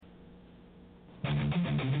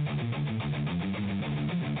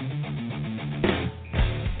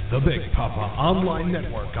The Big Papa Online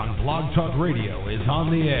Network on Blog Talk Radio is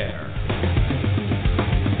on the air.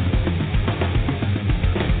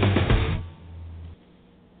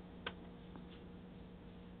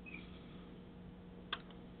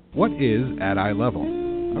 What is At Eye Level?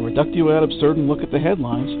 A reductio ad absurdum look at the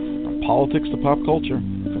headlines, from politics to pop culture,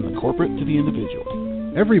 from the corporate to the individual.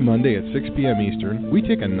 Every Monday at 6 p.m. Eastern, we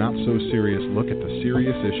take a not-so-serious look at the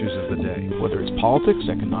serious issues of the day. Whether it's politics,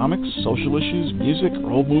 economics, social issues, music,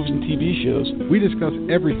 or old movies and TV shows, we discuss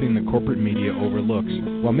everything the corporate media overlooks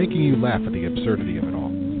while making you laugh at the absurdity of it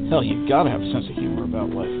all. Hell, you've got to have a sense of humor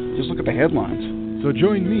about life. Just look at the headlines. So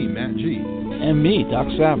join me, Matt G. And me,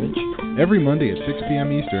 Doc Savage. Every Monday at 6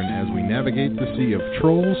 p.m. Eastern as we navigate the sea of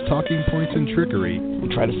trolls, talking points, and trickery.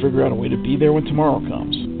 We try to figure out a way to be there when tomorrow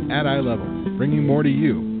comes. At Eye Level, bringing more to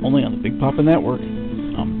you. Only on the Big Papa Network,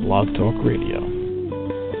 on Blog Talk Radio.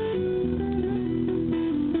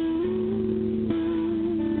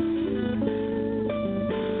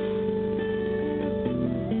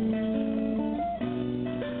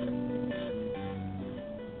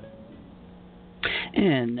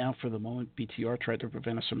 And now for the moment BTR tried to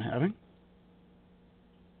prevent us from having.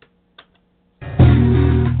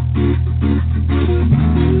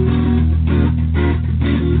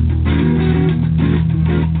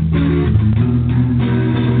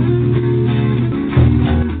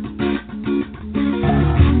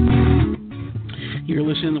 You're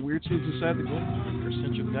listening to Weird Scenes Inside the Gold Mine, your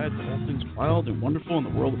essential guide to all things wild and wonderful in the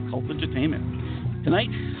world of cult entertainment. Tonight,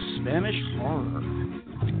 Spanish horror.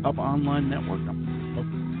 Up Online Network.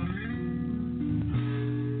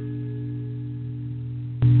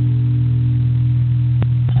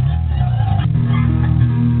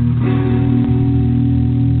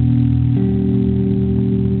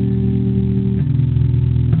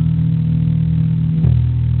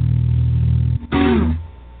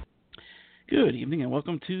 Good evening and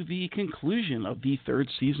welcome to the conclusion of the third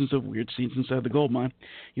seasons of Weird Scenes Inside the Gold Mine,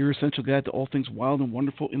 your essential guide to all things wild and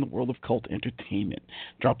wonderful in the world of cult entertainment.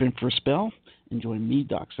 Drop in for a spell and join me,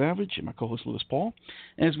 Doc Savage, and my co-host Louis Paul,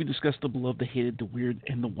 as we discuss the beloved, the hated, the weird,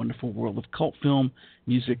 and the wonderful world of cult film,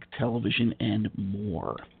 music, television, and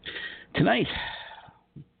more. Tonight,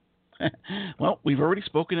 well, we've already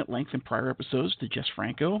spoken at length in prior episodes to Jess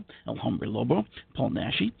Franco, El Hombre Lobo, Paul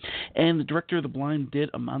Naschy, and the director of The Blind Dead,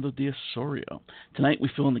 Armando de Osorio. Tonight, we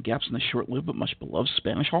fill in the gaps in the short-lived but much-beloved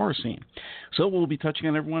Spanish horror scene. So we'll be touching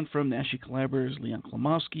on everyone from Naschy collaborators Leon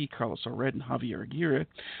Klomowski, Carlos Arret, and Javier Aguirre,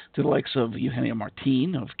 to the likes of Eugenio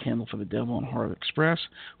Martin of Candle for the Devil and Horror Express,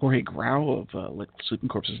 Jorge Grau of Let Sleeping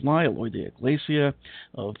Corpses Lie, Eloy de Iglesia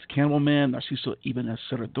of Cannibal Man, Narciso Ibanez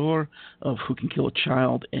Serrador of Who Can Kill a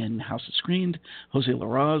Child and House That Screamed, Jose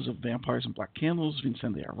Larraz of Vampires and Black Candles,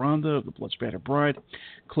 Vincent de Aranda of The Blood Spattered Bride,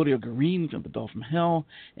 Claudio Garin of The Doll from Hell,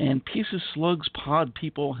 and Pieces, Slugs, Pod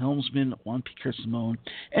People, Helmsman, Juan Piquer Simone,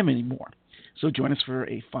 and many more. So join us for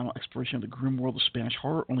a final exploration of the grim world of Spanish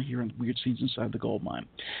horror, only here in Weird Scenes Inside the Gold Mine.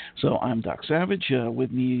 So I'm Doc Savage.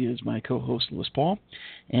 With me is my co-host, Louis Paul.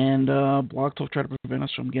 And Blog Talk tried to prevent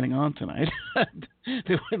us from getting on tonight.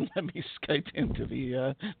 They wouldn't let me Skype into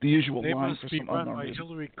the usual line for some unknown reason.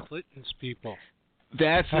 Hillary Clinton's people.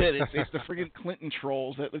 That's it. It's the friggin' Clinton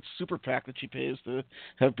trolls. It's super PAC that she pays to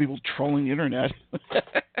have people trolling the internet.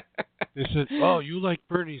 They said, "Oh, you like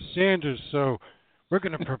Bernie Sanders, so we're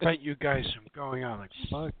going to prevent you guys from going on." Like,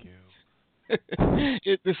 fuck you.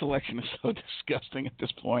 This election is so disgusting at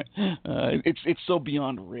this point. It's so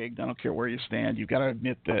beyond rigged. I don't care where you stand. You've got to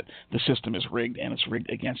admit that the system is rigged, and it's rigged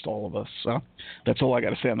against all of us. So that's all I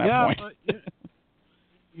got to say on that point. But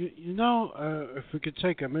you know, if we could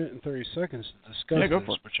take a minute and 30 seconds to discuss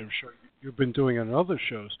this, which I'm sure you've been doing on other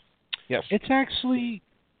shows. Yes. It's actually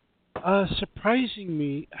surprising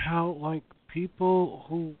me how, like, people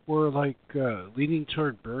who were, like, leaning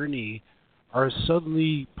toward Bernie are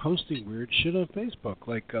suddenly posting weird shit on Facebook.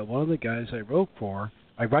 Like, one of the guys I write for,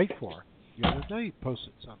 the other day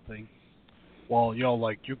posted something. Well, you know,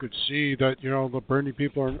 like, you could see that, you know, the Bernie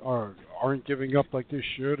people aren't giving up like they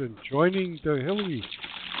should and joining the Hillary.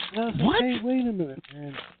 And I was What? like, hey, wait a minute,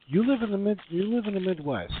 man. You live in the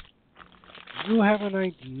Midwest. Do you have an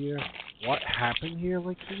idea what happened here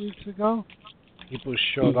like 2 weeks ago? People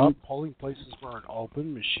showed up, polling places weren't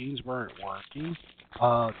open, machines weren't working.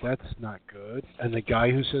 That's not good. And the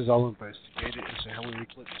guy who says I'll investigate it is a Hillary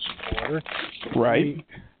Clinton supporter. Right.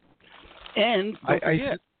 And don't forget,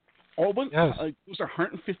 yes. It was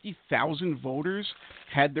 150,000 voters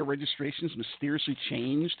had their registrations mysteriously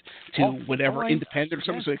changed to whatever independent or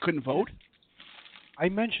something, so they couldn't vote. I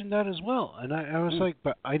mentioned that as well, and I was like,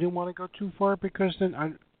 but I didn't want to go too far because then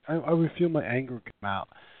I would feel my anger come out.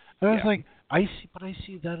 And I was like, I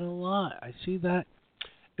see that a lot. I see that.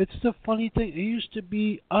 it's the funny thing. It used to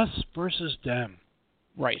be us versus them.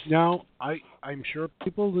 Right. Now, I'm sure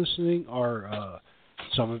people listening are,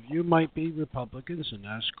 some of you might be Republicans, and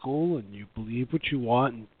that's cool, and you believe what you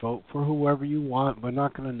want and vote for whoever you want. We're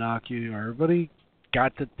not going to knock you. Everybody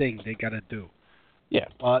got the thing they got to do. Yeah.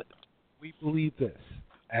 But we believe this,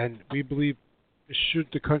 and we believe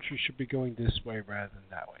the country should be going this way rather than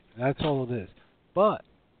that way. And that's all it is. But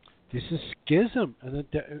this is schism, and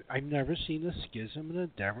I've never seen a schism in a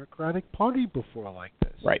Democratic Party before like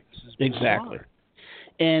this. Right. This is Exactly. bizarre.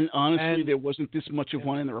 And honestly, there wasn't this much of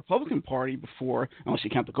one in the Republican Party before, unless you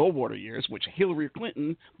count the Goldwater years, which Hillary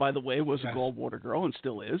Clinton, by the way, was a Goldwater girl and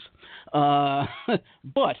still is.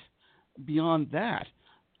 But beyond that,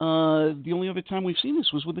 the only other time we've seen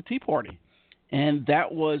this was with the Tea Party. And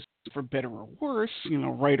that was, for better or worse,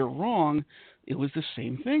 right or wrong, it was the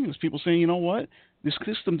same thing. It was people saying, you know what? This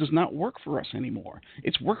system does not work for us anymore.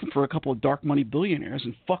 It's working for a couple of dark money billionaires,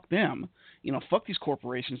 and fuck them. Fuck these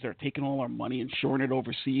corporations that are taking all our money and shoring it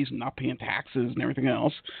overseas and not paying taxes and everything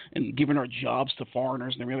else and giving our jobs to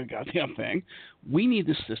foreigners and every other goddamn thing. We need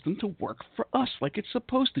this system to work for us like it's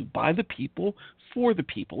supposed to, by the people, for the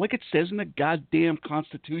people, like it says in the goddamn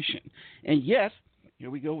Constitution. And yet, here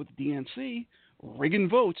we go with the DNC, rigging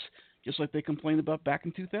votes, just like they complained about back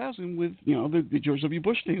in 2000 with, the George W.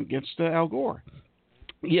 Bush thing against Al Gore.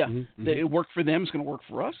 Yeah, it worked for them. It's going to work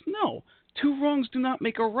for us? No. Two wrongs do not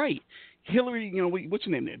make a right. Hillary, what's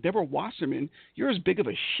her name there? Deborah Wasserman, you're as big of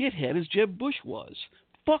a shithead as Jeb Bush was.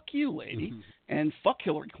 Fuck you, lady. And fuck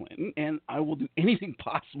Hillary Clinton. And I will do anything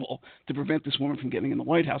possible to prevent this woman from getting in the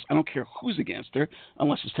White House. I don't care who's against her,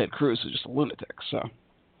 unless it's Ted Cruz, who's just a lunatic. So.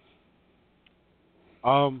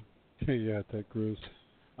 Yeah, Ted Cruz.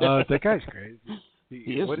 That guy's crazy. He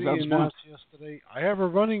is. What did he announce yesterday? I have a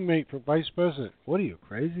running mate for vice president. What are you,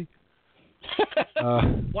 crazy?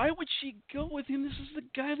 Why would she go with him? This is the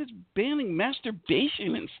guy that's banning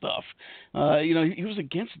masturbation and stuff. He was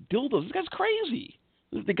against dildos. This guy's crazy.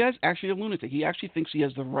 The guy's actually a lunatic. He actually thinks he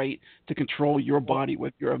has the right to control your body,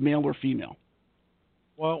 whether you're a male or female.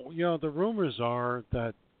 Well, the rumors are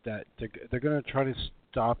that they're going to try to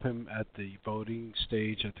stop him at the voting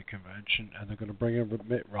stage at the convention, and they're going to bring in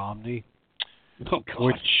Mitt Romney. Oh, God.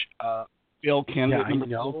 Which, Bill candidate I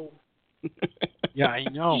know. Yeah, I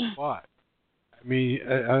know, but I mean,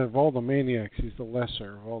 out of all the maniacs, he's the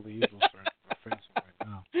lesser of all the evils we're facing right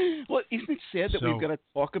now. Well, isn't it sad that we've got to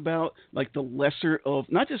talk about like the lesser of,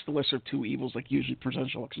 not just the lesser of two evils like usually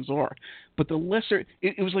presidential elections are, but the lesser.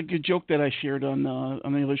 It was like a joke that I shared on the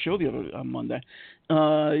other show on Monday.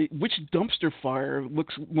 Which dumpster fire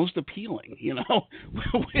looks most appealing?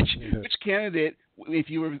 Which candidate, if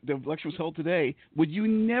the election was held today, would you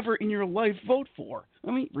never in your life vote for?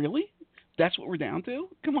 I mean, really? That's what we're down to?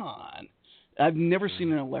 Come on. I've never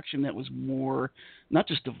seen an election that was more, not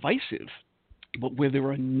just divisive, but where there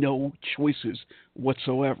are no choices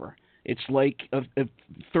whatsoever. It's like a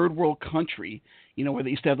third world country, where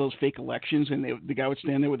they used to have those fake elections, and the guy would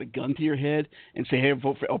stand there with a gun to your head and say, hey,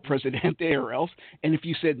 vote for El Presidente or else. And if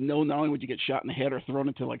you said no, not only would you get shot in the head or thrown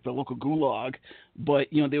into like the local gulag, but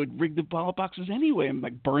they would rig the ballot boxes anyway and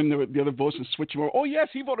like burn the other votes and switch them over. Oh yes,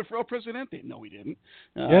 he voted for El Presidente. No, he didn't.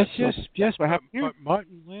 Yes. But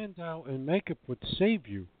Martin Landau and makeup would save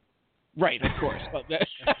you. Right, of course. But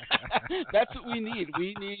that's what we need.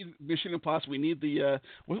 We need Mission Impossible. We need the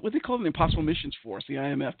what do they call it? The Impossible Missions Force, the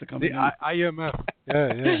IMF, to come in. The IMF.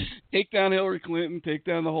 Yeah. Take down Hillary Clinton. Take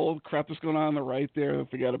down the whole crap that's going on the right there.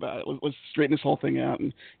 Forget about it. Let's straighten this whole thing out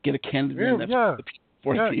and get a candidate.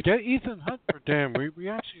 Get Ethan Hunt for damn. We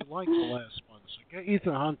actually like the last one. So get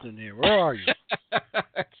Ethan Hunt in here. Where are you?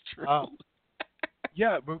 That's true.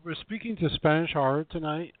 Yeah, but we're speaking to Spanish Horror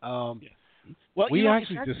tonight. Well, we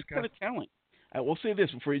actually discussed a talent. I will say this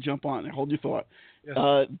before you jump on. Hold your thought.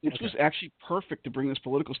 Yes. This was actually perfect to bring this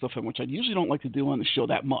political stuff in, which I usually don't like to do on the show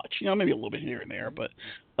that much. Maybe a little bit here and there, but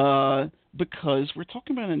because we're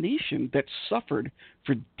talking about a nation that suffered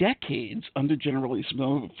for decades under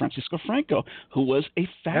Generalissimo Francisco Franco, who was a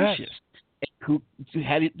fascist. Who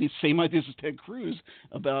had the same ideas as Ted Cruz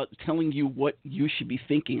about telling you what you should be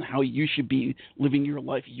thinking, how you should be living your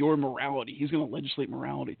life, your morality. He's going to legislate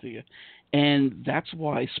morality to you. And that's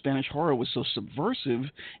why Spanish Horror was so subversive.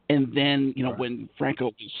 And then, when Franco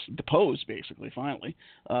was deposed, basically, finally,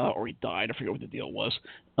 or he died, I forget what the deal was,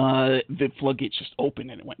 the floodgates just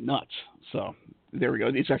opened and it went nuts. So there we go.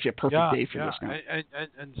 It's actually a perfect day for this guy.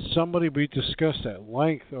 And somebody we discussed at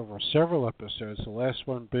length over several episodes, the last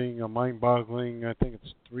one being a mind-boggling, I think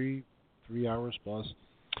it's 3 hours plus.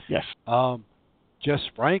 Yes. Jess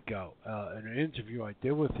Franco, in an interview I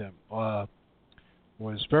did with him,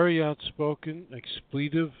 was very outspoken,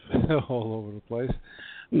 expletive all over the place.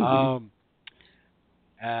 I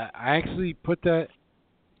actually put that.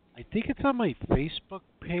 I think it's on my Facebook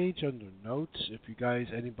page under notes. If you guys,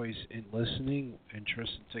 anybody's listening,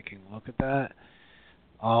 interested in taking a look at that,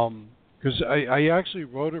 because I actually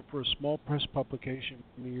wrote it for a small press publication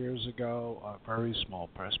many years ago, a very small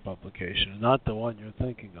press publication, not the one you're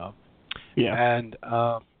thinking of. Yeah. And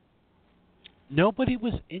nobody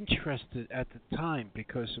was interested at the time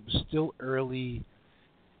because it was still early.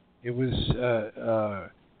 It was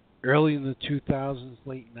early in the 2000s,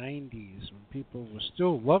 late 90s, when people were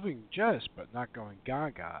still loving Jess but not going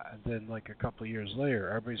gaga. And then, like a couple of years later,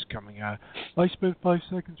 everybody's coming out. I spent 5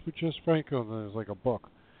 seconds with Jess Franco, and then there's like a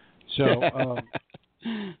book. So,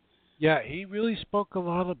 yeah, he really spoke a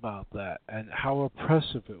lot about that and how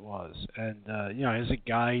oppressive it was. And as a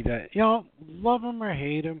guy that love him or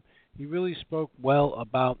hate him, he really spoke well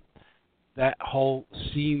about that whole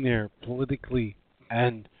scene there politically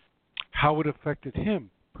and how it affected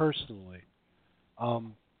him personally.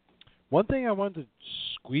 One thing I wanted to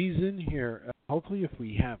squeeze in here, hopefully if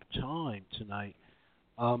we have time tonight,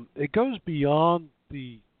 it goes beyond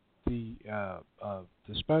the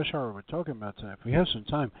Spanish horror we're talking about tonight. If we have some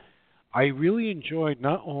time, I really enjoyed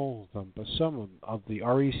not all of them, but some of the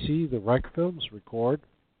REC, the Rec Films record,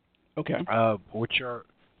 which are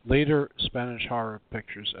later Spanish horror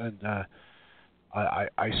pictures, and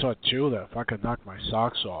I saw two that fucking knocked my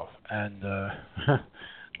socks off, and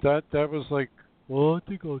that was like, well, I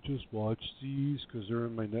think I'll just watch these because they're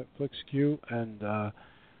in my Netflix queue, and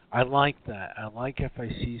I like that. I like if I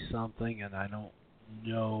see something and I don't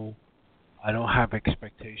know, I don't have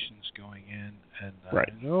expectations going in, and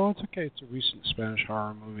it's okay. It's a recent Spanish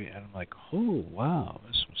horror movie, and I'm like, oh wow,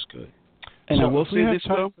 this was good. And so I will say this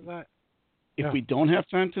though. If we don't have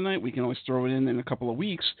time tonight, we can always throw it in a couple of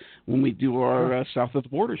weeks when we do our South of the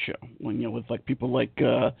Border show. When with like people like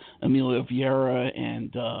Emilio Vieira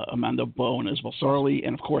and Amanda Bow and Isabel Sarli,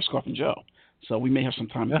 and of course Coffin Joe. So we may have some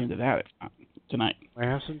time to get into that tonight. I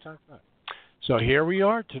have some time for that. So here we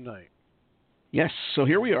are tonight. Yes, so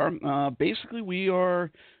here we are. Basically, we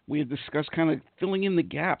have discussed kind of filling in the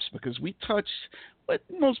gaps because we touched what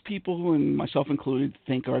most people, and myself included,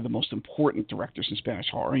 think are the most important directors in Spanish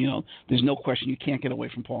horror. There's no question you can't get away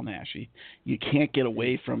from Paul Naschy. You can't get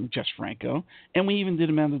away from Jess Franco. And we even did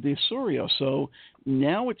Amanda de Osorio. So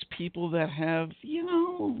now it's people that have,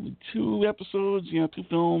 2 episodes, 2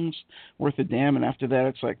 films worth of damn. And after that,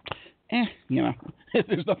 it's like,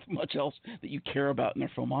 there's nothing much else that you care about in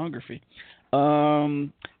their filmography.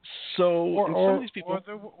 Some of these people,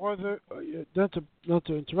 not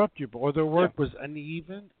to interrupt you, but their work was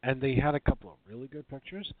uneven, and they had a couple of really good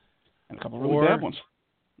pictures, and a couple of really bad ones,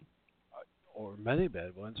 or many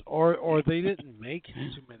bad ones, or they didn't make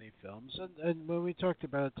too many films. And when we talked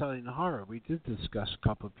about Italian horror, we did discuss a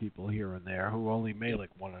couple of people here and there who only made like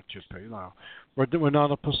 1 or 2 pictures.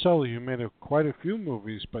 Renato Pacelli, who made quite a few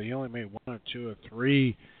movies, but he only made 1 or 2 or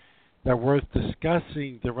 3 that worth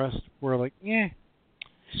discussing. The rest were like,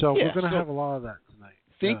 So we're going to have a lot of that tonight.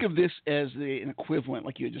 Think of this as an equivalent,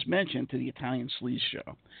 like you just mentioned, to the Italian sleaze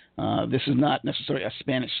show. This is not necessarily a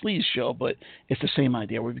Spanish sleaze show, but it's the same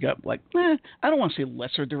idea. We've got I don't want to say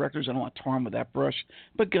lesser directors. I don't want to tar them with that brush,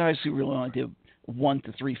 but guys who really only did 1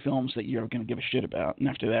 to 3 films that you're going to give a shit about. And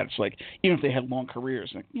after that, it's like, even if they had long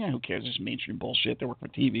careers, like, who cares? It's just mainstream bullshit. They work for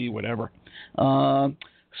TV, whatever.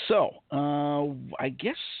 So, I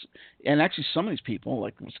guess, and actually some of these people,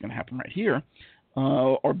 like what's going to happen right here,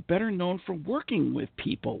 are better known for working with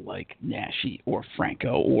people like Naschy or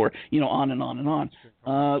Franco or, on and on and on,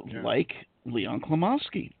 like Leon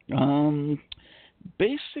Klimovsky.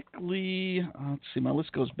 Basically, let's see, my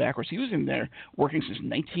list goes backwards. He was in there working since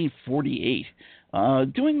 1948,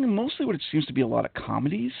 doing mostly what it seems to be a lot of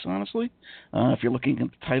comedies, honestly. If you're looking at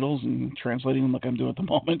the titles and translating them like I'm doing at the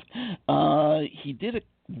moment. He did a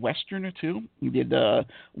Western or 2. He did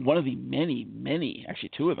one of the many,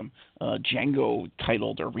 actually 2 of them, Django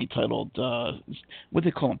titled or retitled, what do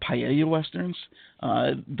they call them, paella Westerns?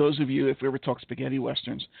 Those of you, if we ever talk spaghetti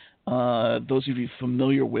Westerns, those of you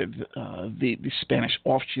familiar with the Spanish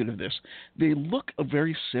offshoot of this, they look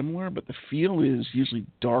very similar, but the feel is usually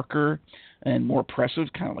darker and more oppressive,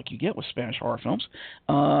 kind of like you get with Spanish horror films.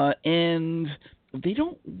 And they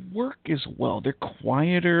don't work as well. They're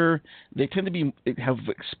quieter. They tend to have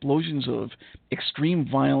explosions of extreme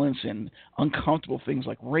violence and uncomfortable things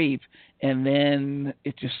like rape, and then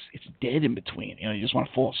it's dead in between. You just want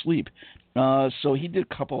to fall asleep. So he did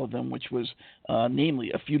a couple of them, which was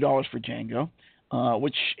namely A Few Dollars for Django,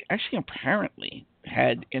 which actually apparently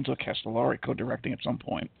had Enzo Castellari co-directing at some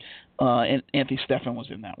point, and Anthony Stefan was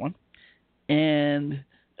in that one, and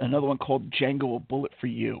another one called Django: A Bullet for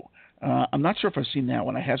You. I'm not sure if I've seen that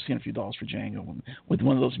one. I have seen a few dollars for Django with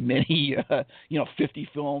one of those many, 50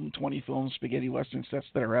 film, 20 film spaghetti western sets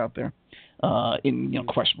that are out there, in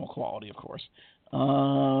questionable quality, of course.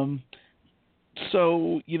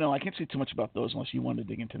 So, I can't say too much about those unless you want to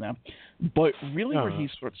dig into them. But really, where he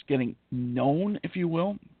starts getting known, if you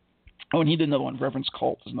will. Oh, and he did another one. Reverend's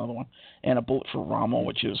Cult is another one, and A Bullet for Rommel,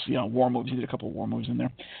 which is war movies. He did a couple of war movies in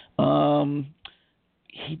there.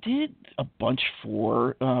 He did a bunch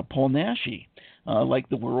for Paul Naschy, like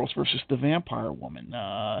The Werewolf versus the Vampire Woman.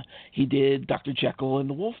 He did Dr. Jekyll and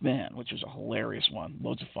the Wolfman, which was a hilarious one.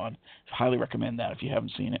 Loads of fun. Highly recommend that if you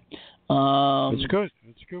haven't seen it. It's good.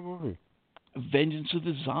 It's a good movie. Vengeance of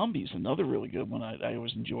the Zombies, another really good one I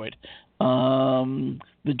always enjoyed.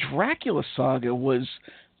 The Dracula Saga was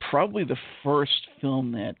probably the first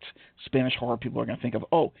film that Spanish horror people are going to think of.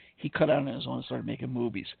 Oh, he cut out on his own and started making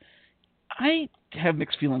movies. I have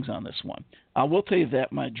mixed feelings on this one. I will tell you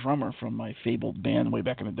that my drummer from my fabled band way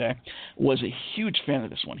back in the day was a huge fan of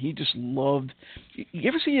this one. He just loved. You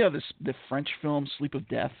ever see the French film Sleep of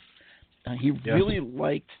Death? He really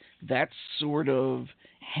liked that sort of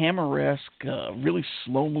Hammer-esque, really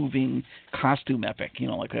slow-moving costume epic.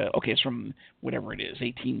 It's from whatever it is,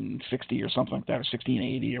 1860 or something like that, or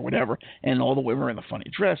 1680 or whatever, and all the women are in the funny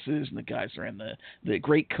dresses, and the guys are in the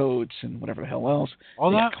great coats and whatever the hell else.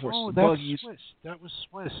 That's Swiss. That was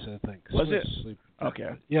Swiss, I think. Was Swiss, it? Sleep.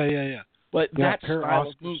 Okay. Yeah. But Yeah, that style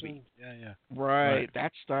of movie. Yeah. Right,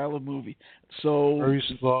 that style of movie. So very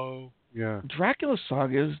slow. Yeah. Dracula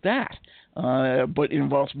Saga is that, but it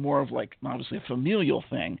involves more of obviously a familial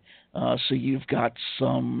thing. So you've got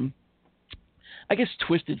some, I guess,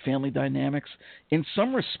 twisted family dynamics. In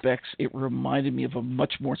some respects, it reminded me of a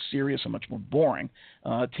much more serious and much more boring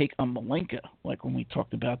take on Malenka, like when we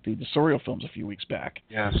talked about the Sorio films a few weeks back.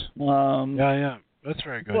 Yes. Yeah. That's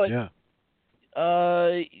very good. Yeah.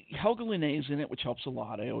 Helga Linné is in it, which helps a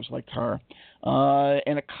lot. I always liked her.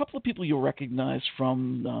 And a couple of people you'll recognize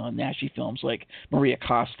from Naschy films, like Maria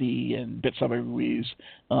Costi and Betsabe Ruiz.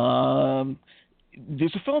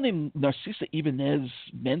 There's a fellow named Narcisa Ibanez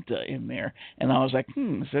Menta in there, and I was like,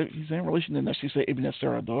 is that in relation to Narcisa Ibanez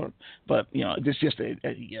Serrador? But, there's just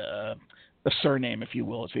a surname, if you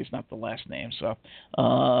will. It's not the last name, so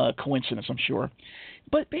coincidence, I'm sure.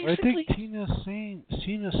 But basically, I think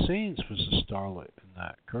Tina Sains was a starlet in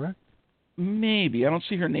that, correct? Maybe. I don't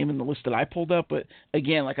see her name in the list that I pulled up, but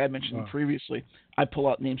again, like I mentioned previously, I pull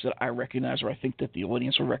out names that I recognize or I think that the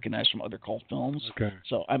audience will recognize from other cult films. Okay.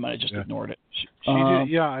 So I might have just ignored it. She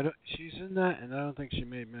did, she's in that, and I don't think she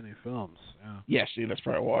made many films. Yeah, see, that's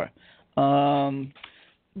probably why.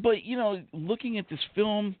 But, looking at this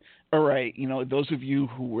film, all right, those of you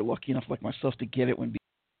who were lucky enough, like myself, to get it when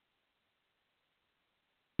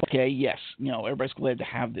okay, yes, everybody's glad to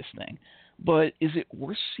have this thing. But is it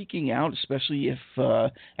worth seeking out, especially if,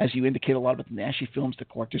 as you indicate, a lot of the Naschy films, the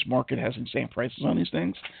collector's market has insane prices on these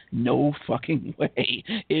things? No fucking way.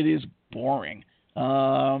 It is boring.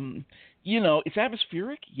 It's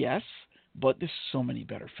atmospheric, yes, but there's so many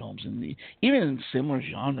better films even in similar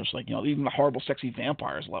genres, like, even The Horrible Sexy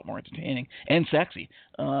Vampire is a lot more entertaining and sexy.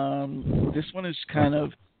 This one is kind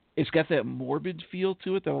of, it's got that morbid feel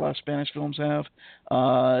to it that a lot of Spanish films have.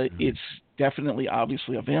 It's definitely,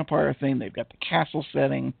 obviously, a vampire thing. They've got the castle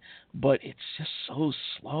setting, but it's just so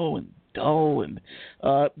slow and dull. And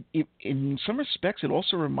in some respects, it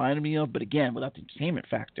also reminded me of, but again, without the entertainment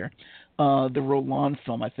factor, the Roland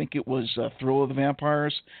film. I think it was Thrill of the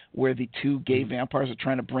Vampires, where the two gay vampires are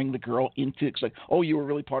trying to bring the girl into. It's like, oh, you were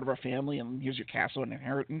really part of our family, and here's your castle and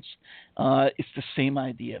inheritance. It's the same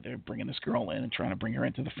idea. They're bringing this girl in and trying to bring her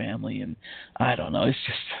into the family, and I don't know. It's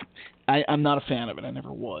just, I'm not a fan of it. I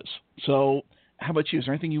never was. So, how about you? Is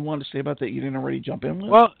there anything you wanted to say about that you didn't already jump in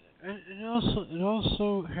with? Well, it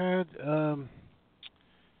also had a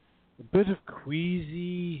bit of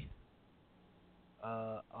queasy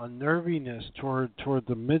unnerviness toward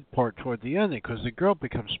the mid part, toward the ending, because the girl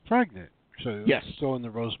becomes pregnant. So yes, still in the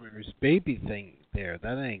Rosemary's Baby thing there,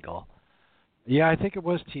 that angle. Yeah, I think it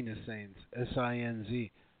was Tina Sains,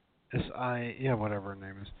 S-I-N-Z, whatever her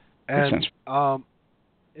name is, and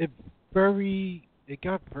it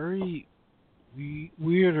got very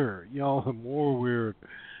weirder, more weird.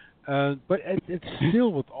 But it's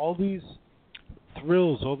still with all these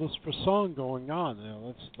thrills, all this song going on.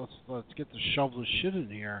 Let's get the shoveless shit in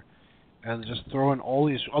here, and just throw in all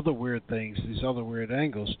these other weird things, these other weird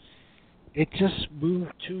angles. It just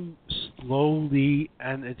moved too slowly,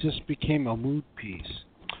 and it just became a mood piece.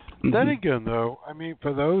 Mm-hmm. Then again, though, I mean,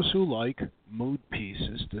 for those who like mood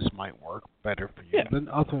pieces, this might work better for you than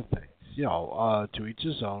other things. To each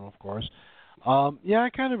his own, of course. Yeah, I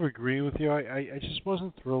kind of agree with you. I just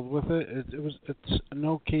wasn't thrilled with it. It's an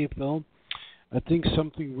okay film. I think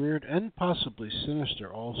Something Weird and possibly Sinister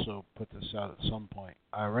also put this out at some point.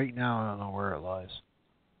 Right now, I don't know where it lies.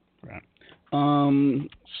 Right.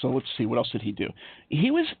 So let's see, what else did he do? He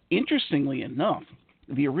was, interestingly enough,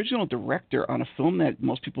 the original director on a film that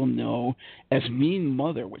most people know as Mean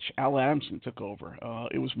Mother, which Al Adamson took over.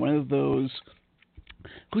 It was one of those.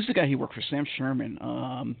 Who's the guy who worked for Sam Sherman?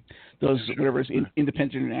 Those whatever his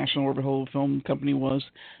Independent International, whatever the whole film company was.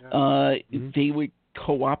 They would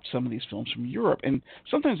co-opt some of these films from Europe, and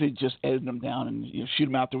sometimes they just edit them down and shoot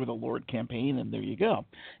them out there with a Lord campaign, and there you go.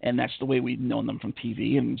 And that's the way we'd known them from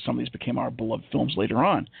TV, and some of these became our beloved films later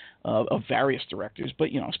on of various directors, but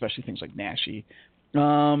especially things like Naschy.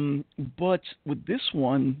 But with this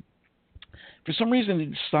one, for some reason, they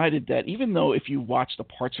decided that even though if you watch the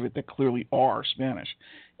parts of it that clearly are Spanish,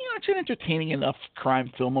 it's an entertaining enough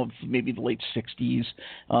crime film of maybe the late 60s,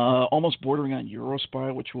 almost bordering on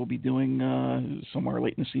Eurospy, which we'll be doing somewhere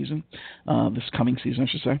late in the season, this coming season, I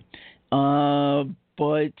should say.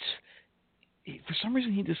 But for some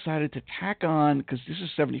reason, he decided to tack on, because this is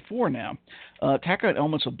 74 now, tack on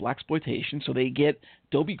elements of blaxploitation. So they get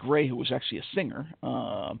Dobie Gray, who was actually a singer,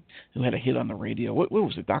 who had a hit on the radio. What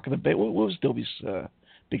was it, Dock of the Bay? What was Dobie's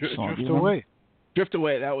big song? Drift Away. Drift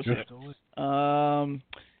Away, that was Drift it. Away.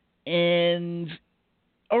 And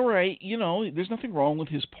all right, there's nothing wrong with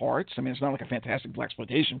his parts. I mean, it's not like a fantastic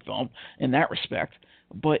blaxploitation film in that respect,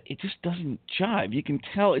 but it just doesn't jive. You can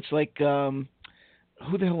tell it's like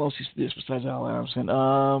who the hell else used to do this besides Al Adamson?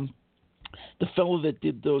 The fellow that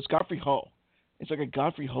did those, Godfrey Ho. It's like a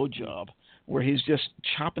Godfrey Ho job where he's just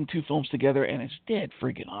chopping two films together, and it's dead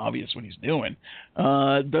freaking obvious what he's doing.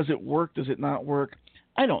 Does it work? Does it not work?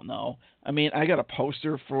 I don't know. I mean, I got a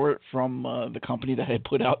poster for it from the company that had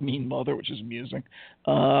put out Mean Mother, which is amusing.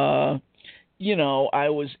 I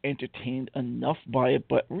was entertained enough by it,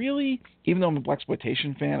 but really, even though I'm a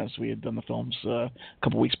blaxploitation fan, as we had done the films a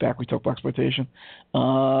couple weeks back, we talked blaxploitation,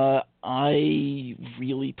 I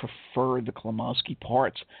really prefer the Klimowski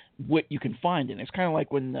parts, what you can find in it. It's kind of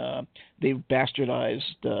like when they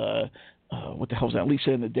bastardized what the hell is that?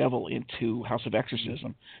 Lisa and the Devil into House of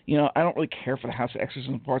Exorcism. I don't really care for the House of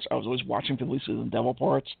Exorcism parts. I was always watching for the Lisa and the Devil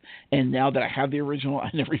parts, and now that I have the original, I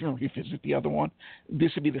never even revisit the other one.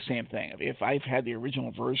 This would be the same thing. If I've had the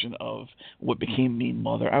original version of what became Mean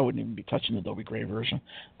Mother, I wouldn't even be touching the Dobie Gray version.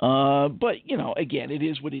 But again, it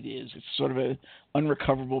is what it is. It's sort of an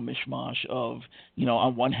unrecoverable mishmash of,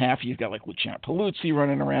 on one half you've got like Luciano Paluzzi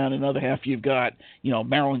running around, and the other half you've got,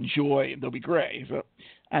 Marilyn Joy and Dobie Gray. So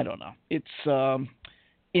I don't know. It's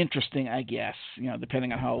interesting, I guess,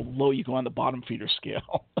 depending on how low you go on the bottom feeder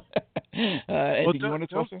scale. Well, you want to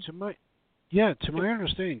talk to my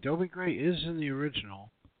understanding, Dobie Gray is in the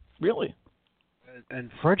original. Really? And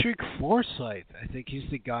Frederick Forsyth, I think he's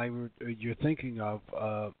the guy you're thinking of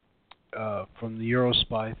from the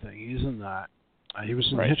Eurospy thing. He's in that. He was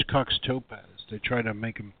in Hitchcock's Topaz. They try to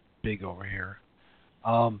make him big over here.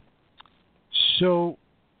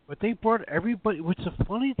 But they brought everybody. What's the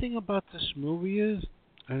funny thing about this movie is,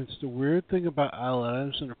 and it's the weird thing about Al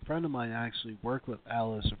Adamson, a friend of mine actually worked with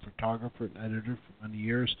Al as a photographer and editor for many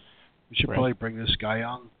years. We should probably bring this guy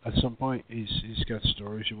on at some point. He's got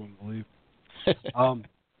stories you wouldn't believe.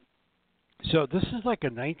 So this is like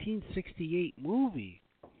a 1968 movie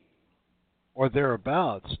or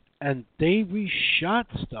thereabouts, and they reshot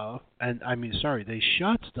stuff. They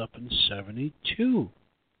shot stuff in '72.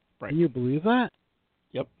 Right. Can you believe that?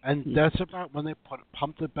 Yep. And that's about when they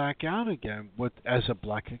pumped it back out again as a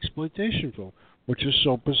blaxploitation film, which is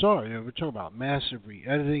so bizarre. We're talking about massive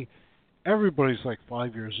re-editing. Everybody's like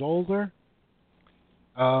 5 years older.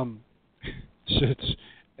 So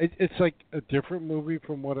it's like a different movie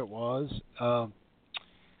from what it was.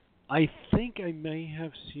 I think I may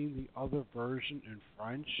have seen the other version in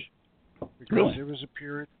French because there was a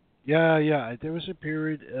period. Yeah. There was a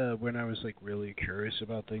period when I was like really curious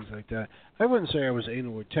about things like that. I wouldn't say I was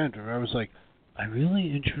anal retentive. I was like, I'm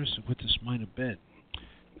really interested what this might have been,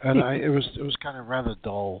 and it was kind of rather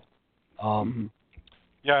dull.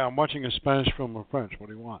 Yeah, I'm watching a Spanish film in French. What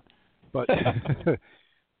do you want? But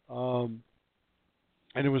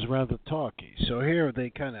and it was rather talky. So here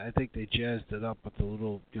they I think they jazzed it up with a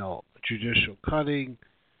little, judicial cutting,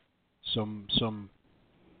 some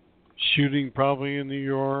shooting probably in New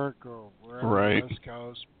York or wherever, West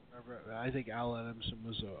Coast. Wherever. I think Al Adamson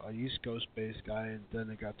was a East Coast-based guy, and then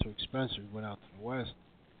it got too expensive. He went out to the West.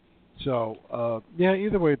 So,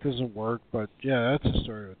 either way, it doesn't work. But, yeah, that's the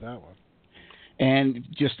story with that one. And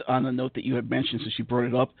just on the note that you had mentioned, since you brought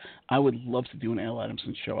it up, I would love to do an Al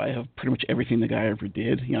Adamson show. I have pretty much everything the guy ever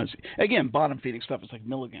did. Again, bottom feeding stuff is like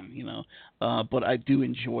Milligan, but I do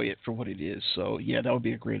enjoy it for what it is. So yeah, that would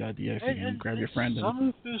be a great idea if you can grab your friend. Some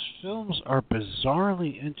of his films are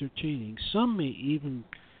bizarrely entertaining. Some may even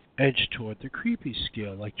edge toward the creepy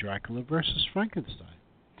scale, like Dracula versus Frankenstein.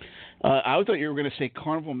 I thought you were going to say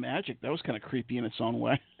Carnival Magic. That was kind of creepy in its own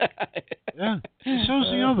way. Yeah. So's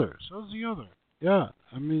the other. Yeah.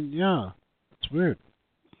 I mean, yeah. It's weird.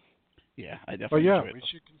 Yeah, I definitely enjoy it. We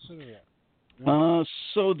should consider that. Yeah.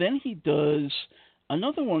 So then he does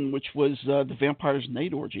another one, which was The Vampire's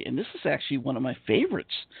Night Orgy. And this is actually one of my favorites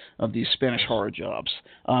of these Spanish horror jobs.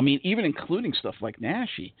 I mean, even including stuff like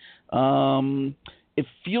Naschy. It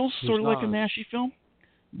feels sort of like a Naschy film,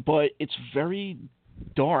 but it's very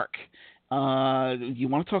dark. You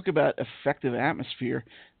want to talk about effective atmosphere?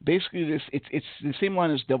 Basically, it's the same line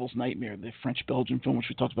as Devil's Nightmare, the French-Belgian film, which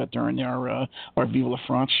we talked about during our Vive la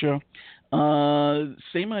France show.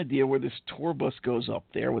 Same idea, where this tour bus goes up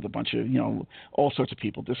there with a bunch of all sorts of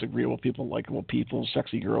people, disagreeable people, likable people,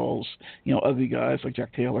 sexy girls, ugly guys like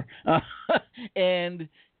Jack Taylor, and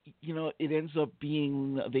it ends up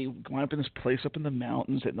being they wind up in this place up in the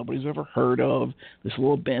mountains that nobody's ever heard of. This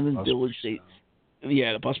little abandoned village.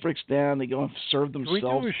 The bus breaks down. They go and serve themselves.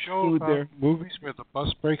 Can we do a show about there. Movies where the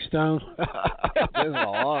bus breaks down? There's a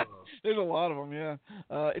lot of them. There's a lot of them, yeah.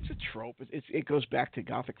 It's a trope. It goes back to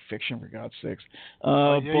Gothic fiction, for God's sakes.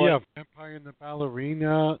 Vampire and the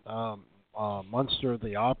Ballerina, Monster of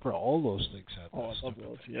the Opera, all those things have. Oh, I love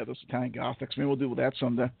those. Yeah, those Italian Gothics. Maybe we'll do that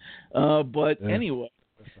someday. Anyway.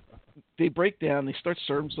 They break down. They start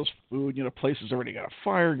serving themselves food. The place has already got a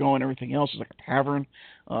fire going. Everything else is like a tavern,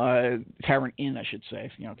 tavern inn, I should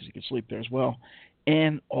say, because you can sleep there as well.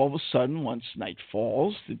 And all of a sudden, once night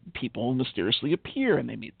falls, the people mysteriously appear, and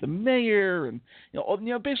they meet the mayor, and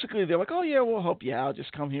basically they're like, "Oh yeah, we'll help you out.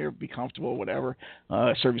 Just come here, be comfortable, whatever.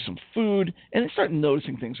 Serve you some food." And they start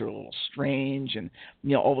noticing things are a little strange, and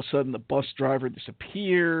all of a sudden the bus driver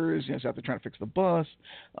disappears. He's out there trying to fix the bus.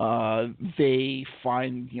 They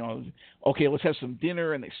find, okay, let's have some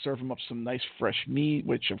dinner, and they serve him up some nice fresh meat,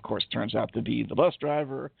 which of course turns out to be the bus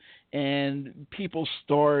driver, and people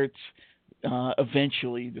start.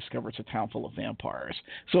 Eventually discover it's a town full of vampires.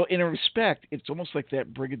 So in a respect, it's almost like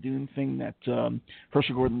that Brigadoon thing that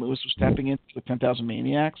Herschel Gordon Lewis was tapping into with 10,000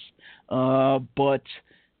 Maniacs, but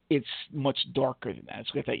it's much darker than that. It's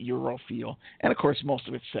got that Euro feel. And of course, most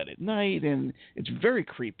of it's set at night, and it's very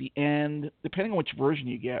creepy. And depending on which version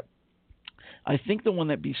you get, I think the one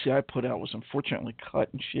that BCI put out was unfortunately cut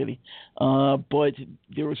and shitty. But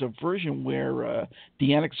there was a version where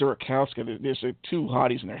Deanna Zurkowska, there's two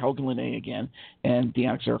hotties in there, Helga Linnea again, and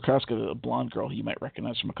Deanna Zurkowska, a blonde girl who you might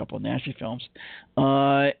recognize from a couple of Naschy films.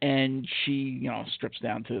 And she, strips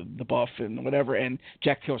down to the buff and whatever, and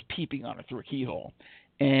Jack Taylor's peeping on her through a keyhole.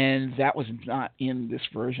 And that was not in this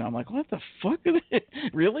version. I'm like, what the fuck?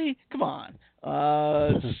 Really? Come on.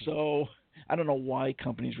 So I don't know why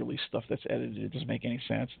companies release stuff that's edited. It doesn't make any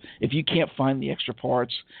sense. If you can't find the extra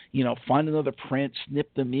parts, find another print,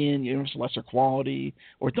 snip them in, it's lesser quality,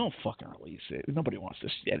 or don't fucking release it. Nobody wants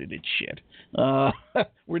this edited shit.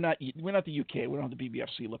 We're not the UK. We don't have the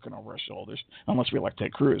BBFC looking over our shoulders, unless we like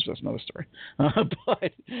Ted Cruz. That's another story.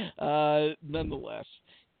 But nonetheless,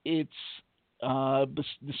 it's.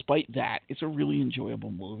 Despite that, it's a really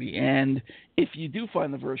enjoyable movie, and if you do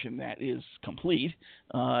find the version that is complete,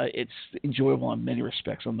 it's enjoyable in many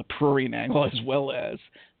respects, on the prurient angle as well as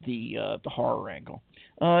the horror angle.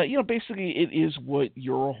 Basically, it is what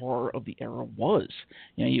Euro horror of the era was.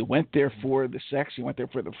 You went there for the sex, you went there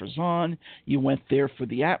for the frisson, you went there for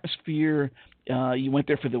the atmosphere. You went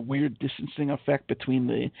there for the weird distancing effect between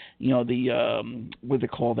the what do they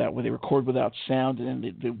call that, where they record without sound, and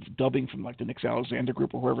then the dubbing from like the Nick Alexander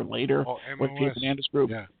group or whoever later, or Peter Fernandez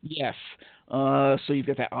group. Yeah. Yes. So you've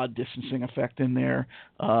got that odd distancing effect in there.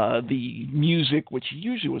 The music, which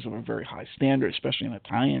usually was of a very high standard, especially in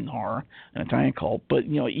Italian horror, an Italian cult, but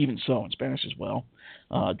even so in Spanish as well,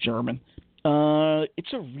 German.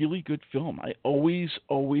 It's a really good film. I always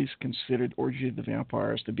considered Orgy of the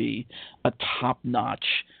Vampires to be a top-notch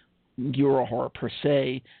Euro horror per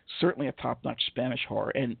se, certainly a top-notch Spanish horror,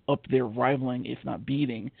 and up there rivaling, if not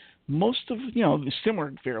beating, most of the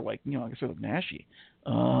similar fare, like like I said, of Naschy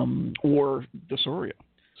or De Soria.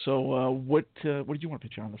 So, what did you want to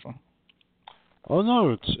pitch on this one? Oh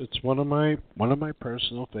no, it's one of my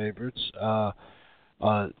personal favorites.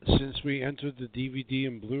 Since we entered the DVD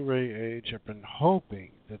and Blu-ray age, I've been hoping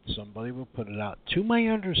that somebody will put it out. To my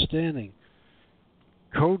understanding,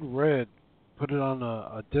 Code Red put it on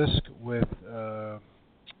a disc with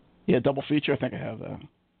Yeah, double feature. I think I have that.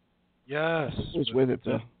 Yes. It was with it,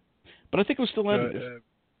 but I think it was still edited.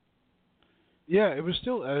 Yeah, it was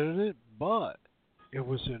still edited, but it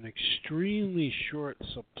was an extremely short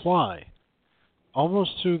supply,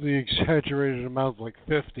 almost to the exaggerated amount of like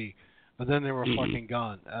 50, and then they were fucking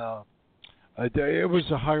gone. It was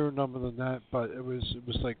a higher number than that, but it was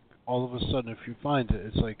like all of a sudden, if you find it,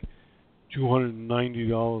 it's like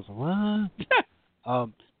 $290. What?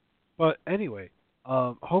 But anyway,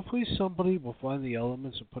 hopefully somebody will find the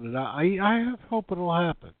elements and put it out. I have hope it'll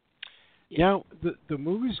happen. Yeah. Now, the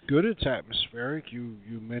movie's good. It's atmospheric. You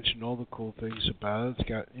mentioned all the cool things about it. It's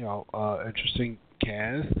got interesting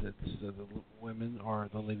cast. It's the women or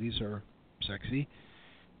the ladies are sexy.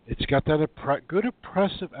 It's got that good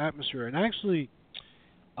oppressive atmosphere. And actually,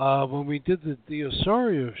 when we did the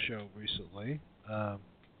Osorio show recently,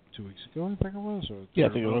 2 weeks ago, I think it was. I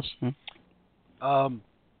think it was. Yeah.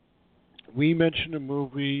 We mentioned a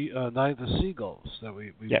movie, Night of the Seagulls, that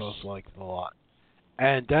we both liked a lot.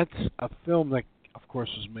 And that's a film that, of course,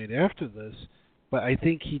 was made after this, but I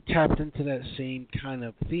think he tapped into that same kind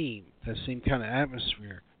of theme, that same kind of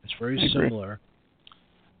atmosphere. It's very similar.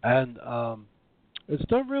 And it's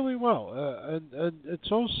done really well. And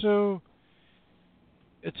it's also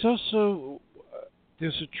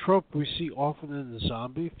there's a trope we see often in the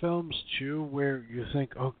zombie films, too, where you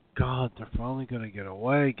think, oh, God, they're finally going to get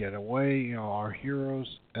away, our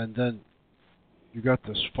heroes, and then you got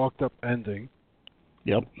this fucked up ending.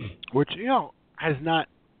 Yep. Which, has not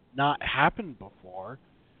happened before.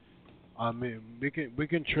 I mean, we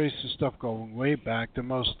can trace the stuff going way back. The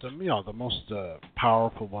most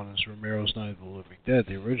powerful one is Romero's Night of the Living Dead,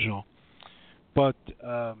 the original. But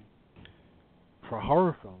for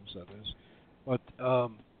horror films, that is. But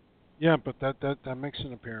but that makes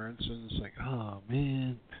an appearance, and it's like, oh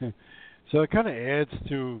man. So it kind of adds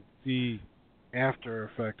to the after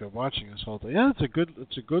effect of watching this whole thing. Yeah, it's a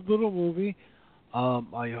good little movie.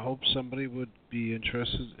 I hope somebody would be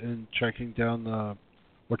interested in tracking down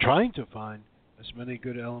or trying to find as many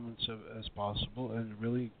good elements as possible and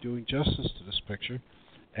really doing justice to this picture.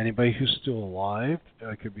 Anybody who's still alive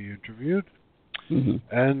could be interviewed,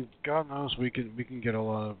 and God knows we can get a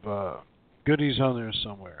lot of goodies on there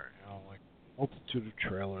somewhere. Like multitude of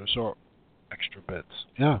trailers or extra bits.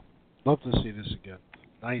 Yeah, love to see this again.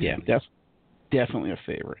 Nice. Yeah, definitely a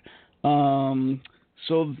favorite.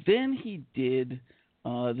 So then he did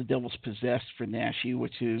The Devil's Possessed for Naschy,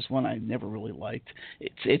 which is one I never really liked.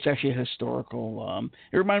 It's actually a historical.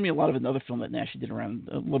 It reminded me a lot of another film that Naschy did around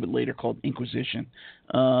a little bit later called Inquisition.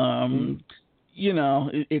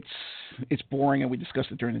 It's boring, and we discussed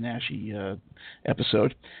it during the Naschy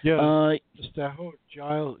episode. Yeah, it's that whole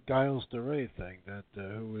Giles de Rey thing that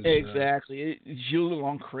who was exactly. Gilles de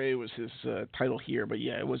Lancret was his title here, but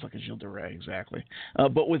yeah, it was like a Gilles de Rey exactly,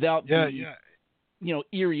 but without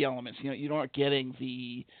eerie elements. You aren't getting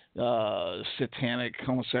the satanic,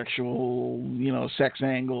 homosexual, sex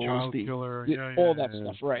angles, child killer, all that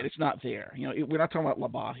stuff. Right? It's not there. We're not talking about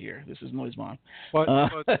Labat here. This is Noiseman. But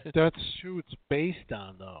that's who it's based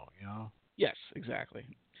on, though. Yes, exactly.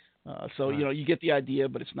 So right. You get the idea,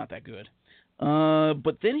 but it's not that good.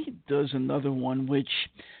 But then he does another one, which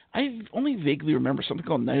I only vaguely remember, something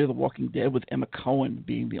called Night of the Walking Dead, with Emma Cohen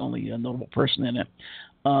being the only notable person in it.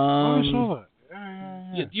 I saw that.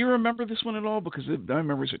 Yeah, do you remember this one at all? Because my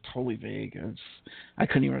memories are totally vague. I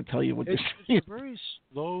couldn't even tell you what this is. It's a very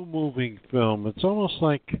slow-moving film. It's almost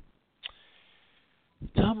like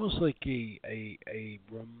a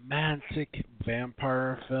romantic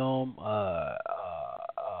vampire film.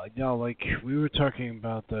 Like we were talking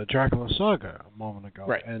about the Dracula Saga a moment ago,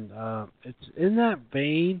 right? And it's in that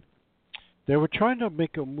vein. They were trying to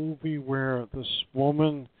make a movie where this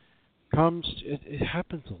woman comes. It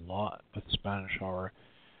happens a lot with Spanish horror.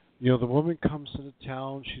 The woman comes to the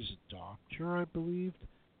town. She's a doctor, I believe,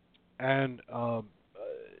 and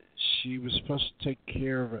she was supposed to take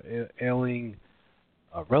care of an ailing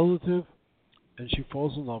relative, and she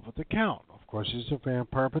falls in love with the count. Of course, he's a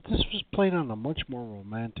vampire, but this was played on a much more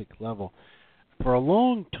romantic level. For a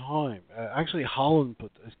long time, actually, Holland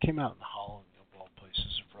it came out in Holland, of all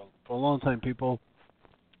places. For a long time, people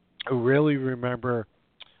who really remember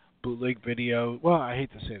bootleg video. Well, I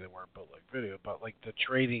hate to say the word bootleg video, but like the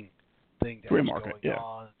trading thing that gray was market, going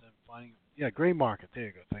on, and then finding, gray market. There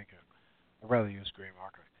you go. Thank you. I'd rather use gray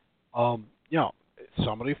market.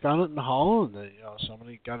 Somebody found it in Holland.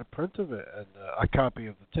 Somebody got a print of it and a copy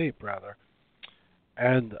of the tape rather,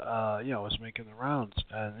 and it was making the rounds.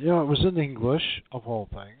 And it was in English of all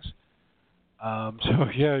things.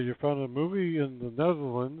 You found a movie in the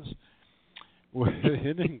Netherlands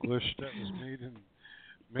in English that was made in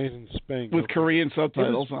Made in Spain. with Korean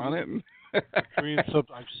subtitles on it. Korean subtitles.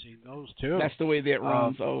 I've seen those too. That's the way that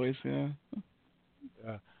runs always. Yeah.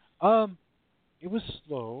 It was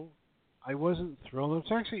slow. I wasn't thrilled. I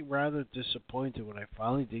was actually rather disappointed when I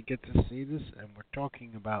finally did get to see this, and we're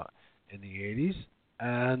talking about in the 80s.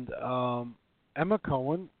 And Emma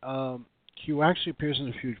Cohen, she actually appears in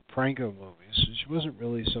a few Franco movies. So she wasn't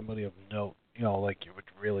really somebody of note, like you would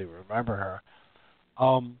really remember her.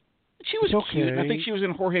 She was cute. And I think she was in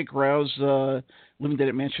Jorge Grau's Living Dead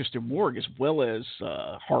at Manchester Morgue, as well as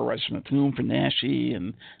Horror Rise from the Tomb for Nashi,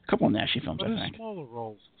 and a couple of Nashi films, I think. Smaller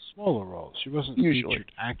roles. She wasn't a Usually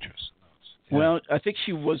featured actress in those. Yeah. Well, I think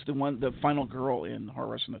she was the final girl in Horror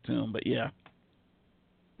Rise from the Tomb, but yeah.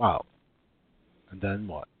 Wow. And then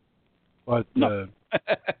what? But no.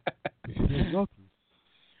 Nothing.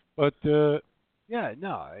 But yeah,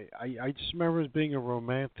 no. I just remember it as being a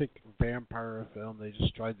romantic vampire film. They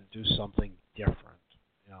just tried to do something different,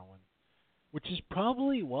 which is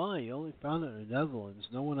probably why you only found it in the Netherlands.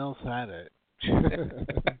 No one else had it.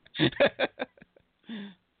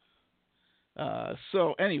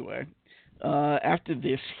 So anyway, after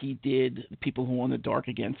this, he did People Who Want the Dark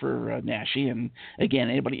again for Nashi, and again,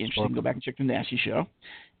 anybody interested can go back and check the Nashi show.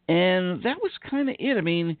 And that was kind of it. I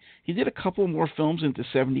mean, he did a couple more films into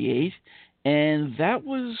 '78, and that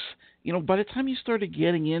was, by the time he started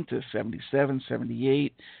getting into '77,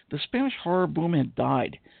 '78, the Spanish horror boom had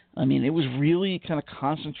died. I mean, it was really kind of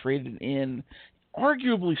concentrated in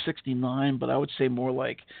arguably '69, but I would say more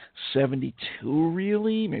like '72,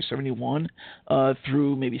 really, maybe '71,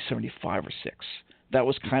 through maybe '75 or '6. That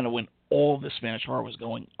was kind of when all the Spanish horror was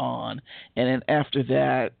going on. And then after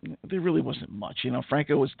that, there really wasn't much.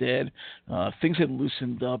 Franco was dead. Things had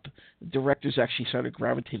loosened up. Directors actually started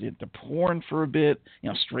gravitating into porn for a bit,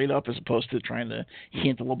 straight up, as opposed to trying to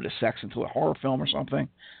hint a little bit of sex into a horror film or something.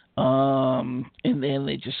 And then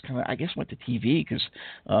they just kind of, I guess, went to TV because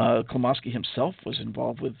Klimovsky himself was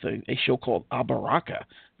involved with a show called A Baraka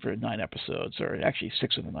for 9 episodes, or actually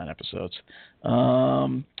 6 of the 9 episodes.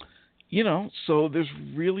 So there's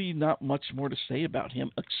really not much more to say about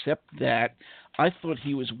him, except that I thought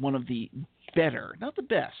he was one of the better, not the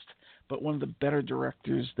best, but one of the better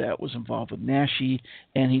directors that was involved with Nashi,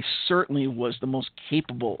 and he certainly was the most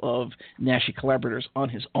capable of Nashi collaborators on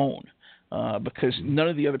his own. Because none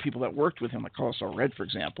of the other people that worked with him, like Carlos Red, for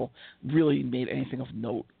example, really made anything of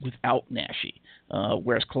note without Nashi,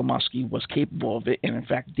 whereas Klimovsky was capable of it and, in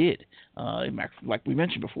fact, did. Like we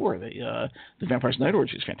mentioned before, the Vampire's Night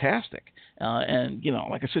Orgy is fantastic. And,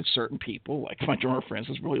 like I said, certain people, like my drummer, for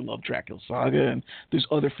instance, really love Dracula Saga, and there's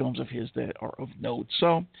other films of his that are of note.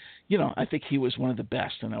 So, I think he was one of the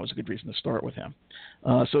best, and that was a good reason to start with him.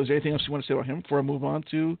 So is there anything else you want to say about him before I move on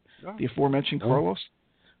to the aforementioned Carlos?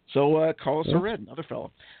 So Carlos Red, another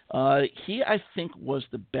fellow. He, I think, was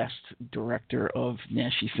the best director of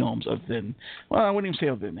Nashi films other than, well, I wouldn't even say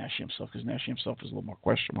other than Nashi himself, because Nashi himself is a little more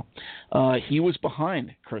questionable. He was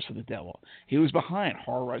behind Curse of the Devil. He was behind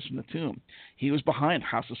Horror Rise from the Tomb. He was behind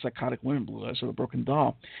House of Psychotic Women, Blue Eyes of the Broken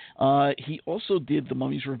Doll. He also did The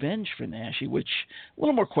Mummy's Revenge for Nashi, which a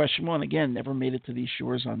little more questionable, and again, never made it to these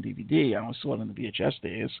shores on DVD. I only saw it in the VHS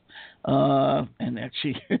days. And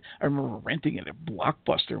actually, I remember renting it at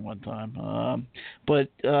Blockbuster one time. But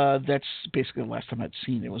that's basically the last time I'd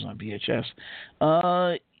seen it was on VHS.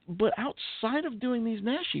 But outside of doing these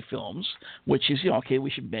Nashi films, which is, okay, we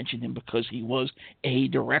should mention him because he was a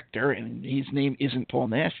director and his name isn't Paul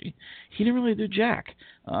Nashi, he didn't really do jack.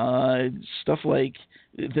 Stuff like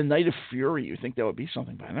The Night of Fury, you think that would be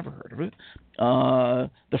something, but I never heard of it.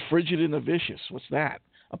 The Frigid and the Vicious, what's that?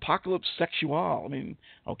 Apocalypse Sexual. I mean,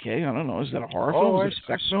 okay, I don't know. Is that a horror film?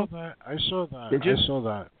 I saw that. I saw that. Did you? I saw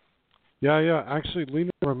that. Yeah. Actually,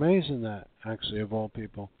 Lena Romay's in that, actually, of all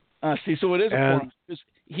people. See, so it is a porn.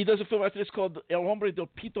 He does a film after this called El Hombre del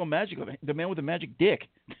Pito Mágico, the man with the magic dick.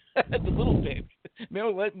 The little babe.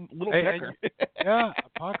 Man with little pecker. Yeah,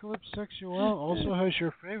 Apocalypse Sexual also has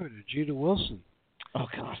your favorite, Gina Wilson. Oh,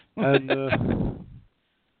 God.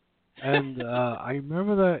 And I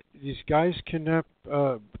remember that these guys kidnap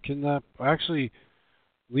actually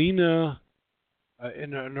Lena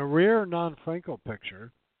in a rare non-Franco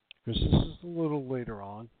picture, because this is a little later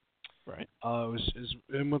on. Right. Is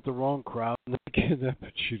in with the wrong crowd, and they kidnapped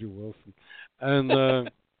Gina Wilson, and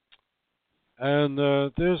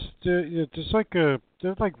there's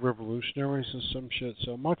like revolutionaries and some shit.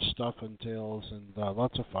 So much stuff entails, and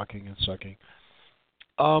lots of fucking and sucking.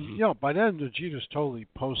 By then Vegeta's totally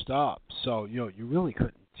post up, so you really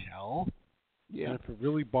couldn't tell. Yeah. And if it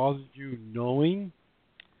really bothered you knowing,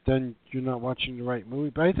 then you're not watching the right movie.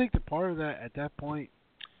 But I think the part of that at that point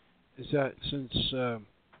is that since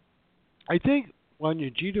I think when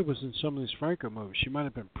Yujita was in some of these Franco movies, she might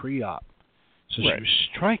have been pre-op. So Right. she was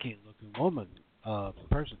a striking-looking woman,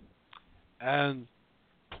 person. And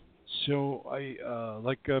so I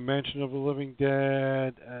like Mansion of the Living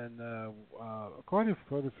Dead and quite a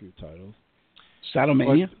few titles.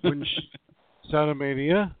 Satomania. But when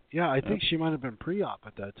Satomania, yeah, I think she might have been pre-op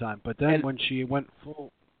at that time. But then when she went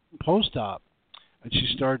full post-op and she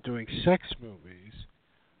started doing sex movies,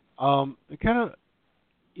 it kind of,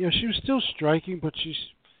 she was still striking, but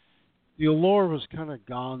the allure was kind of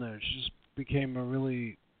gone there. She just became a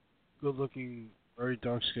really good-looking, very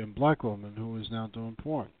dark-skinned black woman who is now doing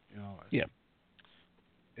porn. Yeah.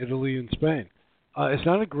 Italy and Spain. It's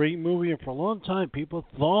not a great movie, and for a long time, people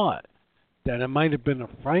thought that it might have been a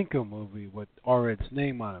Franco movie with Arred's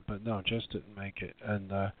name on it, but no, just didn't make it.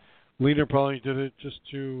 And Lena probably did it just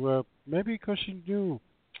to maybe because she knew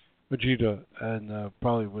Vegeta and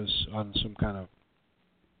probably was on some kind of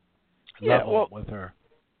level with her.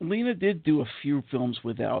 Lena did do a few films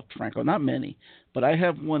without Franco, not many, but I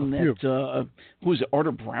have one that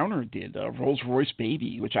Arthur Browner did, Rolls Royce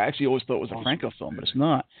Baby, which I actually always thought was a Franco film, but it's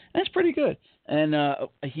not. And it's pretty good. And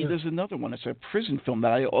he does another one. It's a prison film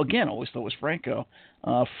that I always thought was Franco,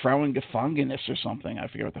 Frauengefangenis or something. I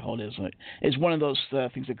forget what the hell it is. It's one of those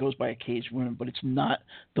things that goes by a caged woman, but it's not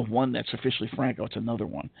the one that's officially Franco. It's another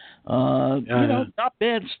one. Not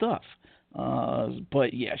bad stuff.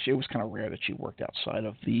 But yeah, it was kind of rare that she worked outside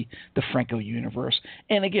of the Franco universe.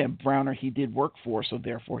 And again, Browner he did work for, so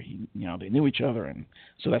therefore they knew each other, and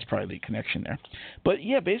so that's probably the connection there. But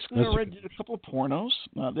yeah, basically, I did a couple of pornos.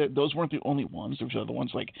 Those weren't the only ones. There was other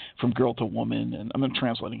ones like From Girl to Woman, and I'm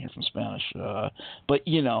translating here from Spanish. But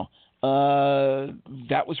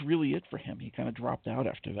that was really it for him. He kind of dropped out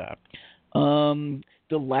after that.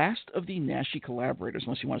 The last of the Naschy collaborators,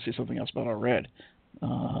 unless you want to say something else about our Red.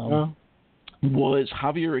 Was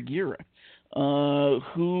Javier Aguirre,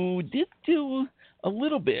 who did do a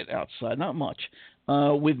little bit outside, not much,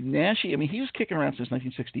 with Naschy. I mean, he was kicking around since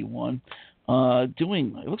 1961,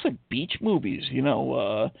 doing, it looks like beach movies,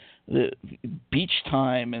 the Beach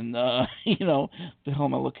Time and, the hell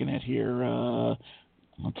am I looking at here?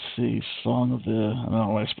 Let's see, Song of the, I don't know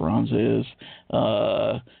what Esperanza is,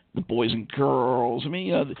 The Boys and Girls. I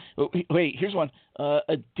mean, wait, here's one.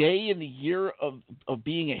 A Day in the Year of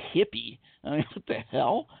Being a Hippie. I mean, what the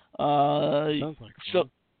hell? Sounds like so,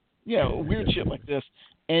 weird shit like this.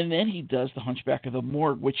 And then he does The Hunchback of the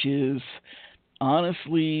Morgue, which is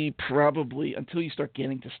honestly probably, until you start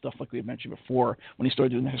getting to stuff like we had mentioned before, when he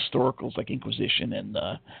started doing the historicals like Inquisition and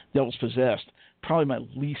Devil's Possessed, probably my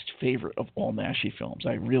least favorite of all Naschy films.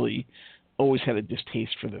 I really always had a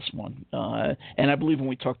distaste for this one. And I believe when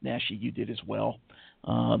we talked Naschy, you did as well.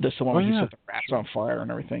 That's the one where he set the rats on fire and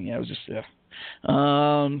everything. Yeah, it was just,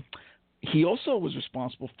 he also was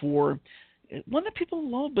responsible for one that people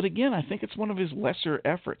love, but again, I think it's one of his lesser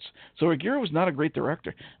efforts. So Aguirre was not a great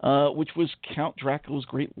director, which was Count Dracula's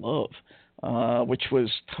Great Love, which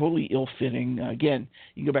was totally ill-fitting. Again,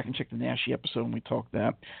 you can go back and check the Naschy episode when we talked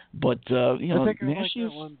that. But, I think I like Naschy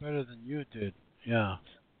that one better than you did. Yeah.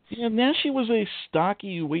 Yeah, Naschy was a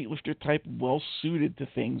stocky weightlifter type, well suited to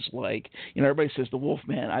things like, everybody says the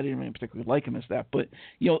Wolfman. I didn't really particularly like him as that, but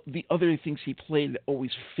the other things he played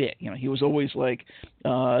always fit. He was always like,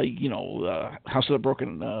 House of the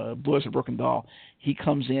Broken, Blue Eyes of the Broken Doll. He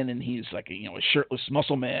comes in and he's like a shirtless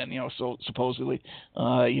muscle man, so supposedly,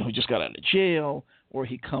 he just got out of jail. Or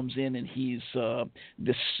he comes in and he's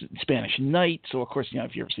this Spanish knight. So, of course,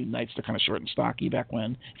 if you ever see knights, they're kind of short and stocky back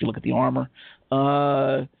when, if you look at the armor.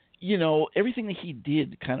 Everything that he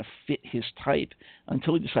did kind of fit his type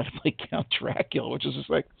until he decided to play Count Dracula, which is just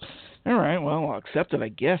like, all right, well, I'll accept it, I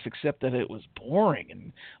guess, except that it was boring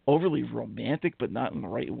and overly romantic, but not in the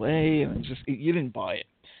right way. And you didn't buy it.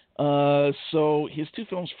 So his two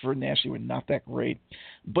films for Naschy were not that great.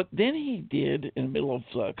 But then he did, in the middle of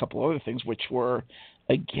a couple other things, which were,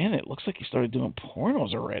 again, it looks like he started doing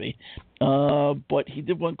pornos already. But he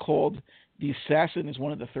did one called The Assassin is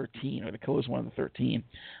One of the 13, or The Killer is One of the 13.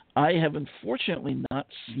 I have unfortunately not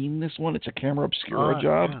seen this one. It's a camera obscura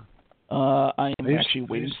job. Yeah. I am actually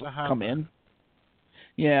waiting for it to come in.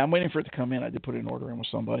 Yeah, I'm waiting for it to come in. I did put an order in with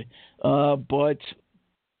somebody. But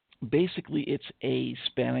basically, it's a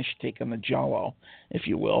Spanish take on the Giallo, if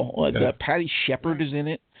you will. Patty Shepard is in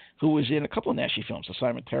it, who was in a couple of Naschy films, The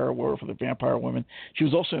Silent Terror, War for the Vampire Women. She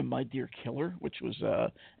was also in My Dear Killer, which was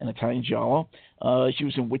an Italian Giallo. She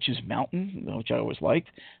was in Witch's Mountain, which I always liked.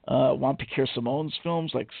 Juan Piquer Simone's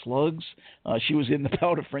films like Slugs. She was in The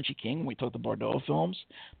Ballad of Frenchie King when we talked the Bordeaux films.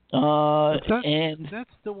 That's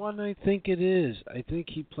the one I think it is. I think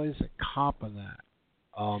he plays a cop in that.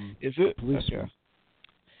 Is it? Policeman.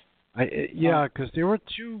 Because there were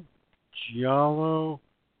two Giallo.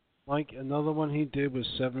 Like another one he did was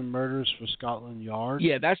Seven Murders for Scotland Yard.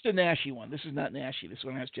 Yeah, that's the Naschy one. This is not Naschy. This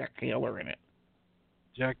one has Jack Taylor in it.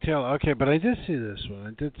 Jack Taylor. Okay, but I did see this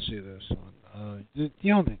one. You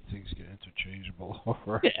don't think things get interchangeable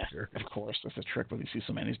over here? Of course. That's a trick when you see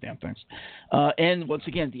so many of these damn things. And once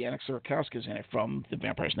again, Deanna Sierakowska's in it from The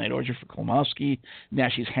Vampire's Night Orgy for Klimowski,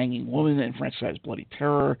 Naschy's Hanging Woman, and Franciszek's Bloody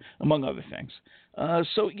Terror, among other things.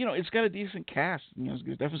 So, it's got a decent cast. There's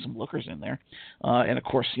definitely some lookers in there. And, of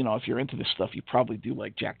course, if you're into this stuff, you probably do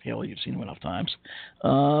like Jack Taylor. You've seen him enough times.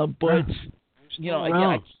 But,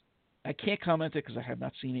 again, I can't comment it because I have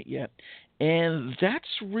not seen it yet. And that's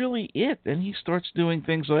really it. Then he starts doing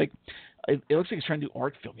things like, it looks like he's trying to do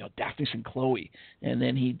art film, Daphne and Chloe. And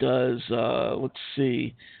then he does, let's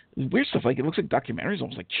see, weird stuff. Like, it looks like documentaries,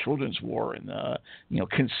 almost like Children's War and,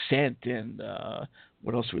 Consent and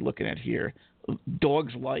what else are we looking at here?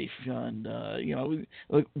 Dog's Life and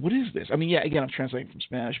like, what is this? I mean, again, I'm translating from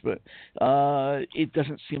Spanish, but it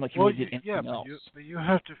doesn't seem like he really did anything else. But you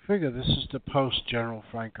have to figure this is the post General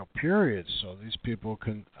Franco period, so these people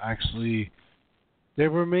can actually. They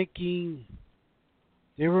were making.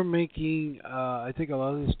 I think a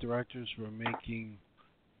lot of these directors were making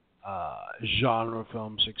genre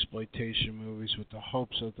films, exploitation movies, with the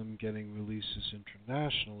hopes of them getting releases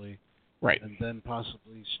internationally. Right. And then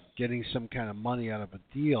possibly getting some kind of money out of a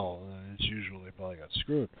deal, and it's usually probably got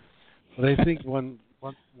screwed. But I think once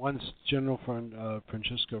General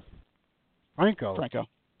Francisco Franco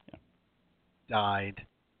died,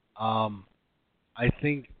 I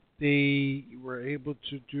think they were able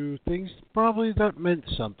to do things probably that meant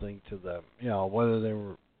something to them. Whether they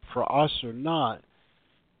were for us or not,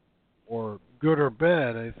 or good or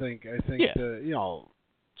bad. I think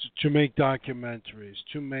to make documentaries,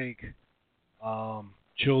 to make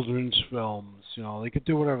children's films, they could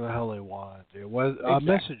do whatever the hell they wanted to do.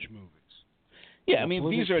 Message movies. Yeah, I mean,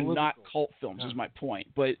 these are not cult films, is my point.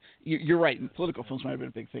 But you're right, and political films might have been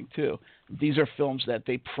a big thing, too. These are films that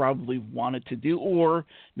they probably wanted to do, or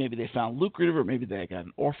maybe they found lucrative, or maybe they got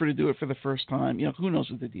an offer to do it for the first time. Who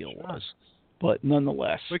knows what the deal was. But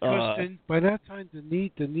nonetheless. Because by that time, the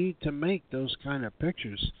need to make those kind of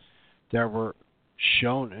pictures that were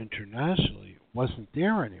shown internationally wasn't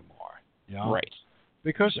there anymore. Right.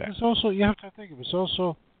 Because It was also, you have to think, it was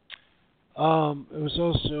also a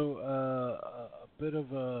bit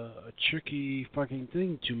of a tricky fucking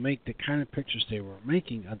thing to make the kind of pictures they were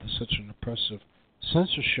making under such an oppressive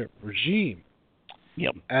censorship regime.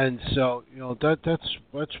 Yep. And so,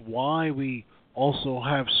 that's why we also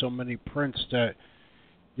have so many prints that,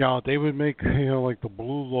 they would make, like the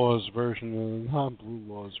Blue Laws version and the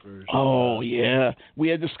non-Blue Laws version. Oh, yeah. We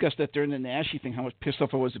had discussed that during the Naschy thing, how much pissed off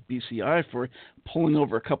I was at BCI for pulling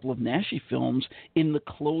over a couple of Naschy films in the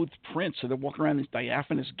clothed prints. So they're walking around in these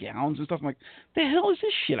diaphanous gowns and stuff. I'm like, the hell is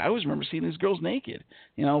this shit? I always remember seeing these girls naked.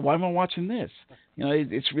 Why am I watching this?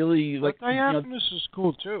 It's really like... But diaphanous is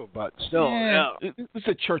cool, too, but still... Yeah. It's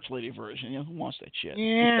a church lady version. Who wants that shit?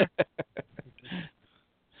 Yeah.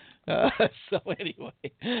 So anyway,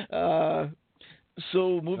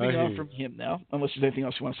 so moving on from him now, unless there's anything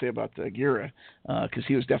else you want to say about Gira, because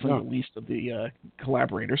he was definitely the least of the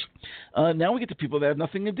collaborators. Now we get to people that have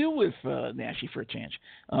nothing to do with Naschy for a change.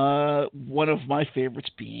 One of my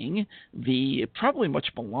favorites being the probably much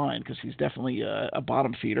maligned, because he's definitely a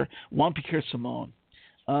bottom feeder, Juan Piquer Simon.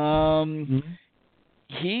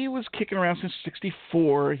 He was kicking around since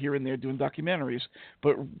 '64 here and there doing documentaries,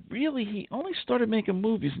 but really he only started making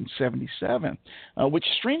movies in '77, which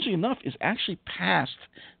strangely enough is actually past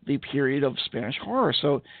the period of Spanish horror.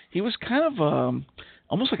 So he was kind of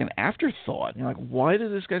almost like an afterthought. Like, why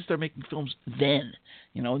did this guy start making films then?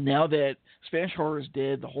 Now that Spanish horror is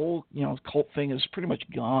dead, the whole cult thing is pretty much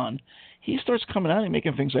gone. He starts coming out and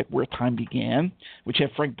making things like Where Time Began, which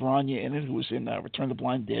had Frank Branya in it, who was in Return of the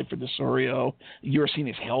Blind Dead for Desorio.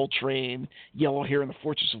 Eurocina's Hell Train, Yellow Hair and the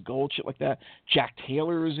Fortress of Gold, shit like that. Jack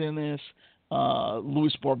Taylor is in this.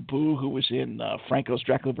 Louis Barbu, who was in Franco's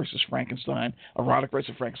Dracula versus Frankenstein, Erotic Rites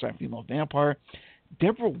of Frankenstein, Female Vampire.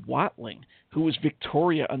 Deborah Watling, who was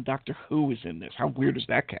Victoria on Doctor Who, is in this. How weird is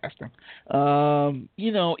that casting?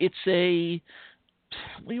 It's a...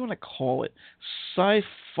 what do you want to call it?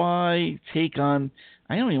 Sci-fi take on,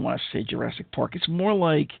 I don't even want to say Jurassic Park. It's more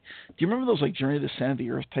like, do you remember those like Journey to the Center of the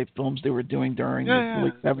Earth type films they were doing during the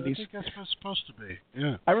late 70s? I think that's what it's supposed to be.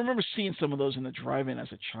 Yeah. I remember seeing some of those in the drive-in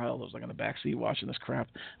as a child. I was like on the backseat watching this crap.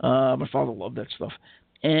 My father loved that stuff.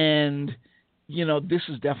 And, this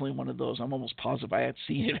is definitely one of those. I'm almost positive I had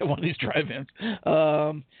seen it at one of these drive-ins.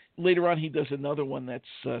 later on, he does another one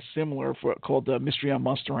that's similar called Mystery on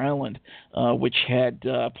Monster Island, which had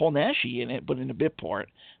Paul Naschy in it, but in a bit part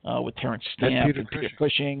with Terrence Stamp and Peter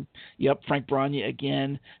Cushing. Yep, Frank Bragna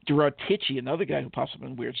again. Gerard Tichy, another guy who pops up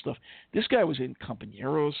in weird stuff. This guy was in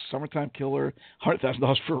Companeros, Summertime Killer,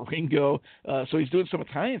 $100,000 for Ringo. So he's doing some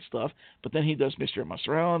Italian stuff, but then he does Mystery on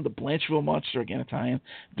Monster Island, The Blancheville Monster, again Italian,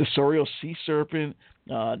 The Sorio Sea Serpent,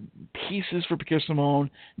 Pieces for Pierre Simone,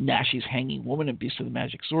 Naschy's Hanging Woman, and Beast of the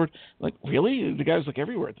Magic Sword. Like, really? The guy was like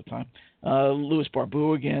everywhere at the time. Louis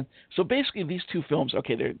Barbeau again. So basically, these two films,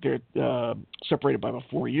 okay, they're separated by about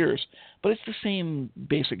 4 years, but it's the same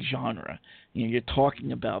basic genre. You know, you're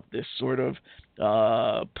talking about this sort of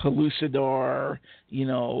pellucidar, you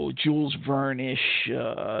know, Jules Verne-ish,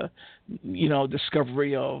 you know,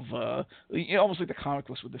 discovery of you know, almost like the comic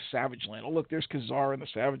books with the Savage Land. Oh, look, there's Khazar in the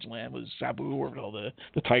Savage Land with Sabu, or whatever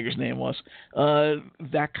the tiger's name was.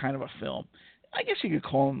 That kind of a film. I guess you could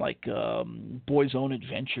call them like Boys' Own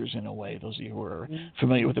Adventures in a way, those of you who are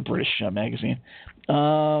familiar with the British magazine.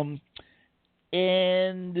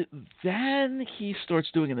 And then he starts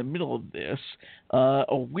doing, in the middle of this,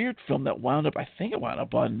 a weird film that wound up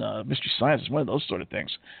on Mystery Science. It's one of those sort of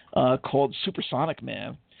things, called Supersonic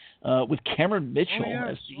Man, with Cameron Mitchell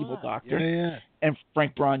as the evil doctor, and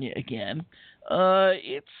Frank Bragna again.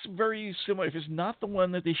 It's very similar. If it's not the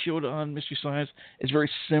one that they showed on Mystery Science, it's very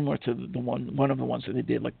similar to one of the ones that they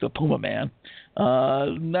did, like the Puma Man.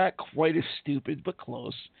 Not quite as stupid, but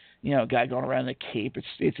close. You know, a guy going around in a cape.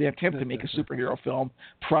 It's an attempt to make a superhero film,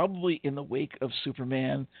 probably in the wake of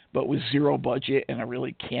Superman, but with zero budget and a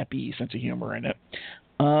really campy sense of humor in it.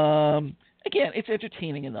 Again, it's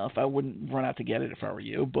entertaining enough. I wouldn't run out to get it if I were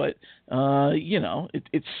you, but you know,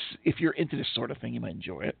 it's if you're into this sort of thing, you might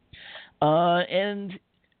enjoy it. And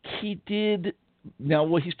he did now.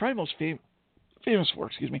 What he's probably most famous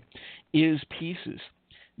for, is Pieces.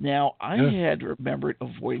 Now, I had remembered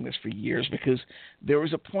avoiding this for years because there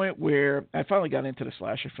was a point where I finally got into the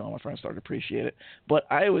slasher film. My friends started to appreciate it. But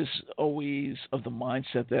I was always of the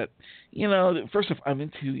mindset that, you know, first off, I'm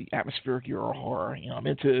into atmospheric Euro horror. You know, I'm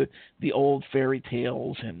into the old fairy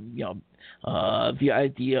tales and, you know, the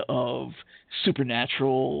idea of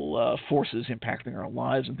supernatural forces impacting our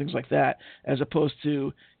lives and things like that, as opposed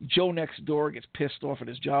to Joe next door gets pissed off at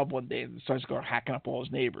his job one day and starts going hacking up all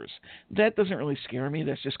his neighbors. That doesn't really scare me.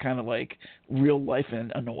 That's just kind of like real life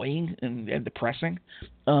and annoying and depressing.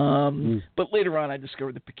 But later on, I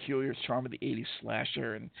discovered the peculiar charm of the 80s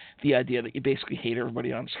slasher and the idea that you basically hate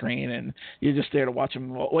everybody on screen and you're just there to watch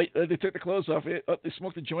them. Well, wait, they took the clothes off. They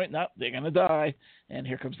smoked a joint. No, they're going to die. And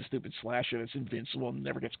here comes the stupid slasher that's invincible and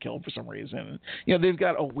never gets killed for some reason. And, you know, they've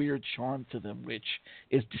got a weird charm to them, which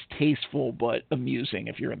is distasteful but amusing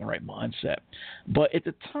if you're in the right mindset. But at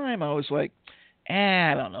the time, I was like,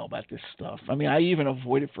 I don't know about this stuff. I mean, I even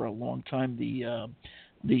avoided for a long time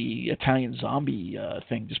the Italian zombie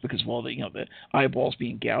thing, just because of all the, you know, the eyeballs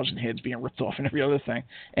being gouged and heads being ripped off and every other thing.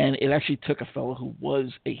 And it actually took a fellow who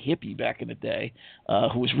was a hippie back in the day,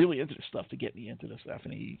 who was really into this stuff, to get me into this stuff.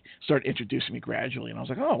 And he started introducing me gradually, and I was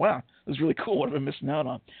like, oh wow, this is really cool. What have I missing out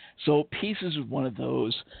on? So Pieces was one of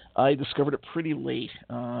those. I discovered it pretty late.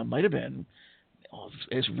 Might have been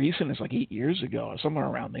as recent as like 8 years ago, somewhere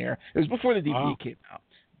around there. It was before the DVD came out,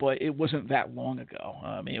 but it wasn't that long ago.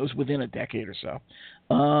 I mean, it was within a decade or so.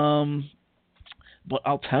 But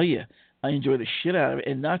I'll tell you, I enjoy the shit out of it,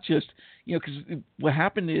 and not just, you know, because what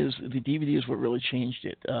happened is the DVD is what really changed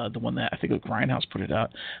it. The one that I think Grindhouse put it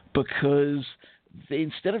out, because they,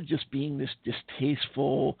 instead of just being this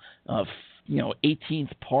distasteful, you know, 18th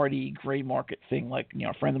party gray market thing, like, you know,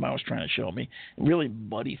 a friend of mine was trying to show me, really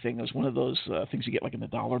muddy thing. It was one of those things you get like in the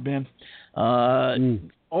dollar bin.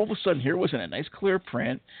 All of a sudden, here it was in a nice clear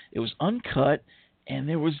print. It was uncut, and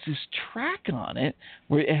there was this track on it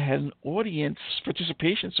where it had an audience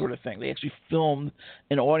participation sort of thing. They actually filmed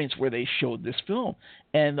an audience where they showed this film,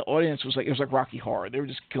 and the audience was like, it was like Rocky Horror. They were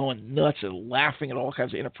just going nuts and laughing at all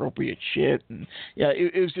kinds of inappropriate shit, and yeah,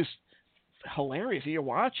 it was just hilarious. You're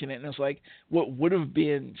watching it, and it's like what would have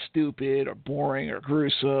been stupid or boring or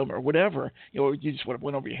gruesome or whatever, you know, you just would have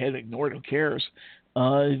went over your head and ignored it, who cares,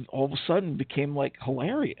 all of a sudden became like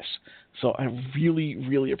hilarious. So I really,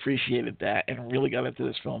 really appreciated that and really got into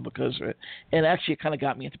this film because of it. And actually, it kind of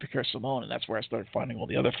got me into Pierre Simone, and that's where I started finding all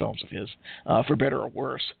the other films of his, for better or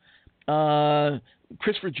worse.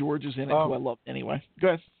 Christopher George is in it, who I love anyway. Go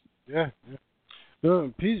ahead. Yeah.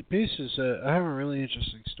 No, Pieces, I have a really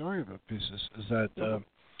interesting story about Pieces, is that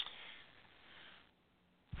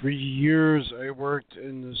for years I worked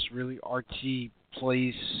in this really artsy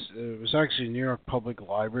place. It was actually New York Public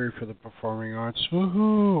Library for the Performing Arts.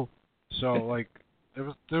 Woohoo! So, like,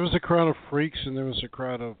 there was a crowd of freaks and there was a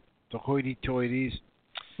crowd of the hoity-toities,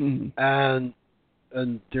 and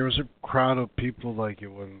there was a crowd of people like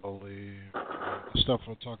you wouldn't believe. The stuff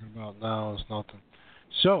we're talking about now is nothing.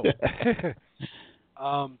 So,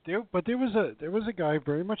 there was a guy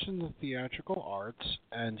very much in the theatrical arts,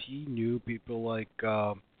 and he knew people like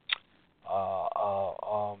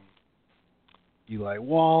Eli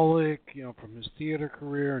Wallach, from his theater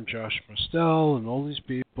career, and Josh Mostel, and all these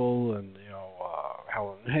people, and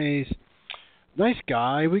Helen Hayes. Nice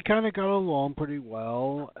guy. We kind of got along pretty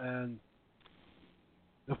well, and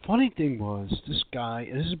the funny thing was, this guy,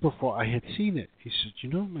 and this is before I had seen it, he said,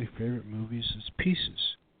 my favorite movies is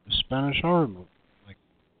Pieces, the Spanish horror movie. Like,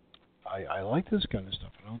 I like this kind of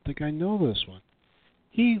stuff. I don't think I know this one.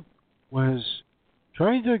 He was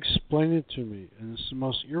trying to explain it to me in the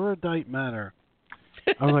most erudite manner.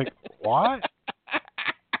 I'm like, what?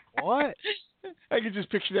 What? I can just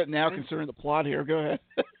picture that now, considering the plot here. Go ahead.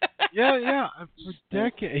 Yeah. For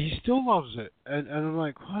decades, he still loves it, and I'm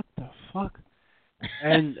like, what the fuck?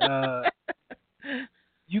 And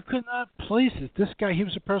you could not place it. This guy, he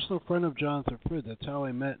was a personal friend of Jonathan Frid. That's how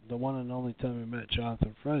I met, the one and only time I met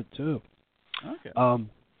Jonathan Frid, too. Okay.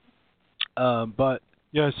 But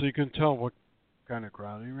yeah, so you can tell what kind of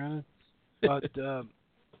crowd he ran in. But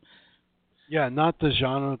yeah, not the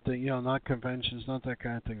genre thing, not conventions, not that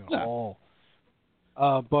kind of thing at all.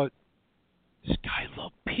 But this guy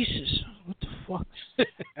loved Pieces. What the fuck?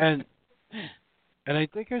 And I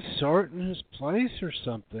think I saw it in his place or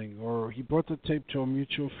something, or he brought the tape to a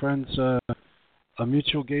mutual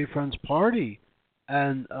gay friend's party,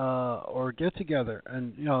 and or get together,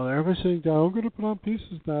 and everybody's sitting down. I'm gonna put on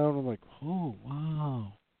Pieces now, and I'm like, oh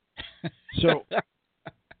wow. So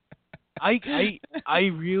I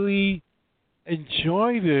really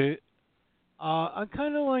enjoyed it. I'm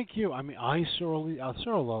kind of like you. I mean, I saw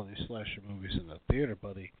a lot of these slasher movies in the theater,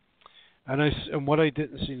 buddy. And what I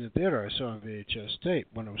didn't see in the theater, I saw on VHS tape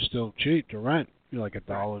when it was still cheap to rent, like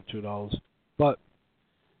 $1, $2. But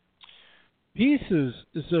Pieces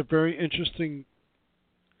is a very interesting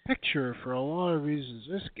picture for a lot of reasons.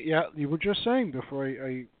 You were just saying before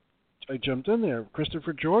I jumped in there,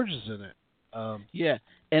 Christopher George is in it. Yeah,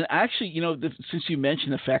 and actually, since you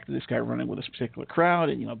mentioned the fact that this guy running with this particular crowd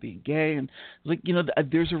and being gay, and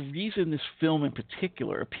there's a reason this film in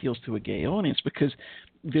particular appeals to a gay audience, because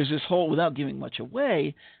there's this whole, without giving much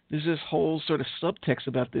away, there's this whole sort of subtext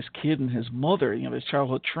about this kid and his mother, his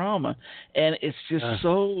childhood trauma, and it's just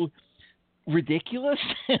so ridiculous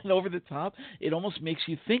and over the top. It almost makes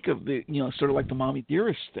you think of the sort of like the Mommy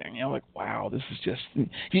Dearest thing. Like, wow, this is just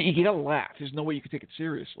you gotta laugh. There's no way you can take it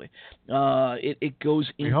seriously. It goes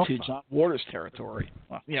into John Waters territory.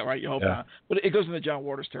 Well, yeah, right. You hope not, but it goes into John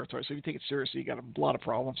Waters territory. So if you take it seriously, you got a lot of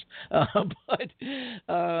problems. And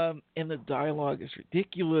the dialogue is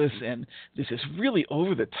ridiculous, and there's this really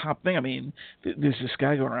over the top thing. I mean, there's this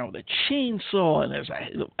guy going around with a chainsaw, and there's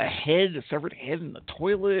a severed head in the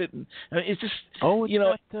toilet, and it's just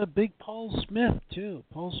got big Paul Smith too.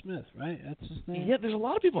 Paul Smith, right? That's his name. Yeah, there's a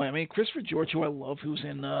lot of people. I mean, Christopher George, who I love, who's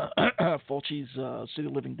in Fulci's City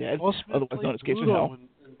of the Living Dead, Paul Smith otherwise known as Gates of Hell.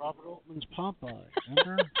 And Robert Altman's Popeye.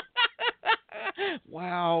 Remember?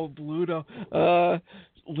 Wow, Bluto.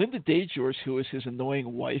 Linda DeGeorge, who is his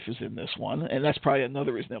annoying wife, is in this one, and that's probably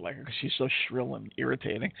another reason I like her, because she's so shrill and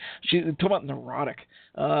irritating. Talk about neurotic.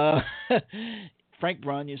 Frank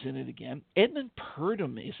Branagh's in it again. Edmund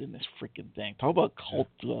Purdom is in this freaking thing. Talk about cult,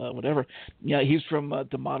 whatever. Yeah, he's from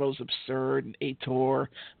D'Amato's Absurd and Ator,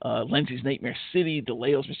 Lindsay's Nightmare City,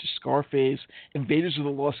 DeLeo's Mr. Scarface, Invaders of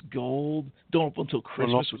the Lost Gold, Don't Open Until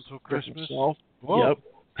Christmas with Chris himself. Whoa.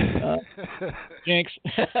 Yep. Jinx.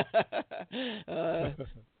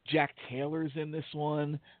 Jack Taylor's in this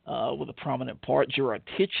one with a prominent part. Gerard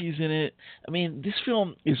Tichy's in it. I mean, this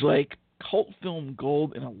film is like cult film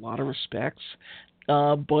gold in a lot of respects.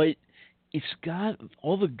 But it's got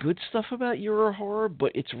all the good stuff about Euro horror,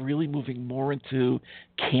 but it's really moving more into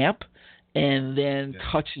camp and then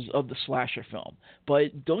touches of the slasher film.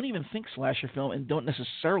 But don't even think slasher film and don't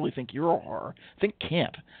necessarily think Euro horror. Think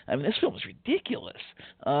camp. I mean, this film is ridiculous.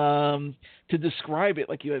 To describe it,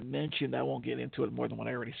 like you had mentioned, I won't get into it more than what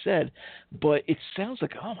I already said, but it sounds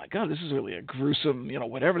like, oh my God, this is really a gruesome,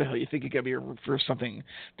 whatever the hell you think it could be for something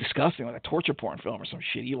disgusting, like a torture porn film or some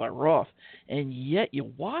shit, Eli Roth. And yet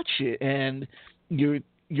you watch it and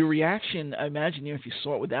your reaction, I imagine, if you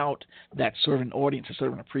saw it without that sort of an audience, a sort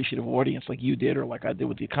of an appreciative audience like you did or like I did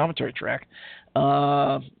with the commentary track,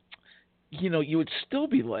 you would still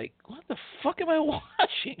be like, what the fuck am I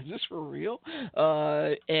watching? Is this for real?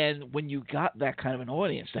 And when you got that kind of an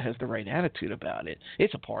audience that has the right attitude about it,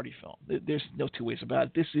 it's a party film. There's no two ways about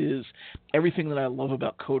it. This is everything that I love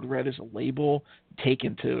about Code Red as a label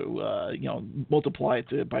taken to, multiply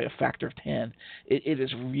it by a factor of 10. It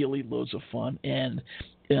is really loads of fun. And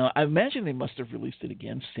I imagine they must have released it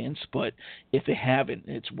again since, but if they haven't,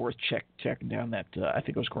 it's worth checking down that. I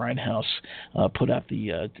think it was Grindhouse put out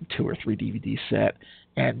the 2 or 3 DVD set,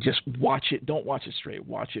 and just watch it. Don't watch it straight.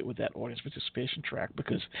 Watch it with that audience participation track,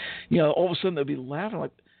 because all of a sudden they'll be laughing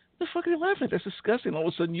like, "What the fuck are you laughing at? That's disgusting." All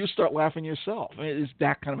of a sudden you start laughing yourself. I mean, it's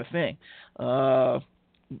that kind of a thing.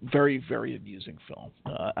 Very, very amusing film.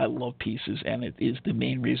 I love Pieces, and it is the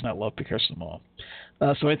main reason I love Picasso Simone.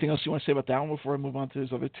 So anything else you want to say about that one before I move on to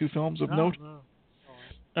his other 2 films of note?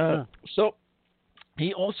 No. So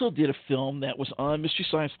he also did a film that was on Mystery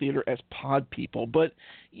Science Theater as Pod People, but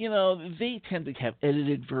they tend to have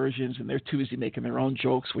edited versions, and they're too busy making their own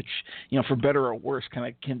jokes, which, for better or worse, kind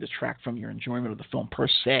of can detract from your enjoyment of the film per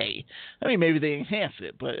se. I mean, maybe they enhance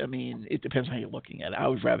it, but I mean, it depends on how you're looking at it. I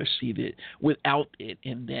would rather see it without it,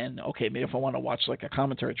 and then, okay, maybe if I want to watch like a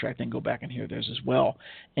commentary track, then go back and hear theirs as well.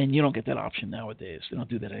 And you don't get that option nowadays. They don't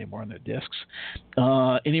do that anymore on their discs.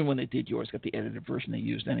 Anyone that did yours got the edited version they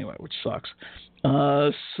used anyway, which sucks.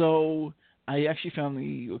 So I actually found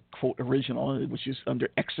the quote original, which is under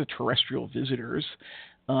Extraterrestrial Visitors,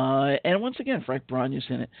 and once again, Frank Bragna's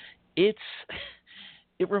in it.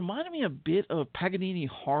 It reminded me a bit of Paganini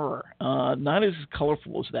horror, not as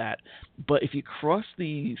colorful as that, but if you cross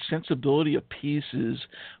the sensibility of Pieces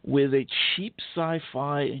with a cheap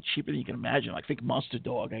sci-fi, and cheaper than you can imagine, like think Monster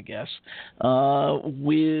Dog, I guess,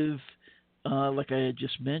 with like I had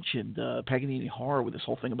just mentioned, Paganini horror with this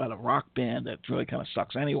whole thing about a rock band that really kind of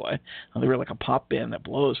sucks anyway. They were like a pop band that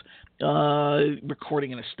blows, recording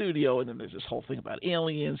in a studio, and then there's this whole thing about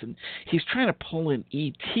aliens, and he's trying to pull in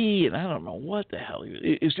E.T., and I don't know what the hell.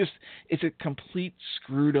 It's a complete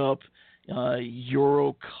screwed up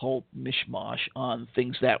Euro cult mishmash on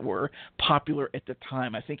things that were popular at the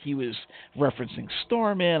time. I think he was referencing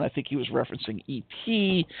Starman. I think he was referencing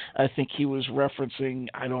E.T. I think he was referencing,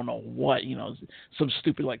 I don't know what, some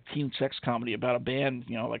stupid like teen sex comedy about a band,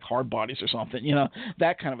 like Hard Bodies or something,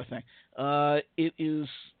 that kind of a thing. It is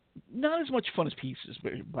not as much fun as Pieces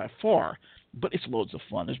by far, but it's loads of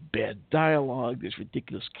fun. There's bad dialogue. There's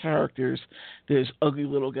ridiculous characters. There's ugly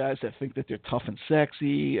little guys that think that they're tough and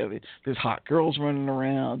sexy. I mean, there's hot girls running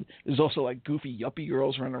around. There's also like goofy yuppie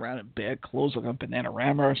girls running around in bad clothes like on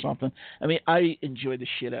Bananarama or something. I mean, I enjoyed the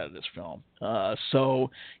shit out of this film.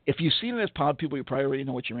 So if you've seen it as Pod People, you probably already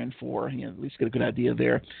know what you're in for. At least get a good idea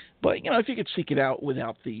there. But, if you could seek it out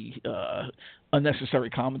without the unnecessary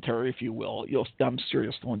commentary, if you will, I'm sure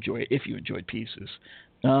you'll still enjoy it if you enjoyed Pieces.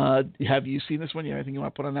 Have you seen this one? You have anything you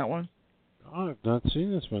want to put on that one? Oh, I've not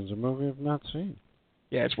seen this one. It's a movie I've not seen.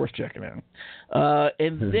 Yeah, it's worth checking out.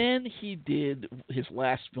 And then he did his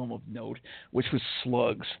last film of note, which was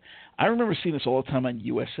Slugs. I remember seeing this all the time on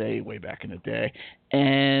USA way back in the day,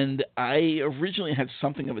 and I originally had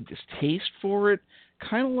something of a distaste for it,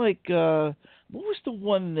 kind of like what was the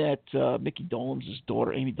one that Mickey Dolenz'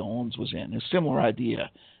 daughter, Amy Dolenz, was in? A similar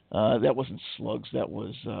idea. That wasn't Slugs. That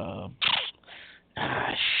was...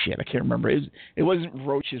 I can't remember. It wasn't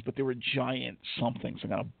roaches, but they were giant something, some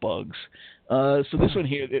kind of bugs. So this one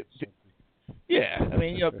here, yeah, I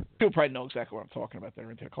mean, people probably know exactly what I'm talking about.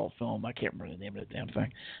 They're into a cult film. I can't remember the name of the damn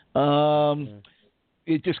thing.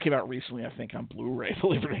 It just came out recently, I think, on Blu-ray,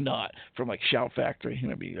 believe it or not, from like Shout Factory,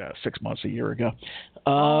 maybe 6 months, a year ago.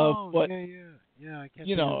 But, yeah, I can't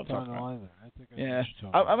think of the title either.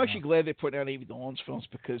 I'm actually glad they put out Amy Dolenz films,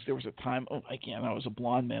 because there was a time, I was a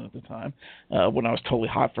blonde man at the time, when I was totally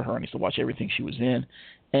hot for her, and I used to watch everything she was in,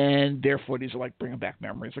 and therefore these are like bringing back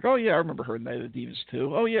memories. Like, oh yeah, I remember her in Night of the Divas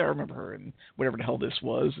too. Oh yeah, I remember her in whatever the hell this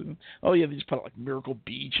was, and oh yeah, they just put out like Miracle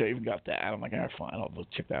Beach. I even got that. I'm like, all right, fine, I'll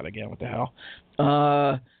check that again. What the hell?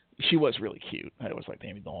 She was really cute. I always liked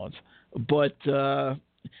Amy Dolenz, but.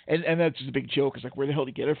 And that's just a big joke. It's like, where the hell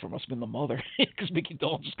did he get it from? Must have been the mother, because Mickey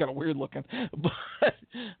Dolenz is kind of weird looking. But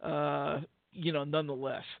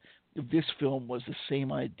nonetheless, this film was the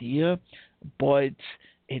same idea, but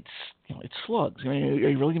it's slugs. I mean, are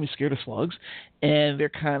you really gonna be scared of slugs? And they're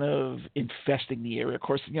kind of infesting the area. Of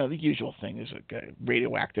course, the usual thing is a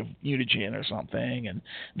radioactive mutagen or something, and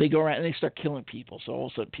they go around and they start killing people. So all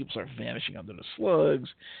of a sudden, people start vanishing under the slugs.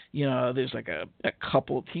 There's like a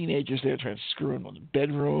couple of teenagers there trying to screw in the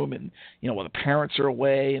bedroom, and while the parents are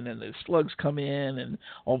away, and then the slugs come in, and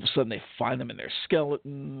all of a sudden they find them in their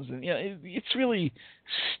skeletons, and it's really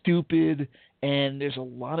stupid and there's a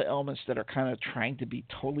lot of elements that are kind of trying to be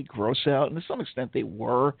totally gross out, and to some extent they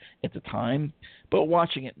were at the time. But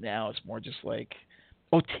watching it now, it's more just like,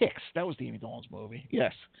 oh, Ticks. That was the Amy Dolenz movie.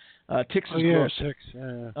 Yes, Ticks is gross. Ticks.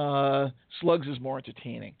 Yeah. Slugs is more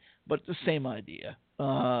entertaining, but it's the same idea.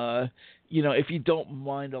 If you don't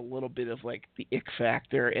mind a little bit of like the ick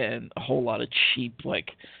factor and a whole lot of cheap,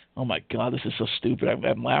 like, oh my god, this is so stupid,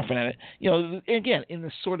 I'm laughing at it. Again, in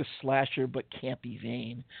this sort of slasher but campy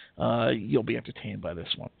vein, you'll be entertained by this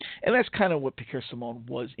one. And that's kind of what Piquet Simon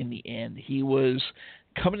was in the end. He was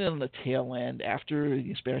coming in on the tail end after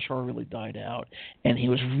the Spanish horror really died out, and he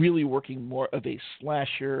was really working more of a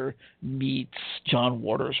slasher meets John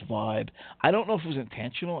Waters vibe. I don't know if it was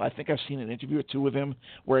intentional. I think I've seen an interview or two with him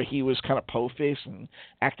where he was kind of po-faced and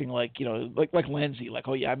acting like, like Lenzi, like,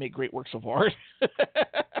 oh yeah, I make great works of art.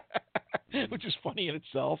 Which is funny in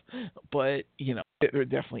itself, but they're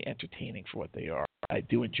definitely entertaining for what they are. I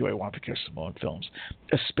do enjoy Juan Piquet Simon films,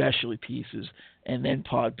 especially Pieces, and then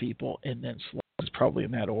Pod People, and then Slugs, is probably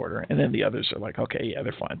in that order, and then the others are like, okay, yeah,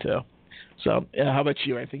 they're fine too. So, how about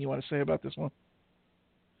you? Anything you want to say about this one?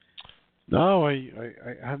 No, I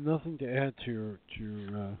have nothing to add to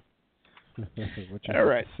what you All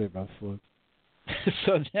right. have to say about Slugs.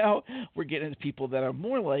 So now we're getting into people that are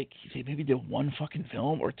more like, say, maybe did one fucking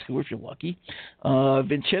film or two if you're lucky.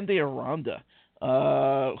 Vincente Aranda,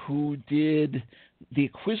 who did The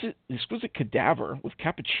Exquisite Cadaver with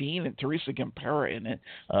Capuchin and Teresa Gampera in it.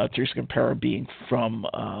 Teresa Gampera being from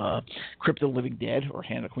Crypt of the Living Dead, or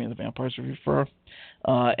Hannah, Queen of the Vampires, if you prefer.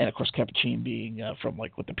 And, of course, Capuchin being from,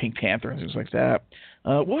 like, with the Pink Panther and things like that.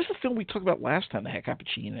 What was the film we talked about last time that had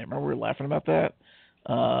Capuchin in it? Remember we were laughing about that?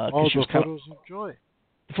 The Photos of Joy.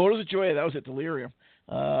 The Photos of Joy, that was at Delirium,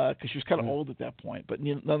 because she was kind of old at that point, but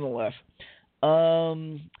nonetheless.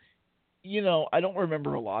 I don't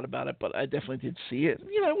remember a lot about it, but I definitely did see it.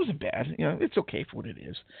 It wasn't bad. It's okay for what it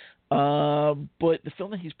is. But the film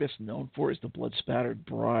that he's best known for is The Blood-Spattered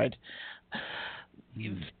Bride.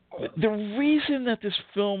 The reason that this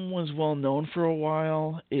film was well known for a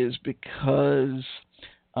while is because,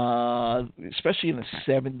 especially in the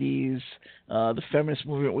 70s, the feminist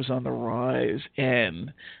movement was on the rise,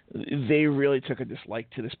 and they really took a dislike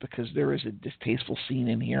to this because there is a distasteful scene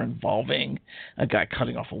in here involving a guy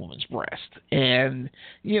cutting off a woman's breast. And,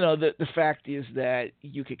 the fact is that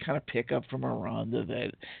you could kind of pick up from Aranda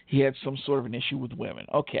that he had some sort of an issue with women.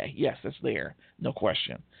 Okay, yes, that's there, no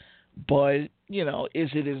question. But, is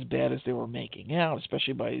it as bad as they were making out,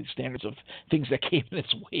 especially by standards of things that came in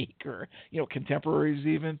its wake or, contemporaries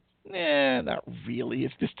even? Not really.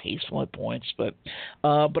 It's distasteful at points. But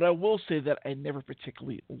I will say that I never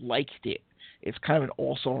particularly liked it. It's kind of an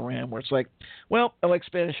also-ran where it's like, well, I like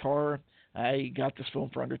Spanish horror. I got this film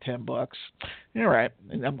for under $10. All right.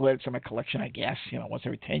 And I'm glad it's in my collection, I guess. Once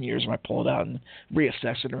every 10 years I might pull it out and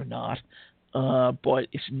reassess it or not. But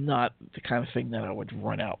it's not the kind of thing that I would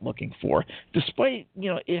run out looking for, despite,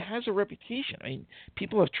 it has a reputation. I mean,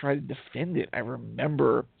 people have tried to defend it. I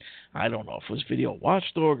remember, I don't know if it was Video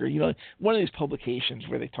Watchdog or, one of these publications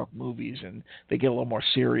where they talk movies and they get a little more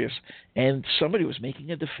serious, and somebody was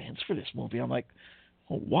making a defense for this movie. I'm like,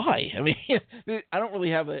 well, why? I mean, I don't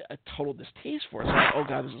really have a total distaste for it. It's like, oh,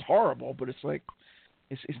 God, this is horrible, but it's like,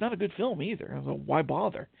 it's not a good film either. So why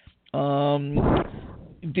bother?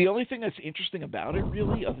 The only thing that's interesting about it,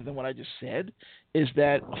 really, other than what I just said, is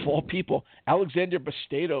that, of all people, Alexander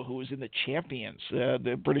Bastedo, who was in The Champions,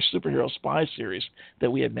 the British superhero spy series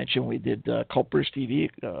that we had mentioned when we did Cult British TV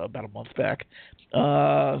about a month back,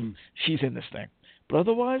 she's in this thing. But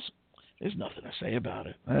otherwise, there's nothing to say about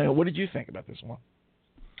it. What did you think about this one?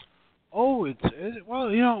 Oh, it's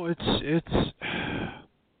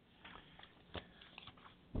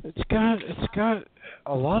got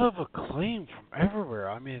a lot of acclaim from everywhere.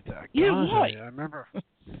 I mean, right. I remember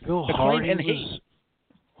Phil Hardy and was hate.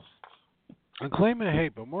 Acclaim and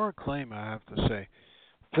hate, but more acclaim, I have to say.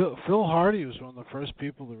 Phil Hardy was one of the first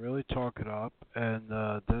people to really talk it up, and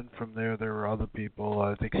then from there were other people.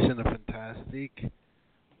 I think Cinefantastique,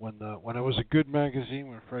 when it was a good magazine,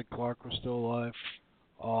 when Fred Clark was still alive,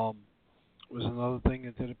 was another thing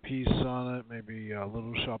that did a piece on it. Maybe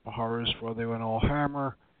Little Shop of Horrors before they went all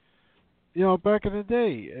hammer. Back in the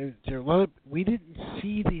day, we didn't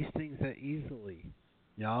see these things that easily.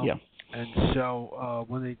 Yeah. And so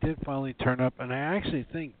when they did finally turn up, and I actually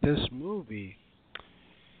think this movie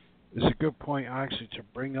is a good point actually to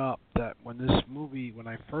bring up that when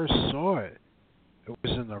I first saw it, it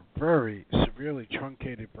was in a very severely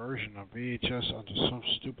truncated version of VHS under some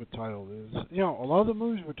stupid title. A lot of the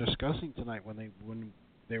movies we're discussing tonight when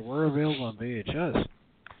they were available on VHS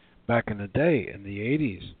back in the day in the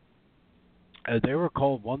 80s. They were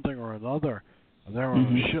called one thing or another, And there were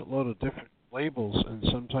a shitload of different labels, and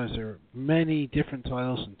sometimes there were many different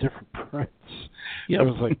titles and different prints. Yep. It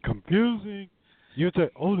was like confusing. You'd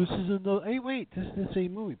think, oh, this is another. Hey, wait, this is the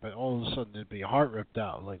same movie, but all of a sudden there'd be a heart ripped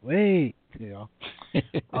out. Like, wait,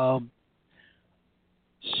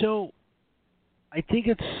 So, I think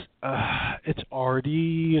it's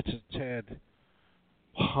arty. It's a tad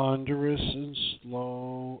ponderous and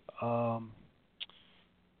slow.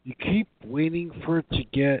 You keep waiting for it to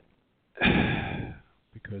get,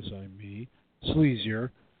 because I'm me, sleazier.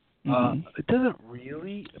 It doesn't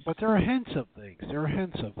really, but there are hints of things.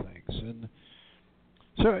 And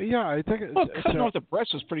so yeah, I think cutting off the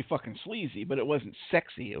breast was pretty fucking sleazy, but it wasn't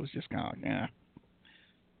sexy. It was just kind of like, yeah.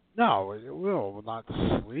 No, well, not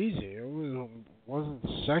sleazy. It wasn't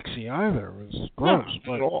sexy either. It was gross.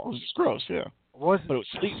 No, at all. It was gross, yeah. But it was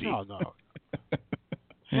sleazy. No.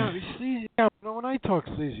 Yeah, it was sleazy. Yeah, no, when I talk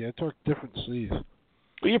sleazy, I talk different sleaze.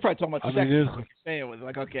 Well, you're probably talking about sex. Mean, Like you're saying, was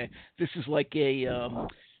like, okay, this is like a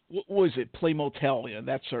what was it? Play Motel,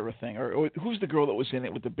 that sort of thing. Or who's the girl that was in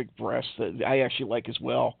it with the big breasts that I actually like as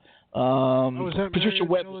well? Was that Patricia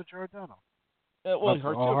Webb. Giordano?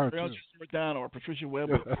 Giordano or Patricia Webb,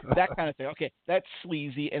 that kind of thing. Okay, that's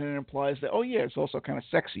sleazy, and it implies that, oh, yeah, it's also kind of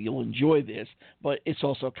sexy. You'll enjoy this, but it's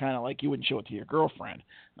also kind of like you wouldn't show it to your girlfriend.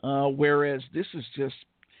 Whereas this is just,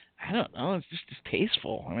 I don't know, it's just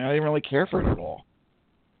distasteful. I mean, I didn't really care for it at all.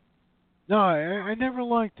 No, I never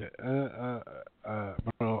liked it.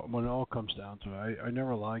 When it all comes down to it, I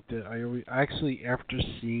never liked it. Actually, after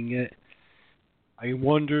seeing it, I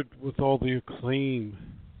wondered, with all the acclaim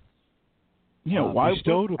why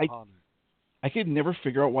bestowed upon it. I could never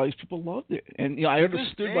figure out why these people loved it, and I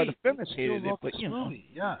understood why the feminists hated it, but movie.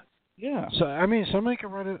 Yeah. So I mean, somebody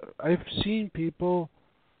can write it. I've seen people.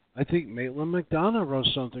 I think Maitland McDonough wrote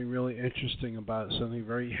something really interesting about it, something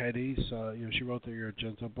very heady. So she wrote the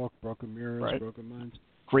Argento book, Broken Mirrors, right. Broken Minds.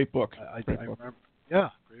 Great book. I remember.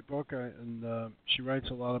 Yeah, great book. And she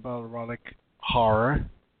writes a lot about erotic horror.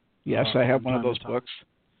 Yes, I have one of those books.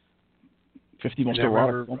 50 Most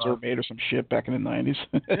Erotic Films Ever Made or some shit back in the 90s.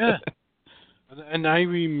 Yeah. And I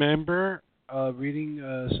remember reading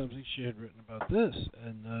something she had written about this.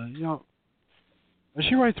 And,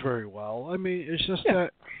 she writes very well. I mean, it's just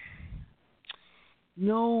that,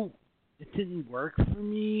 no, it didn't work for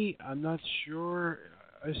me. I'm not sure.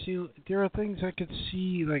 There are things I could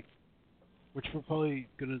see, like, which we're probably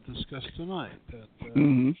going to discuss tonight, that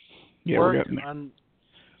work on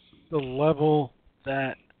the level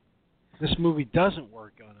that this movie doesn't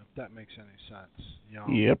work on, if that makes any sense.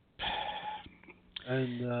 Yep.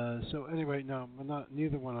 And so anyway, no,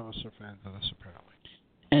 neither one of us are fans of this, apparently.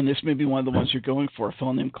 And this may be one of the ones you're going for, a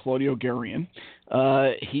fellow named Claudio Guerin.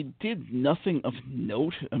 He did nothing of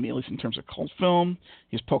note, I mean, at least in terms of cult film.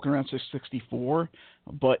 He's poking around 664,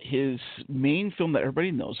 but his main film that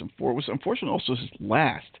everybody knows him for was unfortunately also his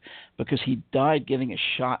last, because he died getting a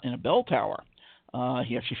shot in a bell tower.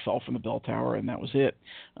 He actually fell from the bell tower, and that was it.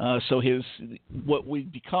 So what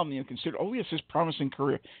would become considered, his promising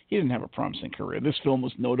career. He didn't have a promising career. This film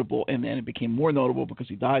was notable, and then it became more notable because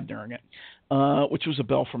he died during it, which was A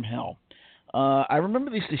Bell from Hell. I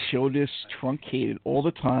remember they used to show this truncated all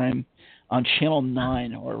the time on Channel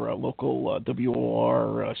 9, or local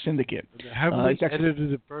WOR syndicate. Heavily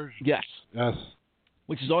edited version. Yes. Yes.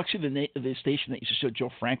 Which is actually the station that used to show Joe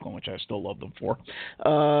Franklin, which I still love them for.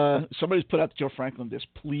 Somebody's put out the Joe Franklin disc,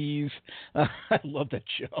 please. I love that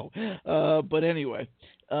show. But anyway,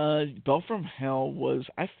 Bell from Hell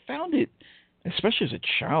I found it, especially as a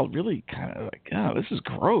child, really kind of like, this is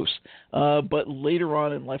gross. But later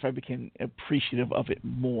on in life, I became appreciative of it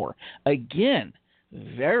more. Again,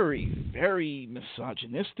 very, very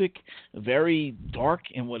misogynistic, very dark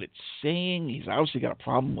in what it's saying. He's obviously got a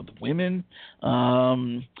problem with women.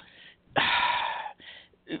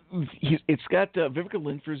 It's got Vivica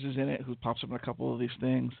Lindfors is in it, who pops up in a couple of these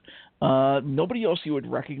things. Nobody else you would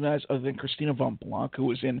recognize other than Christina von Blanc, who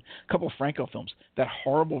was in a couple of Franco films. That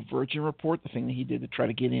horrible Virgin Report, the thing that he did to try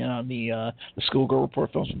to get in on the Schoolgirl Report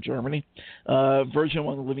films from Germany. Virgin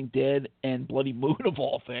Among the Living Dead and Bloody Moon, of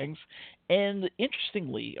all things. And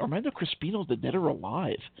interestingly, Armando Crispino's The Dead or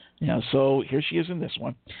Alive. So here she is in this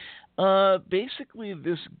one. Basically,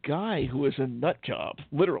 this guy who is a nut job,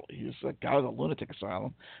 literally, he's a guy with a lunatic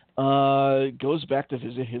asylum, goes back to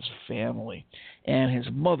visit his family. And his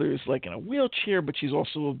mother is like in a wheelchair, but she's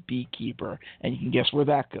also a beekeeper. And you can guess where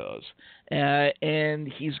that goes. And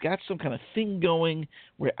he's got some kind of thing going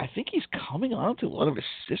where I think he's coming on to a lot of his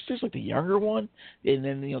sisters, like the younger one. And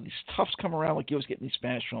then, these toughs come around, like you always get in these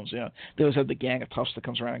Spanish films. They always have the gang of toughs that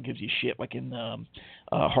comes around and gives you shit, like in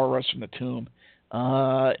Horrors from the Tomb.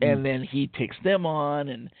 And then he takes them on,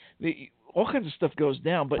 and all kinds of stuff goes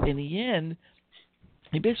down. But in the end,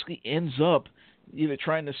 he basically ends up either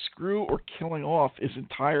trying to screw or killing off his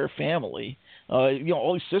entire family,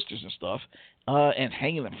 all his sisters and stuff, and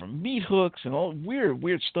hanging them from meat hooks and all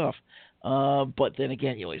weird stuff. But then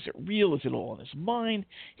again, is it real? Is it all in his mind?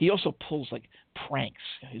 He also pulls like pranks.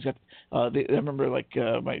 He's got. I remember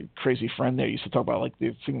my crazy friend there used to talk about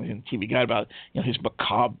the thing in TV Guide about his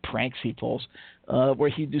macabre pranks he pulls, where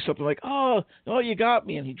he'd do something like, oh, you got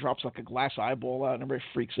me, and he drops like a glass eyeball out, and everybody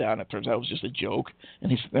freaks out, and it turns out it was just a joke,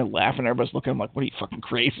 and he's there laughing, and everybody's looking at him like, what are you, fucking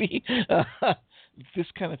crazy? This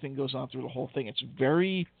kind of thing goes on through the whole thing. It's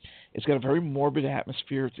got a very morbid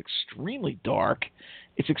atmosphere. It's extremely dark.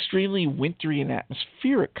 It's extremely wintry and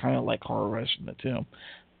atmospheric, kind of like Horror Regiment too.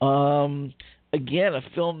 Again, a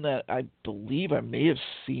film that I believe I may have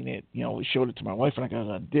seen it. We showed it to my wife and I got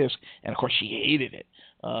it on disc, and of course she hated it.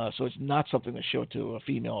 So it's not something to show to a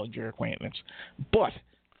female of your acquaintance. But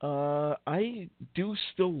I do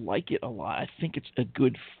still like it a lot. I think it's a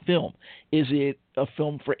good film. Is it a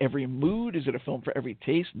film for every mood? Is it a film for every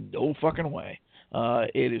taste? No fucking way.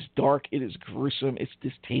 It is dark. It is gruesome. It's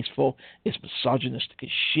distasteful. It's misogynistic as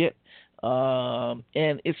shit.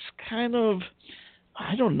 And it's kind of,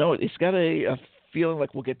 I don't know. It's got a feeling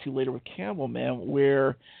like we'll get to later with Camel Man,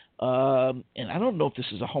 where, and I don't know if this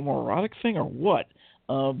is a homoerotic thing or what,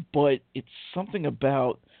 but it's something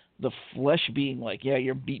about the flesh being like,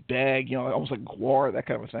 you're meat bag, almost like guar, that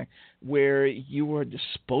kind of a thing, where you are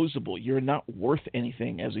disposable. You're not worth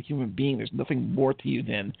anything as a human being. There's nothing more to you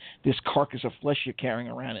than this carcass of flesh you're carrying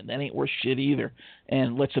around, and that ain't worth shit either.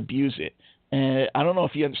 And let's abuse it. And I don't know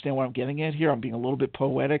if you understand what I'm getting at here. I'm being a little bit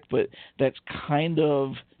poetic, but that's kind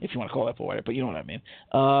of, if you want to call that poetic, but you know what I mean.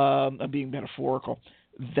 I'm being metaphorical.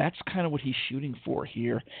 That's kind of what he's shooting for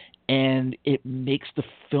here, and it makes the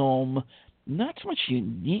film not so much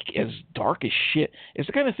unique as dark as shit. It's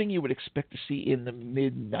the kind of thing you would expect to see in the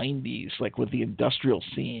mid-'90s, like with the industrial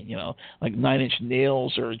scene, like Nine Inch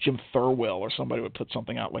Nails or Jim Thirlwell or somebody would put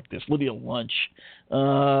something out like this, Lydia Lunch,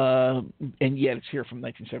 and yet it's here from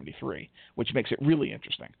 1973, which makes it really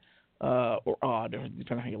interesting, or odd,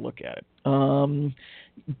 depending on how you look at it.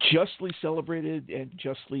 Justly celebrated and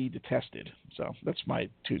justly detested. So that's my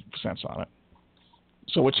 2 cents on it.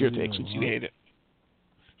 So what's your take, since you hate it?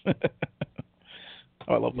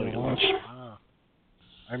 Oh, I love Lydia Lunch.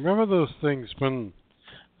 I remember those things when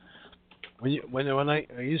I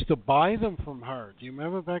used to buy them from her. Do you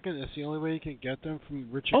remember back in? That's the only way you can get them from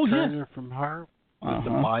Richard Turner from her.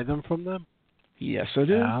 To buy them from them. Yes, I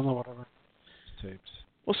do. Yeah, I don't know whatever tapes.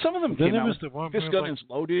 Well, some of them then came out. Was the one Fist Gun is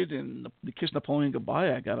Loaded and the Kiss Napoleon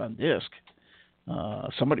Goodbye. I got on disc.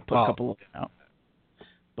 Somebody put a couple of them out.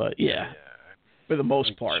 But for the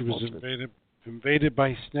most part, she was invaded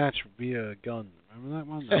by Snatch via a gun. Remember that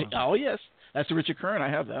one? Oh, yes. That's the Richard Kern. I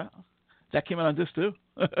have that. That came out on disc, too.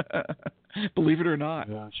 Believe it or not.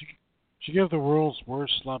 Yeah, she gave the world's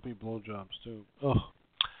worst sloppy blowjobs, too. Ugh.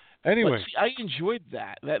 Anyway. See, I enjoyed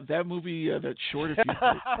that movie, that short.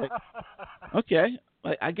 Okay,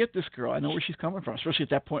 I get this girl. I know where she's coming from, especially at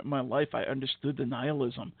that point in my life. I understood the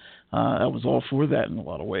nihilism. I was all for that in a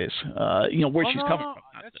lot of ways. Where she's coming from.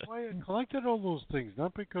 That's why I collected all those things,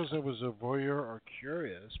 not because I was a voyeur or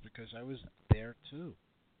curious, because I was there too.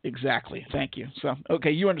 Exactly. Thank you. So,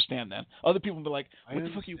 okay, you understand that. Other people will be like, what the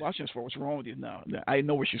fuck are you watching this for? What's wrong with you? No, I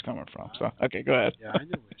know where she's coming from. So, okay, go ahead. Yeah, I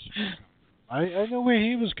know where she's coming from. I know where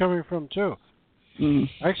he was coming from, too. Mm.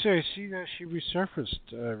 Actually, I see that she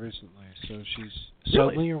resurfaced recently, so she's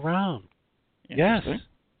suddenly around. Yes.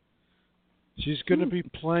 She's going to be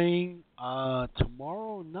playing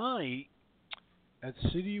tomorrow night at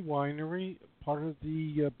City Winery, part of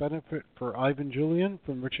the benefit for Ivan Julian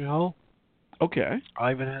from Richard Hell. Okay.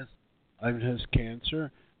 Ivan has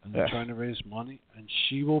cancer, and they're trying to raise money, and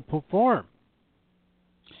she will perform.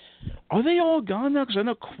 Are they all gone now? Because I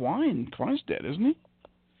know Quine's dead, isn't he?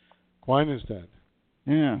 Quine is dead.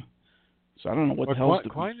 Yeah. So I don't know what the hell's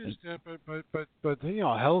Quine is dead, but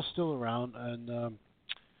Hell's still around, and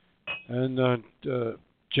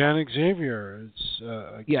Jan Xavier is.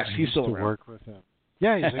 Yes, he's still around. Work with him.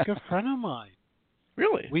 Yeah, he's a good friend of mine.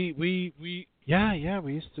 Really? We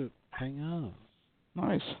used to hang out.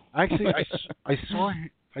 Nice. Actually, I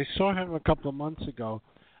saw him a couple of months ago.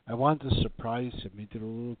 I wanted to surprise him. He did a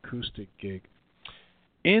little acoustic gig.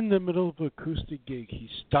 In the middle of the acoustic gig, he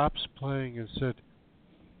stops playing and said,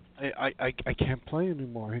 I can't play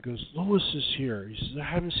anymore. He goes, Louis is here. He says, I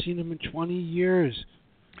haven't seen him in 20 years.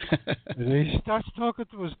 And he starts talking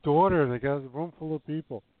to his daughter. They got a room full of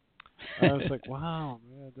people. And I was like, wow,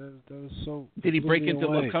 man, that was so... Did he break into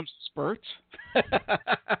Love Comes in Spurts?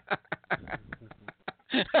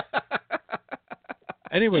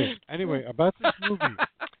 Anyway, about this movie,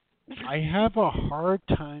 I have a hard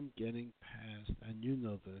time getting past, and you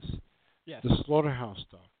know this, Yes. the slaughterhouse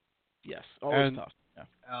stuff. Yes. Always And, tough.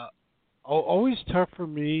 Yeah. Always tough for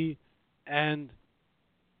me, and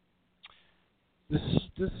this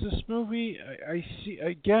movie, I see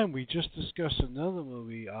again. We just discussed another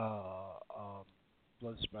movie,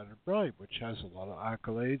 Blood Spattered Bride, which has a lot of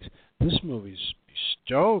accolades. This movie's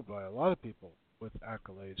bestowed by a lot of people with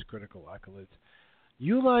accolades, critical accolades.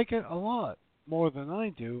 You like it a lot more than I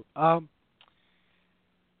do. I've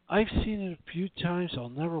seen it a few times. I'll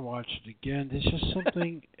never watch it again. There's just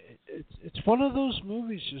something. It's one of those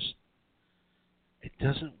movies. Just it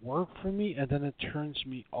doesn't work for me, and then it turns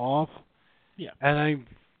me off. Yeah. And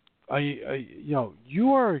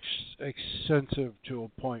you are sensitive to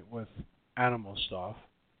a point with animal stuff.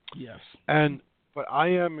 Yes. But I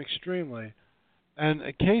am extremely. And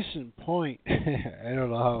a case in point, I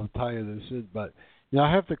don't know how to tell you this is, but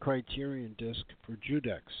I have the Criterion disc for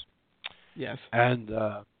Judex. Yes. And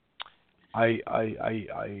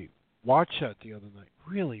I watched that the other night.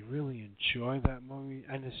 Really, really enjoyed that movie,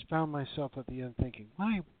 and just found myself at the end thinking,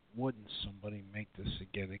 why wouldn't somebody make this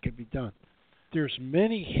again? It could be done. There's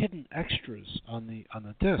many hidden extras on the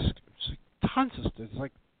disc. It's like tons of stuff. It's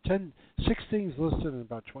like 6 things listed and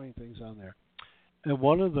about 20 things on there. And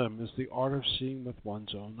one of them is The Art of Seeing with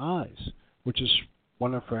One's Own Eyes, which is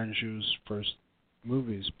one of Franju's first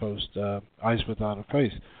movies post Eyes Without a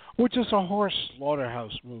Face, which is a horse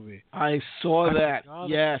slaughterhouse movie. I saw that.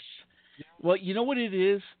 Yes. Yeah. Well, you know what it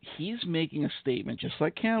is? He's making a statement, just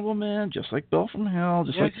like Cannibal Man, just like Bell from Hell,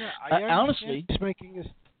 just honestly, he's making a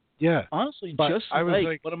honestly, but just I was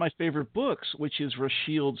like one of my favorite books, which is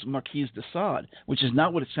Rothschild's Marquise de Sade, which is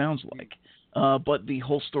not what it sounds like. But the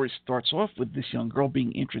whole story starts off with this young girl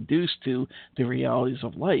being introduced to the realities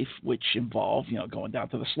of life, which involve, going down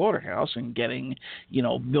to the slaughterhouse and getting,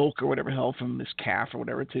 milk or whatever hell from this calf or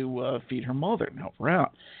whatever to feed her mother and help her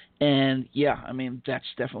out. And yeah, I mean, that's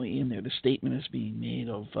definitely in there. The statement is being made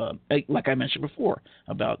of, like I mentioned before,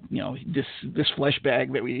 about, this flesh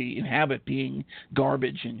bag that we inhabit being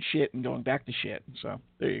garbage and shit and going back to shit. So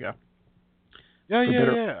there you go.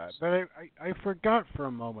 Yeah. But I forgot for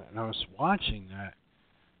a moment, and I was watching that.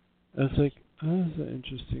 I was like, oh, that's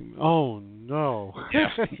interesting. Oh, no.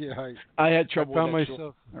 Yeah. I had trouble with that.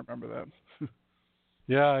 Myself. I remember that.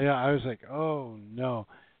 Yeah. I was like, oh, no.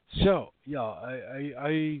 So, yeah,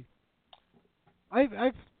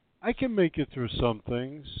 I can make it through some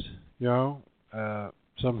things,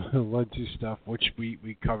 some lengthy stuff, which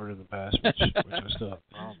we covered in the past, which I still have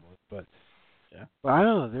a problem with, but I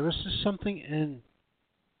don't know. There was just something in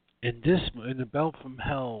the Bell from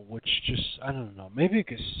Hell, which just, I don't know. Maybe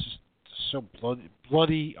it's just so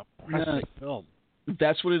bloody, oppressive film.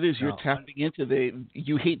 That's what it is. You're tapping into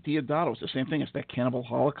you hate Deodato. It's the same thing. It's that cannibal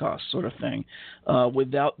Holocaust sort of thing,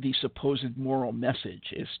 without the supposed moral message.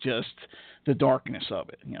 It's just the darkness of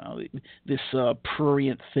it. This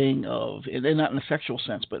prurient thing of, and not in a sexual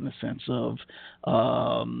sense, but in the sense of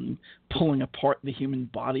pulling apart the human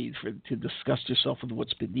body to disgust yourself with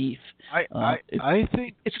what's beneath. I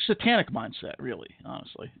think it's a satanic mindset, really,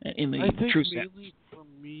 honestly, in the true sense. Mainly for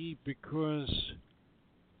me because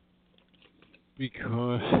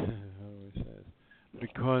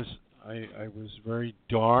I was very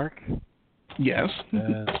dark. Yes.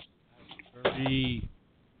 And very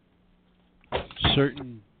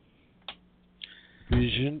certain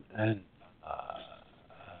vision and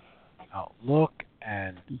outlook,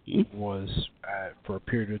 and was for a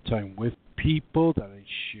period of time with people that I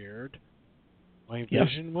shared my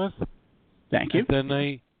vision with. Thank you. And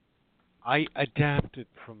then I adapted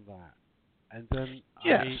from that. And then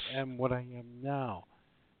I am what I am now.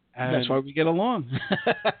 And that's why we get along.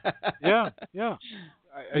 Yeah.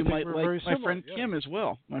 I you think might we're like very my similar, friend Kim as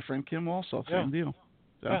well. My friend Kim also, same deal.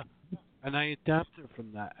 So. Yeah. And I adapted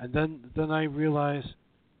from that. And then I realized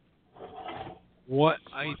what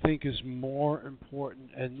I think is more important.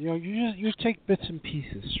 And, you take bits and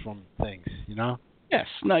pieces from things, Yes.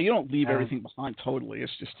 No, you don't leave everything behind totally.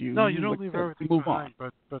 It's just you. No, you don't leave everything move behind.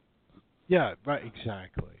 on. But yeah, right,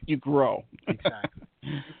 exactly. You grow. Exactly.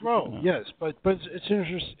 You grow, yes. But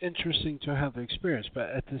it's interesting to have the experience.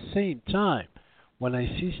 But at the same time, when I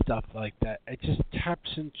see stuff like that, it just taps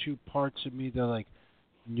into parts of me that are like,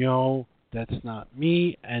 no, that's not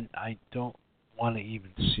me, and I don't want to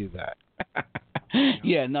even see that.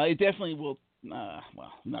 Yeah, no, it definitely will.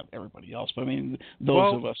 Well, not everybody else, but I mean,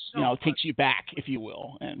 those of us, it takes you back, if you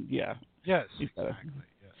will, and yeah. Yes, exactly.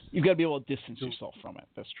 Yes. You've got to be able to distance yourself from it.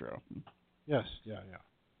 That's true. Yes, yeah.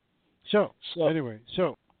 So anyway,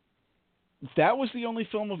 that was the only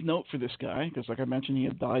film of note for this guy, because, like I mentioned, he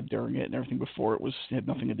had died during it, and everything before it had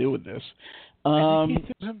nothing to do with this. I think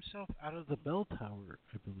he threw himself out of the bell tower,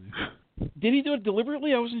 I believe. Did he do it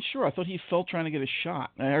deliberately? I wasn't sure. I thought he fell trying to get a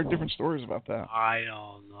shot. I heard different stories about that. I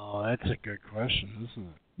don't know. That's a good question, isn't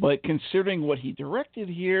it? But considering what he directed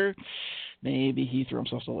here, maybe he threw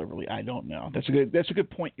himself deliberately. I don't know. That's a good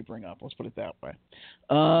point you bring up. Let's put it that way.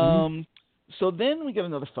 So then we got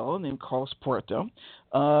another fellow named Carlos Puerto,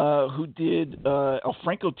 who did El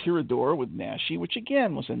Franco Tirador with Naschy, which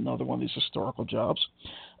again was another one of these historical jobs.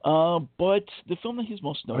 But the film that he's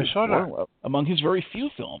most known for, among his very few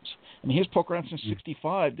films, I mean, he's poked around since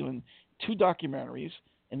 '65 doing 2 documentaries,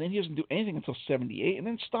 and then he doesn't do anything until '78, and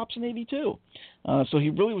then stops in '82. So he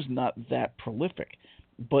really was not that prolific.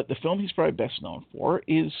 But the film he's probably best known for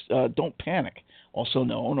is Don't Panic, also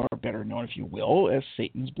known, or better known, if you will, as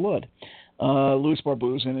Satan's Blood. Louis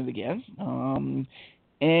Barbu's in it again.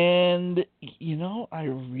 And, I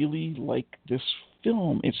really like this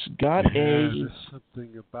film. It's got there's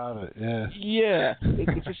something about it, yeah. Yeah.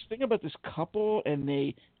 It's this thing about this couple, and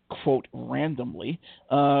they, quote, randomly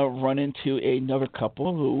run into another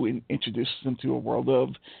couple who introduces them to a world of,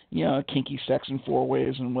 kinky sex and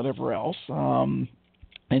 4-ways and whatever else,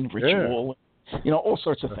 and ritual, all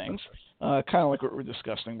sorts of things, kind of like what we were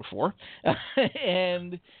discussing before.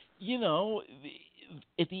 And,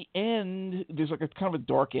 at the end, there's like a kind of a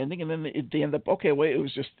dark ending, and then they end up, okay, wait, it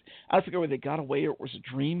was just, I forget where they got away, or it was a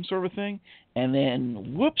dream sort of thing, and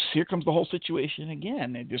then, whoops, here comes the whole situation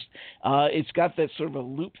again. It just, it's got that sort of a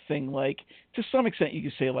loop thing, like, to some extent you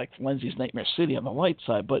could say like Lenzi's Nightmare City on the light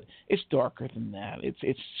side, but it's darker than that.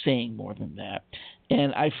 It's saying more than that.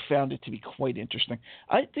 And I found it to be quite interesting.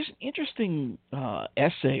 There's an interesting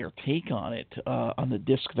essay or take on it on the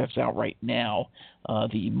disc that's out right now,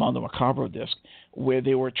 the Mondo Macabro disc, where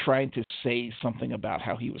they were trying to say something about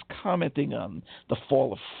how he was commenting on the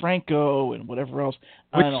fall of Franco and whatever else.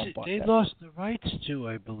 Which I don't buy they that. lost the rights to,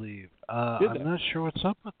 I believe. Did they? I'm not sure what's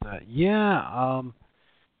up with that. Yeah,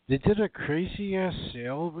 they did a crazy ass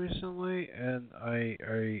sale recently, and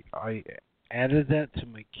I added that to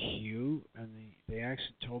my queue, and they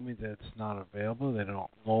actually told me that it's not available. They no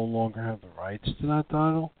longer have the rights to that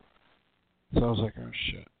title. So I was like, oh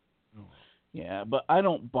shit. Oh. Yeah, but I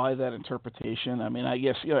don't buy that interpretation. I mean, I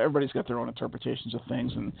guess everybody's got their own interpretations of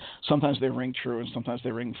things, and sometimes they ring true, and sometimes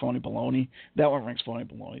they ring phony baloney. That one rings phony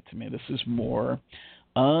baloney to me. This is more,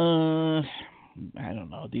 I don't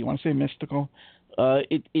know. Do you want to say mystical?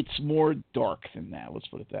 It's more dark than that. Let's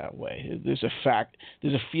put it that way. There's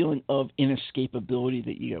a feeling of inescapability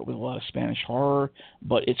that you get with a lot of Spanish horror,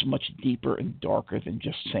 but it's much deeper and darker than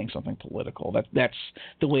just saying something political. That's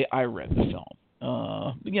the way I read the film.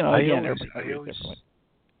 I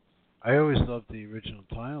always loved the original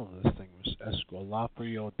title of this thing was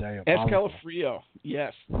Escalofrío Diabolico. Escalofrío,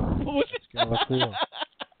 yes. What was it? Escalofrío.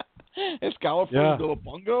 Escalofrío de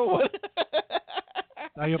Bungo? What?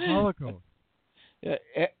 Diabolico. Yeah,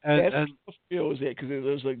 Escalofrío was it, because it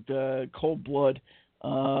was like the cold blood.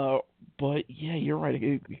 But yeah, you're right.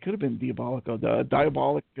 It could have been Diabolico, the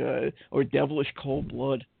diabolic or devilish cold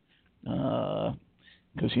blood. Because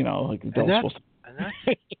like the devil's supposed to.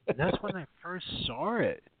 And that's when I first saw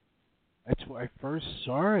it. That's when I first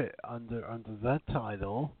saw it under that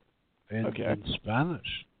title in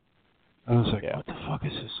Spanish. I was like, what the fuck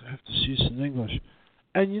is this? I have to see this in English.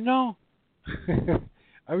 And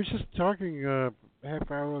I was just talking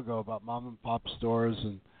half hour ago about mom and pop stores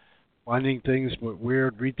and finding things with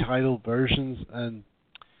weird retitled versions, and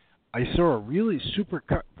I saw a really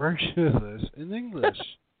supercut version of this in English.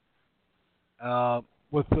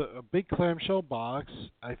 With a big clamshell box.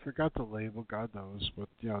 I forgot the label, God knows, but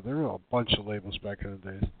there were a bunch of labels back in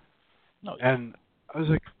the days. No, and I was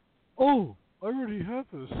like, oh, I already have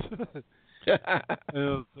this. And it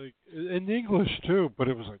was like in English too, but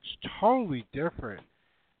it was like totally different.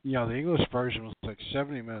 The English version was like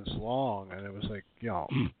 70 minutes long, and it was like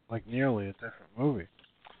like nearly a different movie.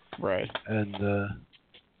 Right. And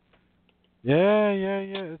yeah.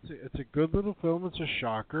 It's a good little film. It's a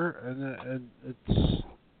shocker, and it's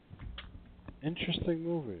interesting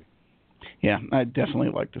movie. Yeah, I definitely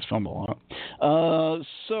like this film a lot.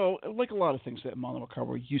 So, like a lot of things that Mondo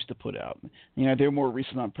Macabro used to put out, they're more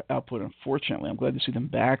recent output. Unfortunately, I'm glad to see them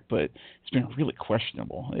back, but it's been really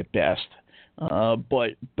questionable at best.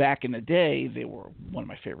 But back in the day, they were one of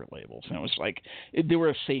my favorite labels, and it was like they were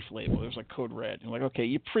a safe label. It was like Code Red. You're like, okay,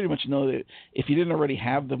 you pretty much know that if you didn't already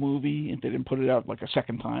have the movie, if they didn't put it out like a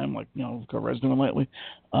second time, like Code Red's doing lately,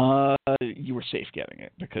 you were safe getting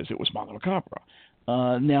it because it was Mondo Macabro.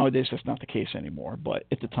 Nowadays, that's not the case anymore. But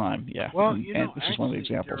at the time, yeah. Well, and this is one of the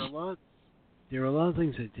examples. there were a lot of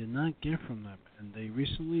things I did not get from them, and they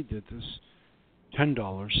recently did this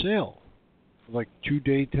 $10 sale, like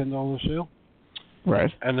 2-day $10 sale.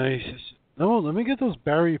 Right. And I said, no, let me get those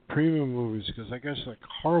Barry Premium movies because I guess like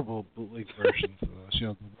horrible bootleg versions of those. You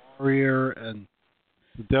know, The Warrior and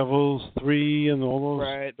The Devil's 3 and all those.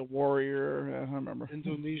 Right, The Warrior. I remember.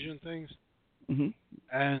 Indonesian things. Mm-hmm.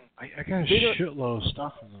 And I got a shitload of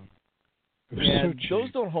stuff in them. It was Yeah, so cheap.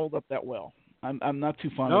 those don't hold up that well. I'm not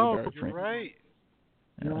too fond No, of the but Barry you're Premium. right.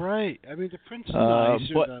 You're right. I mean, the prints are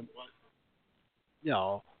nicer but- than, you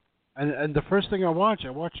know. And the first thing I watched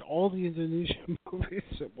all the Indonesian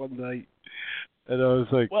movies at one night, and I was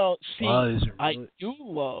like, well, see, wow, these are I really... do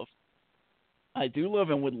love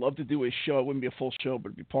and would love to do a show. It wouldn't be a full show, but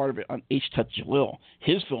it'd be part of it on H. Tut Jalil.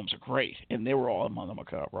 His films are great, and they were all on the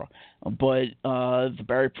Macabre. But the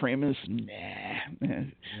Barry Primus, nah. Yeah.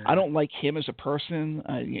 I don't like him as a person.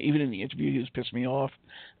 Even in the interview, he was pissing me off.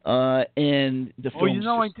 And the film. Oh, you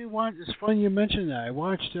know, I did watch. It's funny you mentioned that. I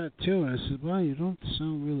watched that too, and I said, "Well, you don't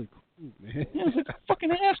sound really cool, man." Yeah, I was like a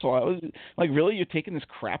fucking asshole. I was like, really? You're taking this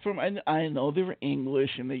crap from them? I know they were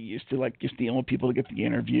English and they used to like just dealing with people to get the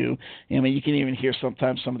interview. I mean, you can even hear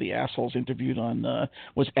sometimes some of the assholes interviewed on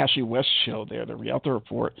what's Ashley West's show there, the Rialto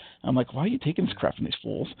Report. I'm like, why are you taking this crap from these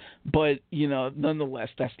fools? But you know, nonetheless,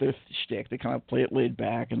 that's their shtick. They kind of play it laid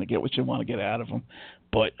back and they get what you want to get out of them.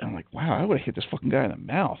 But I'm like, wow, I would have hit this fucking guy in the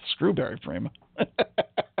mouth. Screw Barry Prima.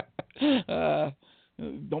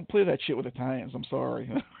 Don't play that shit with Italians. I'm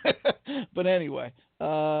sorry. But anyway,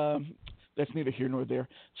 that's neither here nor there.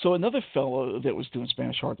 So another fellow that was doing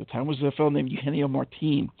Spanish horror at the time was a fellow named Eugenio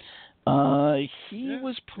Martin. He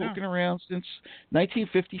was poking around since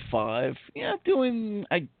 1955. Yeah, doing,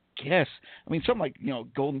 I guess. I mean, something like, you know,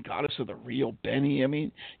 Golden Goddess of the Rio Benny. I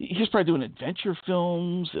mean, he's probably doing adventure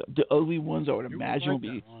films. The ugly ones, I would imagine, would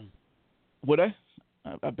be. Would I?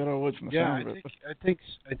 I bet I would from the sound of it. I think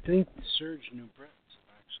Serge knew Brett,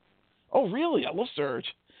 actually. Oh, really? I love Serge.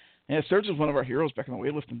 Yeah, Serge was one of our heroes back in the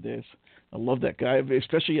weightlifting days. I love that guy,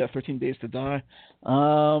 especially 13 Days to Die.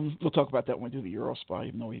 We'll talk about that when we do the Euro Spy,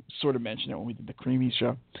 even though we sort of mentioned it when we did the Creamy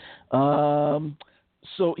show.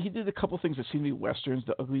 So he did a couple things that seem to be westerns,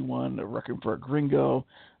 The Ugly One, A Requiem for a Gringo.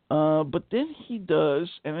 But then he does,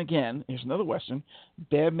 and again, here's another western,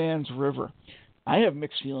 Bad Man's River. I have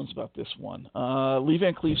mixed feelings about this one. Lee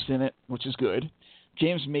Van Cleef's in it, which is good.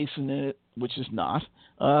 James Mason in it, which is not.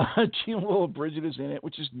 Gina Lollobrigida is in it,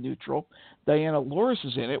 which is neutral. Diana Loris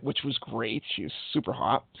is in it, which was great. She was super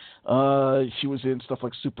hot. She was in stuff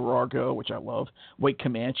like Super Argo, which I love. White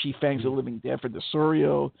Comanche, Fangs of the Living Dead for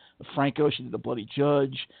DeSorio. Franco, she did The Bloody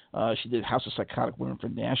Judge. She did House of Psychotic Women for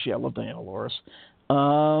Nashi. I love Diana Loris.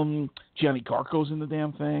 Gianni Garco's in the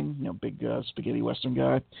damn thing, you know, big spaghetti western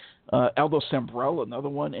guy. Aldo Sambrell, another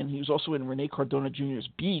one, and he was also in Rene Cardona Jr.'s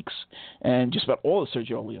Beaks and just about all the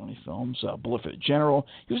Sergio Leone films, Bullet for the General.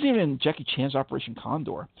 He was even in Jackie Chan's Operation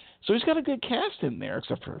Condor. So he's got a good cast in there,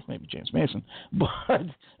 except for maybe James Mason. But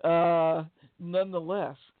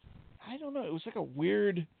nonetheless, I don't know. It was like a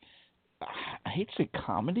weird, I hate to say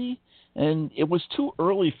comedy, and it was too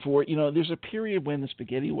early for, you know, there's a period when the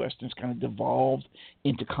spaghetti westerns kind of devolved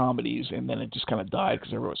into comedies, and then it just kind of died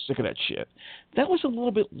because everyone was sick of that shit. That was a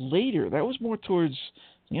little bit later. That was more towards,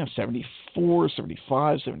 you know, 74,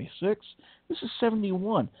 75, 76. This is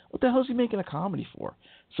 71. What the hell is he making a comedy for?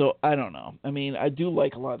 So, I don't know. I mean, I do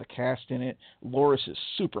like a lot of the cast in it. Loris is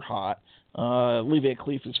super hot. Lee Van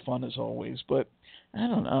Cleef is fun as always, but I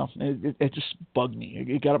don't know. It just bugged me.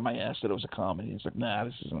 It got up my ass that it was a comedy. It's like, nah,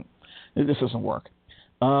 this doesn't work.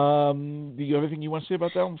 Do you have anything you want to say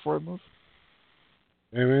about that one before I move?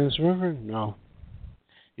 Bad Man's River? No.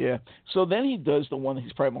 Yeah. So then he does the one that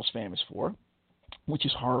he's probably most famous for, which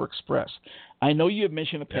is Horror Express. I know you have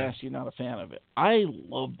mentioned in the past you're not a fan of it. I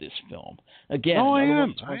love this film. Again, oh, I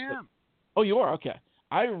am. Oh, you are? Okay.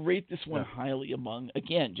 I rate this one highly among,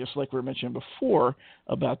 again, just like we were mentioning before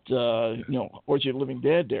about, you know, Orgy of the Living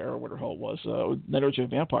Dead there, or whatever the hell it was, Night Orgy of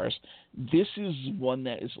Vampires. This is one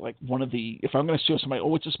that is like one of the, if I'm going to show somebody,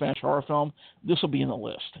 oh, it's a Spanish horror film, this will be in the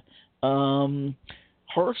list.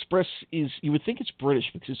 Horror Express is, you would think it's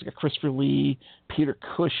British because it's got Christopher Lee, Peter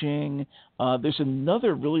Cushing. There's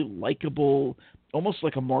another really likable, almost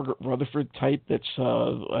like a Margaret Rutherford type that's,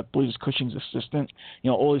 I believe is Cushing's assistant.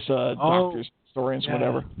 You know, all these doctors, historians,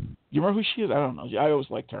 whatever. You remember who she is? I don't know. I always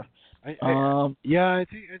liked her. I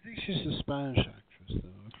think she's a Spanish actress,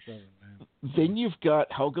 though. Then you've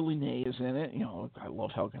got Helga Linné is in it. You know, I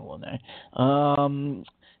love Helga Linné.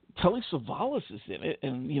 Telly Savalas is in it,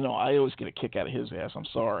 and you know I always get a kick out of his ass. I'm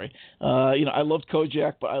sorry. You know I loved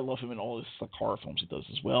Kojak, but I love him in all his like horror films he does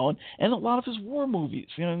as well, and a lot of his war movies,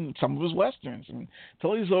 you know, and some of his westerns. And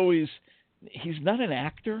Telly's always he's not an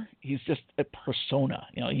actor. He's just a persona.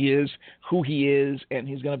 He is who he is, and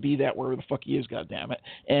he's going to be that wherever the fuck he is, goddammit.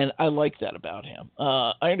 And I like that about him.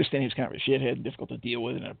 I understand he's kind of a shithead and difficult to deal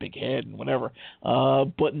with and a big head and whatever.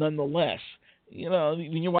 But nonetheless,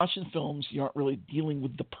 when you're watching films, you aren't really dealing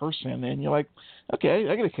with the person, and you're like, okay,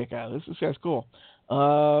 I get a kick out of this. This guy's cool.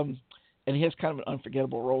 And he has kind of an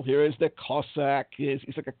unforgettable role here. Is the Cossack? He's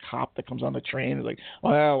like a cop that comes on the train. He's like,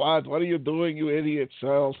 well, what are you doing, you idiots?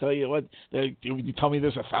 I'll tell you what. You tell me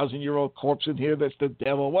there's a 1,000-year-old corpse in here that's the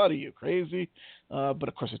devil. What are you, crazy? But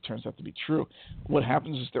of course, it turns out to be true. What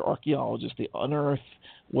happens is they're archaeologists. They unearth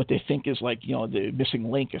what they think is like, the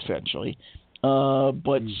missing link, essentially.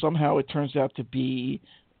 But somehow it turns out to be,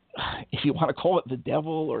 if you want to call it the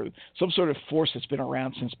devil or some sort of force that's been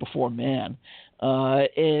around since before man.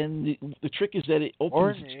 And the trick is that it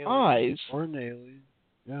opens its eyes. Or an alien.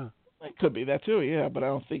 Yeah. It could be that too, yeah, but I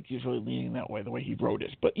don't think he's really leaning that way, the way he wrote it.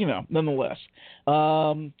 But, nonetheless.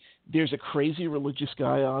 There's a crazy religious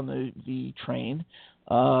guy on the train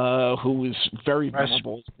who is very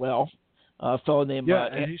venerable as well. A fellow named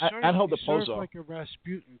Angel de Pozo. He's sort of like a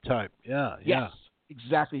Rasputin type. Yeah, yes,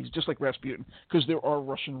 exactly. He's just like Rasputin because there are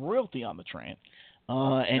Russian royalty on the train.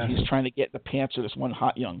 And he's trying to get the pants of this one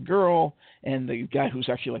hot young girl, and the guy who's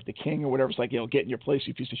actually like the king or whatever is like, get in your place,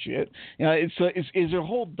 you piece of shit. It's a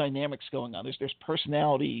whole dynamics going on. There's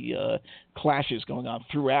personality clashes going on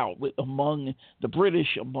throughout among the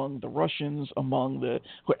British, among the Russians, among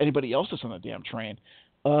anybody else that's on the damn train.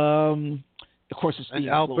 Of course, it's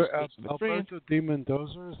Alberto de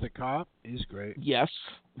Mendoza is the cop. He's great. Yes,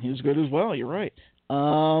 he's good as well. You're right.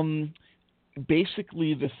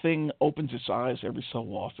 Basically, the thing opens its eyes every so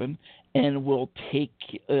often and will take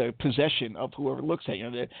possession of whoever looks at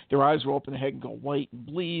you. Their eyes will open their head and go white and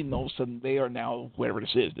bleed, and all of a sudden they are now whatever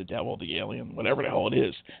this is, the devil, the alien, whatever the hell it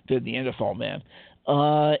is, the Neanderthal man.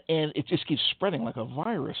 And it just keeps spreading like a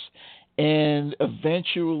virus. And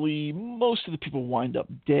eventually, most of the people wind up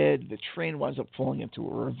dead. The train winds up falling into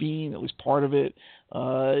a ravine, at least part of it.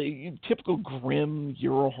 Typical grim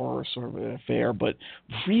Euro horror sort of an affair, but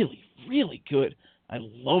really, really good. I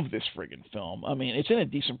love this friggin' film. I mean, it's in a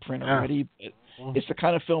decent print already, but it's the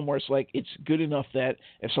kind of film where it's like it's good enough that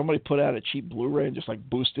if somebody put out a cheap Blu-ray and just like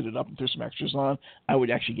boosted it up and threw some extras on, I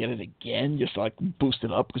would actually get it again, just to, like boost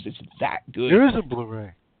it up because it's that good. There is a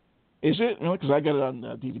Blu-ray. Is it? Really? Because I got it on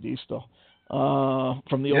DVD still.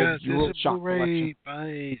 From the old Euro Shop collection.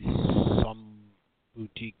 By some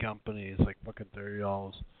boutique company. It's like fucking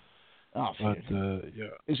 $30. Oh, but,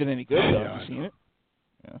 is it any good though? Have you seen it?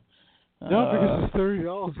 Yeah. No, because it's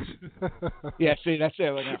 $30. Yeah, see, that's it.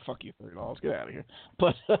 Like, fuck you, $30. Get out of here.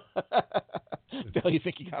 But the hell you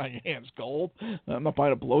think you got on your hands? Gold? I'm not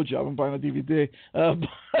buying a blowjob. I'm buying a DVD.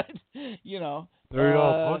 But $30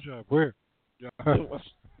 blowjob. Where? Yeah.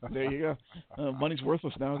 There you go. Money's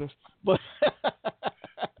worthless nowadays. But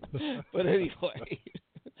anyway,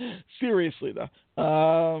 seriously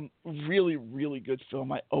though, really, really good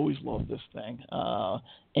film. I always love this thing.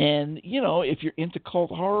 And if you're into cult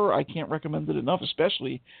horror, I can't recommend it enough,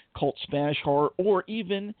 especially cult Spanish horror or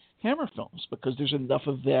even Hammer films, because there's enough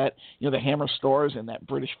of that. The Hammer stars and that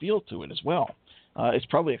British feel to it as well. It's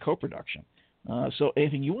probably a co-production. So,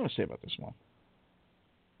 anything you want to say about this one?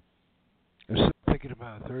 I'm still thinking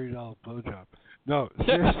about a $30 blowjob. No,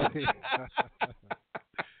 seriously.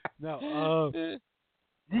 No,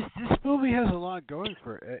 this movie has a lot going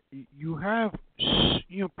for it. You have,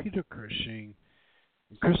 Peter Cushing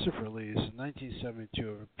and Christopher Lee in 1972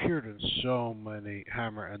 have appeared in so many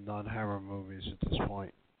Hammer and non-Hammer movies at this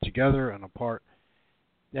point, together and apart,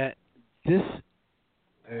 that this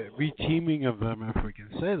reteaming of them, if we can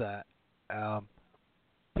say that,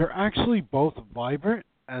 they're actually both vibrant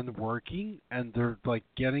and working, and they're like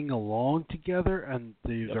getting along together, and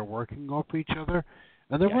they're working off each other,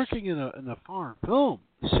 and they're working in a foreign film.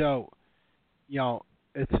 So,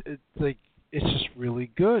 it's like it's just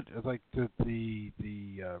really good. It's like the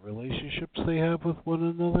relationships they have with one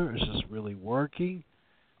another is just really working.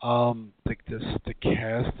 The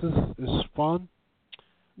cast is fun.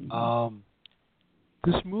 Mm-hmm.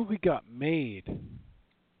 This movie got made.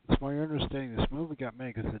 It's my understanding. This movie got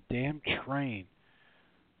made because the damn train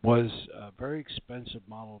was a very expensive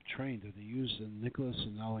model train that they used in Nicholas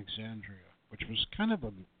and Alexandria, which was kind of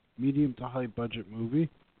a medium to high budget movie,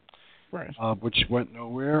 right? Which went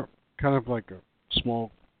nowhere, kind of like a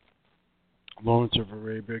small Lawrence of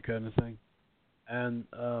Arabia kind of thing. And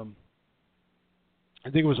I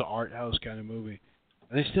think it was an art house kind of movie.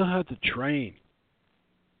 And they still had the train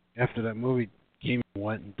after that movie came and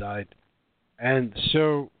went and died. And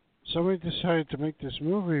so somebody decided to make this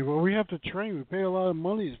movie. Well, we have the train. We pay a lot of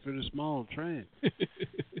money for this model train.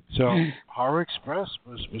 So Horror Express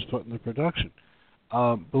was put in the production.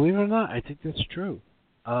 Believe it or not, I think that's true.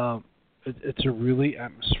 It's a really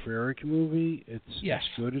atmospheric movie. It's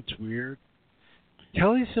good. It's weird.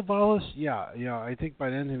 Telly Savalas, yeah, I think by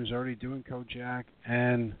then he was already doing Kojak,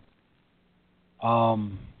 and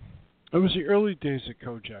it was the early days of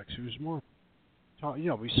Kojak. So he was more,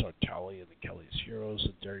 we saw Telly and the Kelly's Heroes,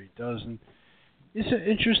 and Dirty Dozen. He's an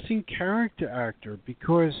interesting character actor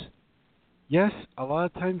because, yes, a lot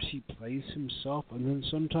of times he plays himself, and then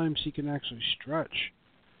sometimes he can actually stretch.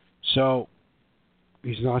 So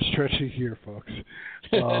he's not stretching here, folks.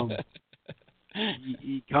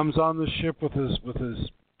 He comes on the ship with his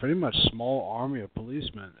pretty much small army of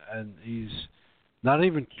policemen, and he's not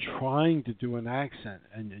even trying to do an accent.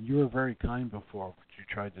 And you were very kind before when you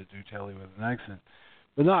tried to do Telly with an accent.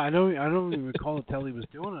 But no, I don't even recall that Telly was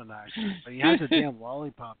doing an accent. But he had the damn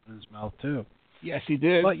lollipop in his mouth too. Yes, he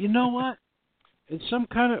did. But you know what? In some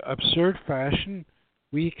kind of absurd fashion,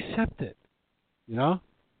 we accept it. You know?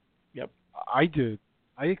 Yep. I did.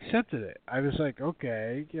 I accepted it. I was like,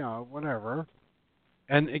 okay, whatever.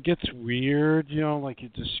 And it gets weird, like you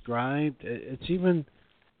described.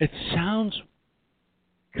 It sounds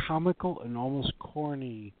comical and almost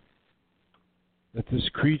corny that this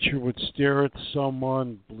creature would stare at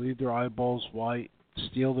someone, bleed their eyeballs white,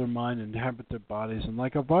 steal their mind, inhabit their bodies, and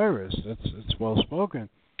like a virus. It's well spoken.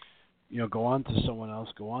 Go on to someone else,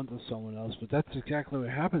 but that's exactly what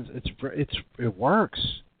happens. It works.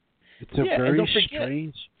 It's a very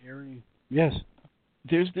strange, scary. Yes.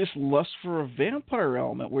 There's this lust for a vampire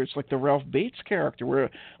element where it's like the Ralph Bates character where,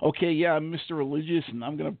 okay, yeah, I'm Mr. Religious and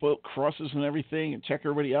I'm going to put crosses and everything and check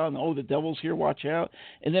everybody out and, the devil's here, watch out.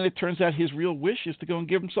 And then it turns out his real wish is to go and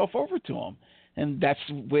give himself over to him. And that's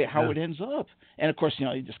how it ends up. And, of course,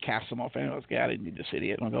 he just casts him off. I didn't need this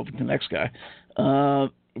idiot. I'll go with the next guy.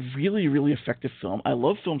 Really, really effective film. I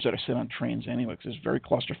love films that are set on trains anyway because it's very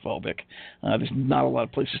claustrophobic. There's not a lot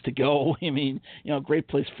of places to go. I mean, a great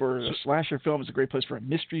place for a slasher film. It's a great place for a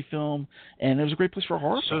mystery film. And it was a great place for a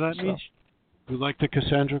horror film. So that means you like the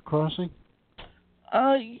Cassandra Crossing?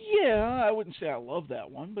 Yeah, I wouldn't say I love that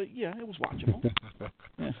one, but yeah, it was watchable.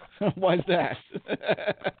 Why's that?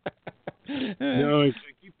 No, I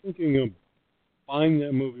keep thinking of buying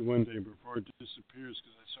that movie one day before it disappears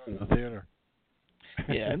because I saw it in the theater.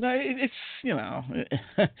 Yeah, no, it's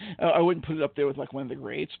I wouldn't put it up there with like one of the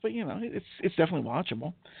greats, but it's definitely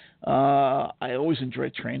watchable. I always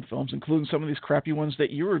enjoyed train films, including some of these crappy ones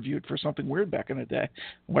that you reviewed for Something Weird back in the day.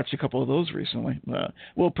 I watched a couple of those recently.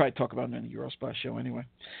 We'll probably talk about them in the Eurospot show anyway.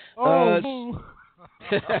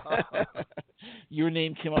 Your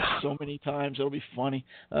name came up so many times, it'll be funny.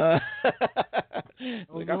 I'll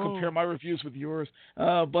compare my reviews with yours.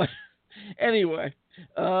 But anyway,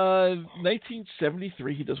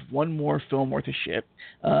 1973, he does one more film worth of shit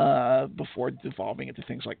before devolving into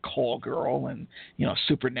things like Call Girl and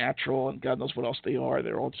Supernatural and God knows what else they are.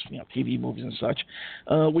 They're all just TV movies and such.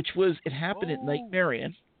 Which was It Happened at Night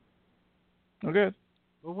Marion. Okay.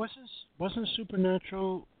 Well, wasn't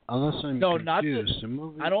Supernatural? Unless I'm confused. Not the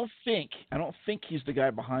movie. I don't think he's the guy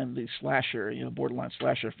behind the slasher, borderline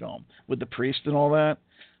slasher film with the priest and all that.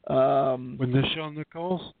 With Nichelle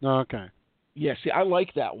Nichols? No, okay. Yeah, see, I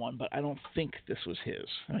like that one, but I don't think this was his.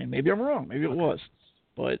 I mean, maybe I'm wrong. Maybe it was.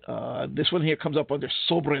 But this one here comes up under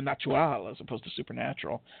Sobrenatural as opposed to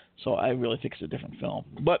Supernatural. So I really think it's a different film.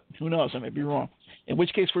 But who knows? I may be wrong. In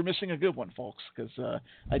which case, we're missing a good one, folks, because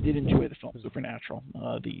I did enjoy the film Supernatural,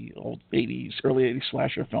 the early 80s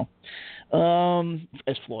slasher film,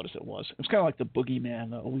 as flawed as it was. It was kind of like the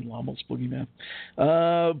Boogeyman, Ole Lammel's Boogeyman.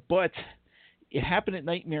 But It Happened at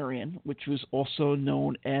Night Marion, which was also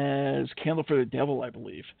known as Candle for the Devil, I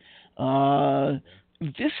believe.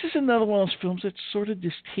 This is another one of those films that's sort of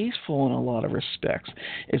distasteful in a lot of respects.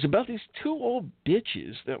 It's about these two old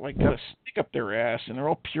bitches that got a stick up their ass, and they're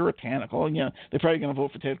all puritanical. And they're probably going to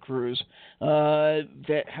vote for Ted Cruz.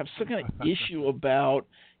 That have some kind of issue about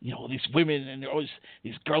these women and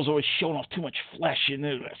these girls always showing off too much flesh and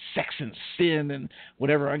sex and sin and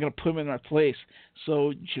whatever. I'm going to put them in our place.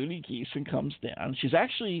 So Judy Geeson comes down. She's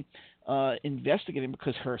actually investigating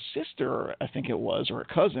because her sister, I think it was, or her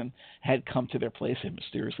cousin, had come to their place and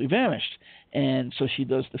mysteriously vanished. And so she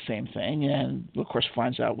does the same thing and, of course,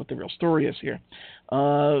 finds out what the real story is here.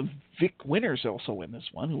 Vic Winter's also in this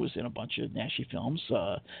one, who was in a bunch of Naschy films.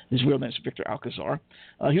 His real name is Victor Alcazar.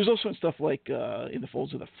 He was also in stuff like In the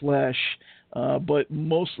Folds of the Flesh, but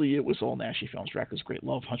mostly it was all Naschy films. Dracula's Great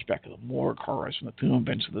Love, Hunchback of the Morgue, Horror Eyes from the Tomb,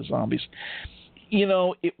 Vengeance of the Zombies.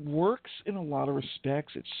 It works in a lot of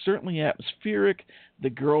respects. It's certainly atmospheric. The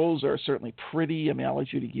girls are certainly pretty. I mean, I like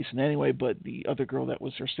Judy Geeson anyway, but the other girl that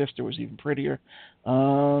was her sister was even prettier.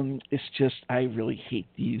 It's just, I really hate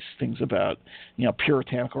these things about,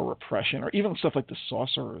 puritanical repression, or even stuff like The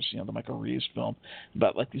Sorcerers, the Michael Reeves film,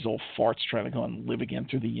 about like these old farts trying to go and live again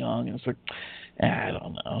through the young. And it's like, I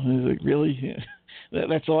don't know. Like, really?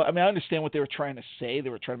 That's all. I mean, I understand what they were trying to say. They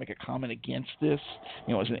were trying to make a comment against this,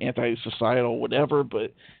 as an anti-societal whatever.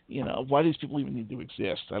 But why do these people even need to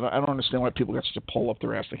exist? I don't understand why people got such a pull up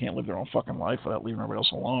their ass they can't live their own fucking life without leaving everybody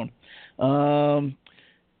else alone.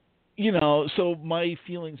 So my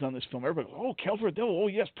feelings on this film, everybody goes, oh, Calvert Devil, oh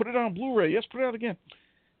yes, put it on Blu-ray, yes, put it out again.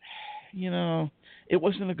 It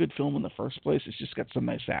wasn't a good film in the first place. It's just got some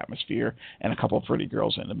nice atmosphere and a couple of pretty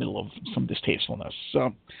girls in the middle of some distastefulness.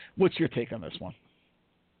 So, what's your take on this one?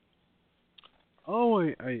 Oh,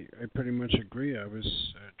 I pretty much agree. I was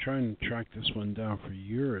trying to track this one down for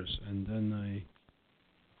years, and then I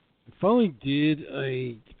finally did.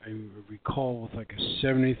 I recall with like a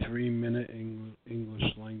 73-minute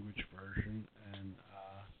English language version, and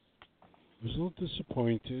I was a little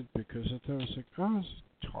disappointed because I thought it was like, oh, it's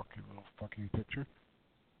a talking little fucking picture.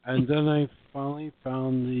 And then I finally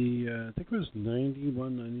found the, I think it was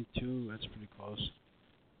 91, 92. That's pretty close.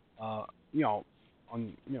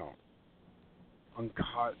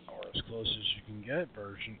 Uncut or as close as you can get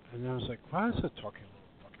version, and I was like, wow, it's a talking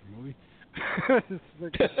little fucking movie. It's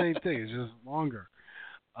like the same thing, it's just longer.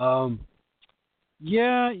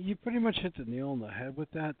 Yeah, you pretty much hit the nail on the head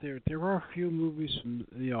with that. There are a few movies from,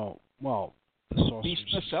 The Sorcerer's Beast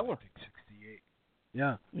in the Cellar. 68.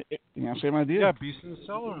 Yeah. Same idea. Yeah, Beast in the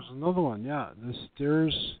Cellar is another one, yeah.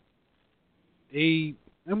 There's a,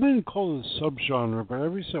 I wouldn't call it a subgenre, but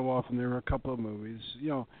every so often there are a couple of movies,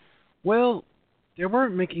 they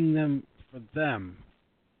weren't making them for them,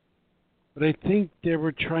 but I think they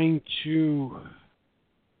were trying to.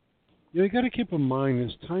 You got to keep in mind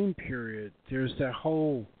this time period. There's that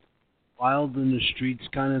whole Wild in the Streets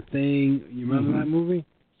kind of thing. You remember that movie?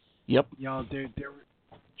 Yep. They're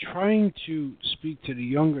trying to speak to the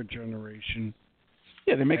younger generation.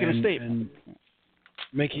 Yeah, they're making a statement.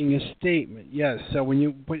 Making a statement, yes. So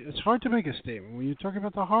but it's hard to make a statement when you talk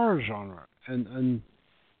about the horror genre, and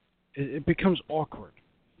it becomes awkward,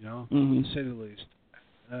 to say the least.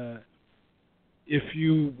 If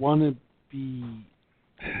you want to be,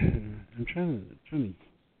 I'm trying to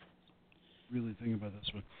really think about this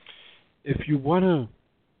one. If you want to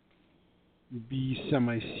be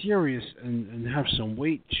semi-serious and have some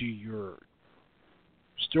weight to your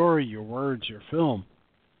story, your words, your film,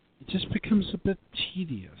 it just becomes a bit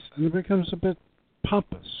tedious, and it becomes a bit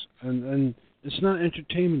pompous, and it's not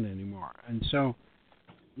entertainment anymore. And so,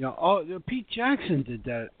 Pete Jackson did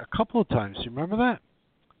that a couple of times. You remember that?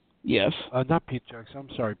 Yes. Not Pete Jackson. I'm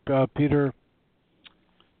sorry, Peter.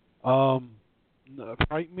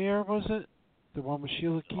 Frightmare, was it? The one with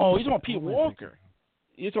Sheila Keith? Oh, he's on Pete Walker.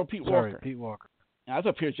 You're talking Pete Walker. Sorry, Pete Walker. I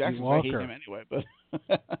thought Peter Jackson. I hate him anyway, but.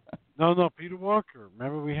 No, Peter Walker.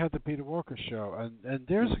 Remember, we had the Peter Walker show, and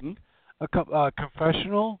there's a couple,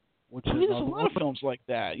 Confessional, which is there's a lot of films like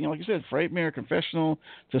that. Like you said, Frightmare, Confessional,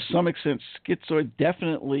 to some extent, Schizoid,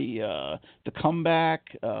 definitely The Comeback.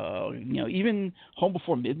 Even Home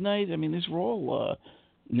Before Midnight. I mean, these were all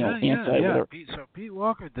anti. So Pete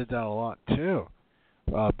Walker did that a lot too.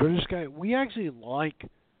 British guy. We actually like,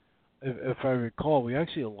 if I recall,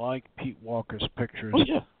 Pete Walker's pictures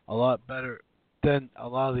a lot better than a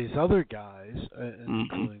lot of these other guys,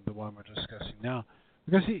 including the one we're discussing now,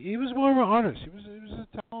 because he was more of an artist. He was a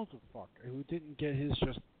talented fucker who didn't get his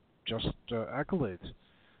just accolades.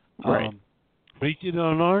 Right. But he did it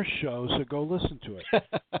on our show, so go listen to it.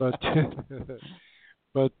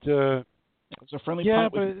 but it's a friendly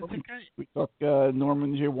punt. We talk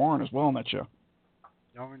Norman J. Warren as well on that show.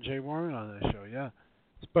 Norman J. Warren on that show, yeah.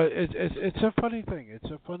 But it's a funny thing.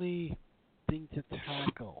 It's a funny thing to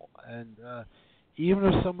tackle, and even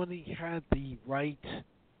if somebody had the right,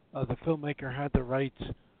 the filmmaker had the right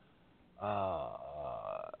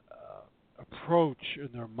approach in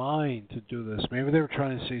their mind to do this, maybe they were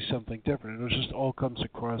trying to say something different. It just all comes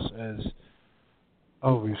across as,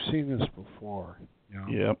 oh, we've seen this before.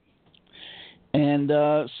 Yep. And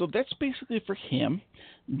so that's basically for him.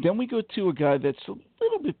 Then we go to a guy that's a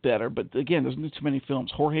little bit better, but again, doesn't do too many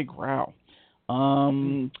films. Jorge Grau.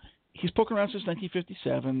 He's poking around since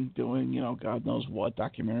 1957, doing, God knows what,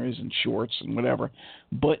 documentaries and shorts and whatever.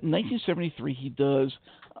 But in 1973, he does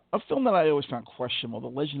a film that I always found questionable, The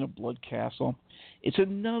Legend of Blood Castle. It's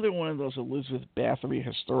another one of those Elizabeth Bathory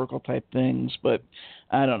historical type things, but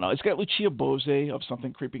I don't know. It's got Lucia Bose of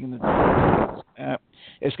Something Creeping in the Dark.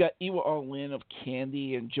 It's got Iwa All-In of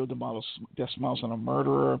Candy and Joe DeSmiles on a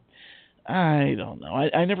Murderer. I don't know.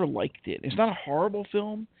 I never liked it. It's not a horrible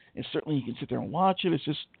film. It's certainly you can sit there and watch it. It's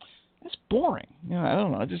boring. You know, I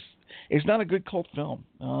don't know. It's not a good cult film.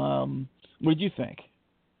 What do you think?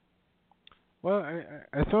 Well,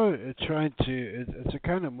 I thought it tried to. It's a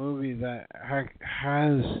kind of movie that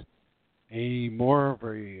has a more of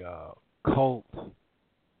a cult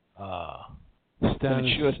status than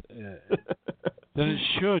it should. Than it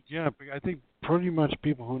should. Yeah, but I think pretty much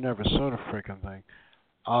people who never saw the freaking thing,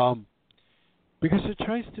 because it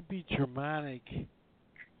tries to be dramatic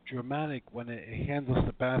when it handles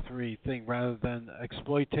the Bathory thing rather than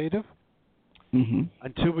exploitative. Mm-hmm.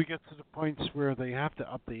 Until we get to the points where they have to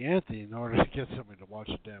up the ante in order to get somebody to watch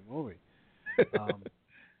the damn movie.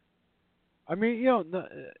 I mean, you know,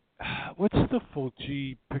 what's the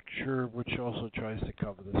Fulci picture which also tries to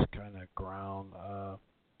cover this kind of ground?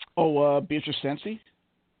 Beatrice Cenci?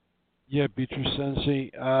 Yeah, Beatrice Cenci.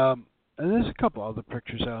 And there's a couple other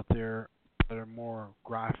pictures out there that are more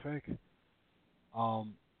graphic.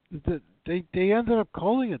 They ended up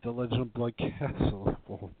calling it The Legend of Blood Castle of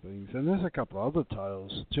all things, and there's a couple other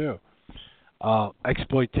titles too,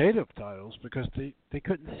 exploitative titles because they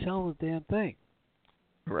couldn't sell the damn thing.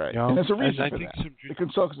 Right, you know? and there's a reason and for I think that. It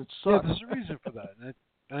can sell because it sucks. Yeah, there's a reason for that,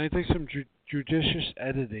 and I think some judicious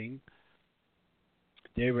editing,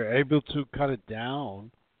 they were able to cut it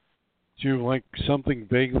down to like something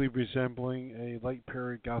vaguely resembling a late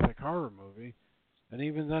period Gothic horror movie, and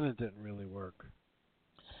even then it didn't really work.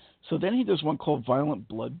 So then he does one called Violent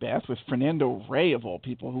Bloodbath with Fernando Rey, of all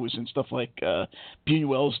people, who was in stuff like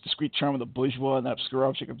Buñuel's Discreet Charm of the Bourgeois and That Obscure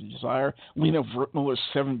Object of Desire, Lena Wertmüller's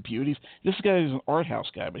Seven Beauties. This guy is an art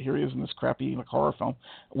house guy, but here he is in this crappy horror film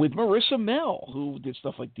with Marissa Mell, who did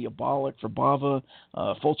stuff like Diabolic for Bava,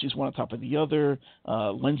 Fulci's One on Top of the Other,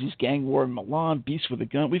 Lindsay's Gang War in Milan, Beast with a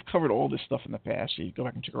Gun. We've covered all this stuff in the past, so you go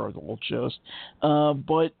back and check out the old shows.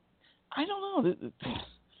 But I don't know.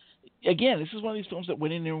 Again, this is one of these films that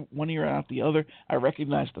went in there one ear out the other. I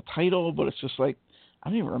recognize the title, but it's just like, I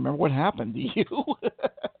don't even remember what happened. Do you?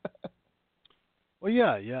 Well,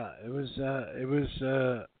 yeah. It was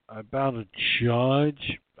about a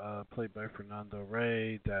judge played by Fernando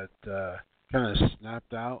Rey that kind of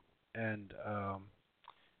snapped out, and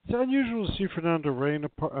it's unusual to see Fernando Rey in a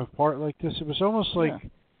part like this. It was almost like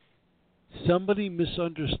somebody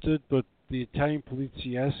misunderstood what the Italian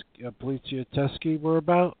Poliziotteschi were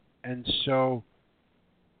about. And so,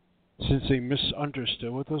 since they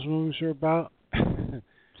misunderstood what those movies are about,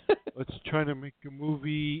 let's try to make a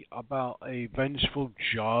movie about a vengeful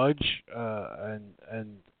judge, and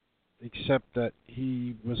accept that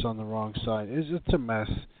he was on the wrong side. It's a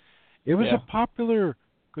mess. It was a popular,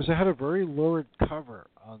 because it had a very lurid cover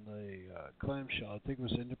on the clamshell. I think it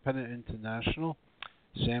was Independent International,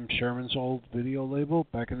 Sam Sherman's old video label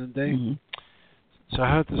back in the day. Mm-hmm. So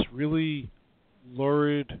I had this really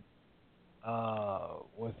lurid,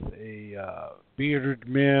 with a bearded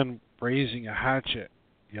man raising a hatchet,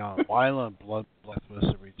 violent, bloodless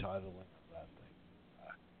retitling of that thing.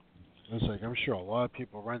 It was like, I'm sure a lot of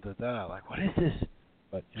people rented that out. Like, what is this?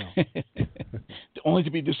 But only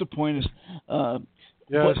to be disappointed. Yeah,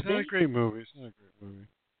 it's not a great movie.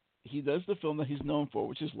 He does the film that he's known for,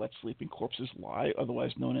 which is Let Sleeping Corpses Lie,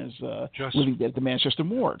 otherwise known as Living Dead at the Manchester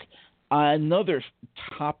Morgue. Another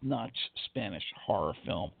top-notch Spanish horror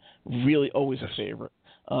film. Really always a favorite.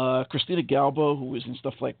 Cristina Galbo, who was in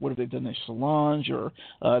stuff like What Have They Done to Solange, or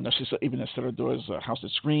Narcisa Ibn Estrador's House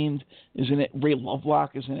That Screamed, is in it. Ray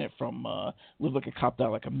Lovelock is in it from Live Like a Cop, Die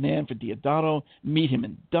Like a Man for Deodato, Meet Him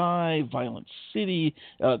and Die, Violent City,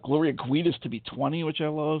 Gloria Guida's To Be 20, which I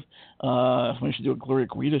love. We should do a Gloria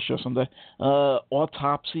Guida show someday.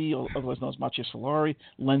 Autopsy, otherwise known as Macia Solari,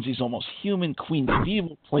 Lindsay's Almost Human, Queens of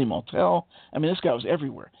Evil, Play Motel. I mean, this guy was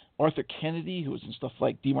everywhere. Arthur Kennedy, who was in stuff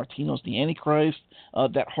like DiMartino's The Antichrist,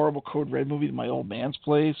 that horrible Code Red movie, My Old Man's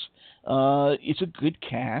Place. It's a good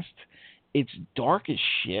cast. It's dark as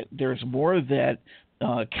shit. There's more of that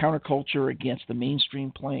counterculture against the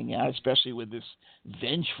mainstream playing out, especially with this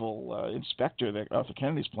vengeful inspector that Arthur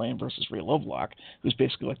Kennedy's playing versus Ray Lovelock, who's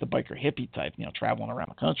basically like the biker hippie type, traveling around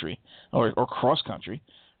the country or cross country.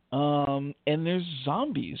 And there's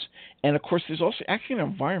zombies. And, of course, there's also actually an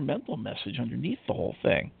environmental message underneath the whole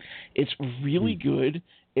thing. It's really good.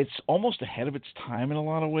 it's almost ahead of its time in a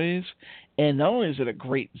lot of ways. And not only is it a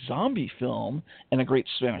great zombie film and a great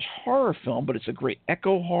Spanish horror film, but it's a great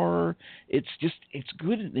echo horror. It's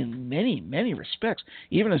good in many, many respects.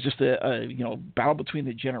 Even as just a battle between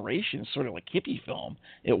the generations, sort of like hippie film,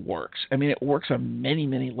 it works. I mean, it works on many,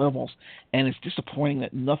 many levels. And it's disappointing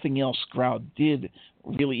that nothing else Stroud did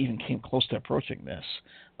really even came close to approaching this.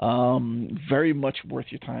 Very much worth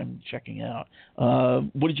your time checking out.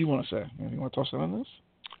 What did you want to say? You want to toss that on this?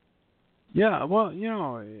 Yeah, well,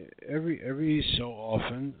 every so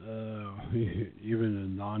often, even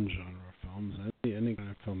in non-genre films, any kind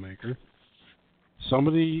of filmmaker,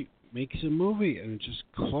 somebody makes a movie and it just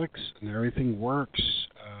clicks and everything works.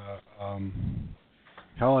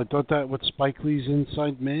 Hell, I thought that with Spike Lee's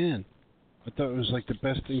Inside Man. I thought it was like the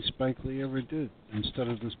best thing Spike Lee ever did, instead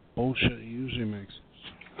of this bullshit he usually makes.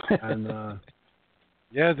 And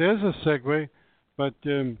yeah, there's a segue, but.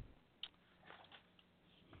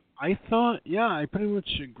 I thought, I pretty much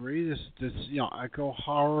agree. This echo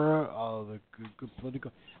horror, the good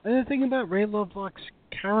political. And the thing about Ray Lovelock's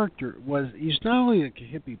character was he's not only like a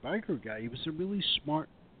hippie biker guy, he was a really smart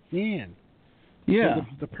man. Yeah. So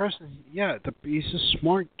the person, he's a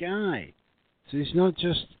smart guy. So he's not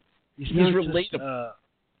just. He's relatable.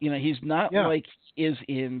 He's not like he is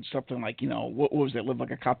in something like, what was that, Live Like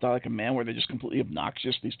a Cop, Die Like a Man, where they're just completely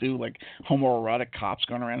obnoxious. These two, like, homoerotic cops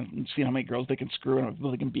going around and seeing how many girls they can screw and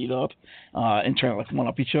they can beat up and trying to, like,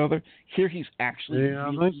 one-up each other. Here he's actually... Yeah, I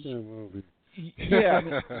like that movie.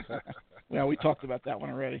 Yeah, we talked about that one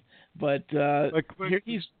already. But here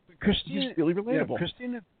he's really relatable.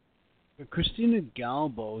 Yeah, Christina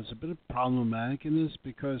Galbo is a bit problematic in this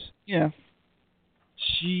because... Yeah.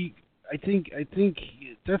 I think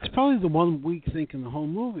that's probably the one weak link in the whole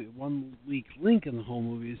movie. One weak link in the whole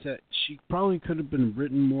movie is that she probably could have been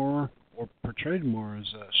written more or portrayed more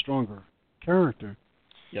as a stronger character.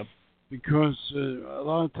 Yep. Because a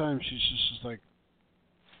lot of times she's just like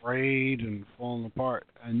afraid and falling apart.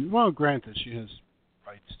 And well, granted, she has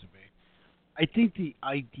rights to be. I think the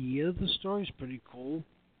idea of the story is pretty cool,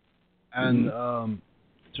 and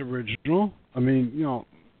it's original. I mean,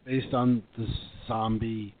 based on the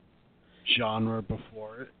zombie genre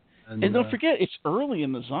before it. And don't forget, it's early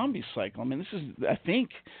in the zombie cycle. I mean, this is, I think,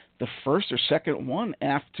 the first or second one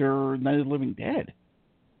after Night of the Living Dead.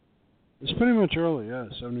 It's pretty much early,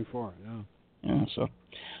 74, Yeah,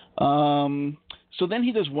 so then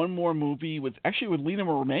he does one more movie with Lena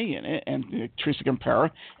Romay in it and Teresa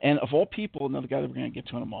Campera, and of all people, another guy that we're going to get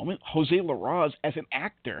to in a moment, Jose Larraz as an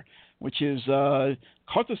actor, which is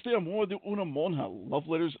Cartas de Amor de una Monja, Love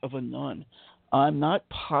Letters of a Nun. I'm not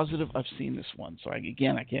positive I've seen this one, so I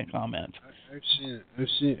can't comment. I've seen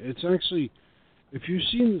it. It's actually, if you've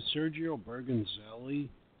seen the Sergio Bergonzelli,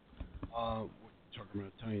 talking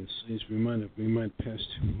about Italian sleeves, we might pass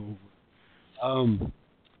him over.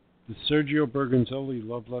 The Sergio Bergonzelli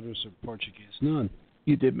Love Letters of Portuguese Nun.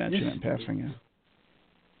 You did mention it in passing, yeah.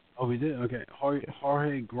 Oh, we did? Okay.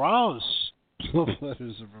 Jorge Graus Love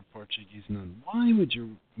Letters of a Portuguese Nun. Why would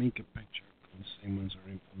you make a picture when the same ones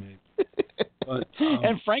are made? But,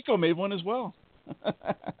 and Franco made one as well.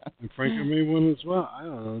 And Franco made one as well. I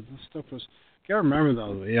don't know. This stuff was... I can't remember,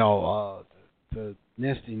 though. The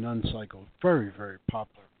Nasty Nun cycle. Very, very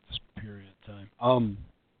popular at this period of time.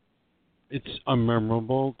 It's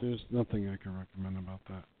unmemorable. There's nothing I can recommend about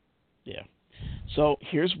that. Yeah. So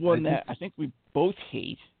here's one that I think we both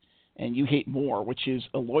hate, and you hate more, which is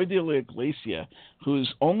Eloy de la Iglesia,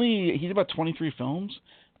 he's about 23 films,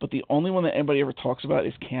 but the only one that anybody ever talks about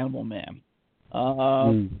is Cannibal Man.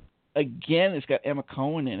 Again, it's got Emma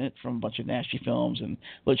Cohen in it from a bunch of Nashi films and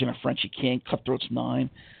Legend of Frenchy King, Cutthroats 9.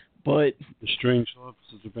 But The Strange Loves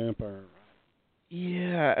of the Vampire.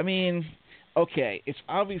 Yeah, I mean, okay, it's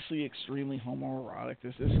obviously extremely homoerotic.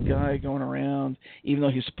 There's this guy going around, even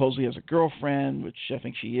though he supposedly has a girlfriend, which I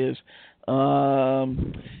think she is.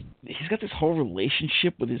 He's got this whole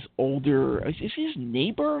relationship with his older... Is he his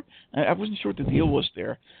neighbor? I wasn't sure what the deal was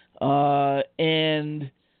there.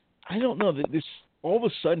 And I don't know. All of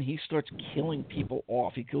a sudden, he starts killing people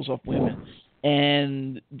off. He kills off women.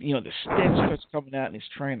 And, the stench starts coming out, and he's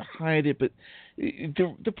trying to hide it. But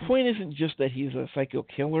the point isn't just that he's a psycho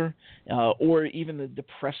killer or even the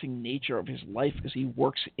depressing nature of his life, because he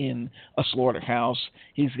works in a slaughterhouse.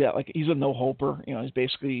 He's a no-hoper. He's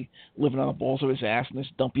basically living on the balls of his ass in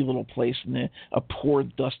this dumpy little place in a poor,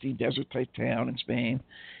 dusty, desert-type town in Spain.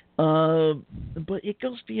 But it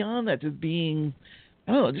goes beyond that to being,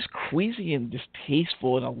 I don't know, just queasy and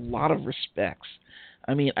distasteful in a lot of respects.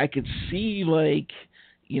 I mean, I could see,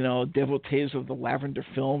 devotees of the Lavender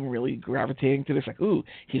film really gravitating to this. Like, ooh,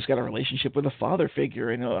 he's got a relationship with a father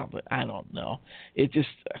figure. I don't know.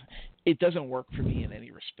 It doesn't work for me in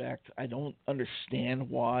any respect. I don't understand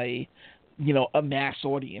why, a mass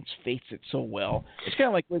audience fates it so well. It's kind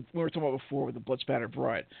of like what we were talking about before with the Blood Spattered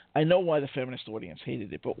Bride. I know why the feminist audience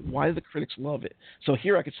hated it, but why do the critics love it? So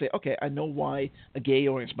here I could say, okay, I know why a gay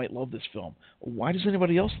audience might love this film. Why does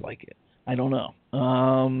anybody else like it? I don't know.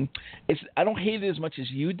 I don't hate it as much as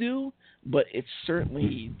you do, but it's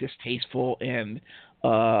certainly distasteful and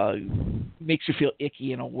makes you feel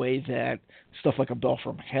icky in a way that stuff like A Bell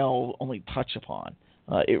from Hell only touch upon.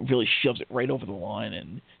 It really shoves it right over the line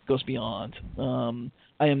and goes beyond.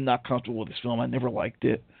 I am not comfortable with this film. I never liked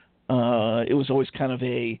it. It was always kind of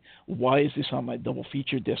a, why is this on my double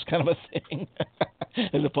feature disc kind of a thing,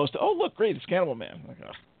 as opposed to, oh, look, great, it's Cannibal Man.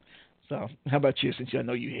 So how about you, since I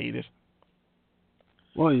know you hate it?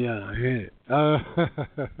 Well, yeah, I hate it. I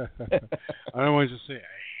don't want to just say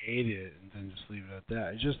I hate it and then just leave it at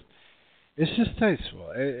that. It's just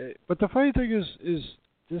tasteful. But the funny thing is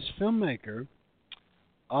this filmmaker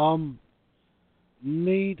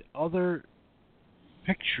made other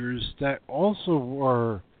pictures that also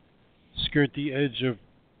were skirt the edge of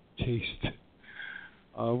taste.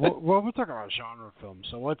 Well, we're talking about genre films,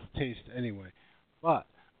 so what's taste anyway? But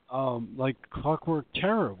like Clockwork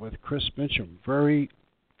Terror with Chris Mitchum, very,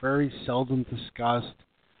 very seldom discussed.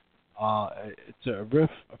 It's a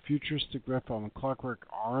futuristic riff on Clockwork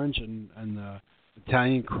Orange and the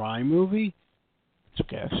Italian crime movie.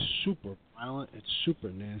 It's super violent. It's super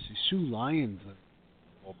nasty. Sue Lyons,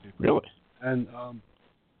 all people. Really? And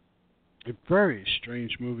a very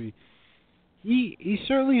strange movie. He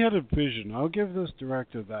certainly had a vision. I'll give this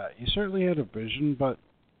director that. He certainly had a vision, but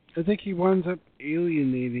I think he winds up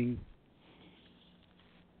alienating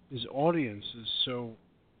his audiences, so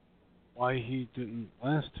why he didn't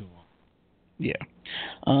last too long. Yeah.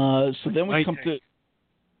 So then we come to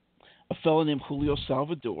a fellow named Julio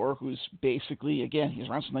Salvador, who's basically, again, he's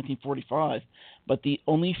around since 1945, but the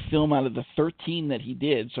only film out of the 13 that he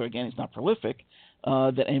did, so again, he's not prolific,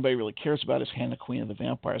 that anybody really cares about is Hannah, Queen of the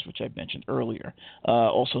Vampires, which I mentioned earlier,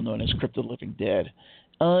 also known as Crypt of the Living Dead.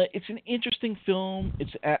 It's an interesting film.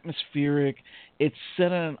 It's atmospheric. It's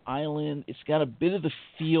set on an island. It's got a bit of the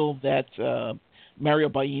feel that Mario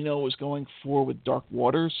Baino was going for with Dark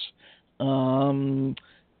Waters. Or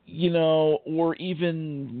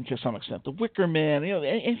even to some extent The Wicker Man,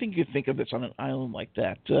 anything you could think of that's on an island like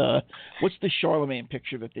that. What's the Charlemagne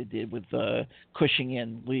picture that they did with Cushing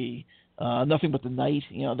and Lee? Nothing But the Night,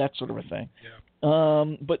 that sort of a thing. Yeah.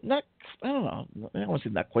 But not, I don't know, I don't want to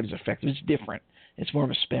say not quite as effective. It's different. It's more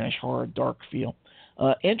of a Spanish horror, dark feel.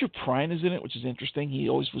 Andrew Prine is in it, which is interesting. He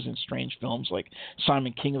always was in strange films like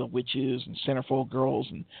Simon King of the Witches and Centerfold Girls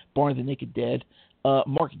and Barn of the Naked Dead.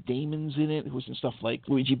 Mark Damon's in it, who's in stuff like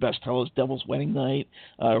Luigi Bastello's Devil's Wedding Night,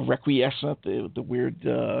 Requiescat, the weird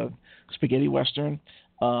spaghetti western,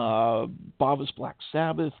 Baba's Black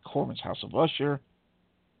Sabbath, Corman's House of Usher.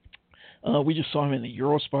 We just saw him in the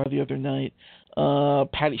Eurospy the other night.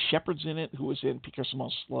 Patty Shepard's in it, who was in Pico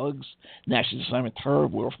Simone Slugs, Nash's Assignment Terror,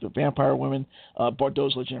 Werewolf the Vampire Women,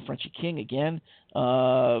 Bardot's Legend of Frenchie King again,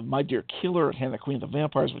 My Dear Killer, Hannah, Queen of the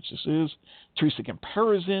Vampires, which this is. Teresa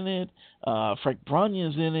Gempera's in it. Frank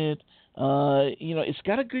Branya's in it. It's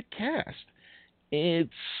got a good cast. I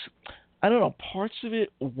don't know, parts of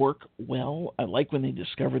it work well. I like when they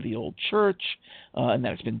discover the old church and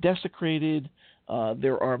that it's been desecrated.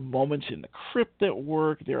 There are moments in the crypt that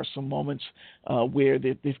work. There are some moments where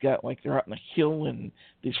they've got, like, they're out in the hill and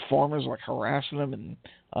these farmers are, like, harassing them and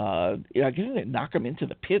I guess they knock him into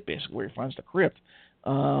the pit, basically, where he finds the crypt.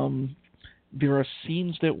 There are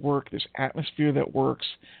scenes that work. There's atmosphere that works.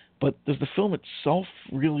 But does the film itself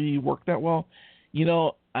really work that well?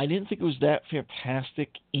 I didn't think it was that fantastic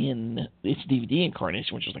in its DVD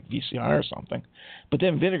incarnation, which was like VCR or something. But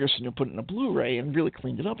then Vinegar Syndrome put it in a Blu-ray and really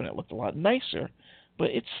cleaned it up, and it looked a lot nicer.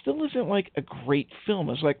 But it still isn't like a great film.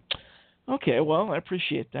 It's like, okay, well, I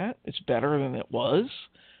appreciate that. It's better than it was.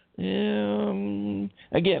 Again,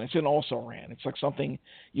 it's an also-ran. It's like something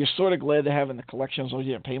you're sort of glad to have in the collection as long as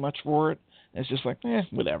you didn't pay much for it. And it's just like,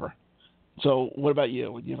 whatever. So what about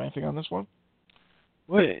you? Do you have anything on this one?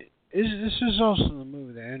 Wait. This is also the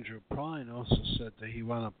movie that Andrew Prine also said that he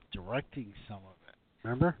wound up directing some of it.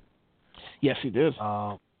 Remember? Yes, he did.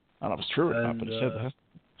 I don't know if it's true or not, but he said that.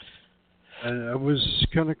 And it was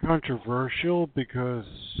kind of controversial because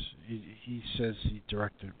he says he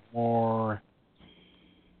directed more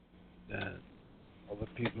than other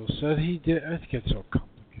people said he did. I think it's so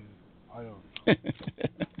complicated. I don't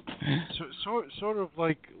know. Sort of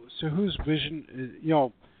like, so whose vision is,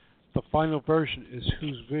 the final version is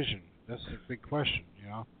whose vision? That's the big question, you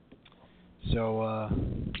know. So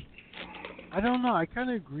I don't know. I kind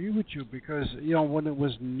of agree with you because when it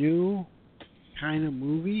was new kind of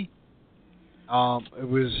movie, it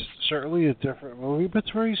was certainly a different movie, but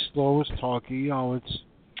it's very slow. It's talky. It's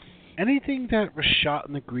anything that was shot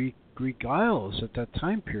in the Greek Isles at that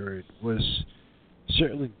time period was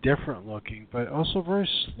certainly different looking, but also very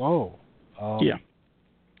slow. Yeah.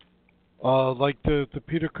 Like the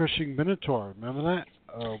Peter Cushing Minotaur. Remember that?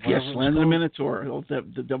 Yes, Land of the Minotaur.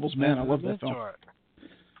 The Devil's Man. I love that film.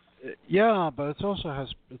 Yeah, but it also has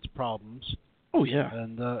its problems. Oh yeah.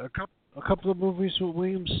 And a couple of movies with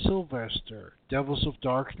William Sylvester, Devils of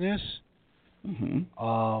Darkness.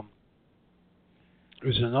 Mm-hmm.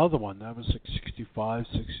 There's another one that was like 65,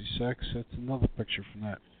 66. That's another picture from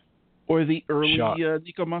that. Or the early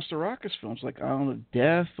Nico Mastorakis films like Island of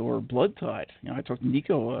Death or Blood Tide. I talked to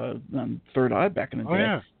Nico on Third Eye back in the day.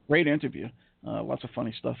 Yeah. Great interview. Lots of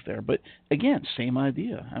funny stuff there. But again, same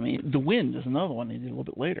idea. I mean, The Wind is another one they did a little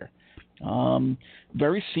bit later.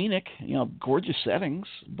 Very scenic, gorgeous settings,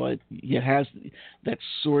 but it has that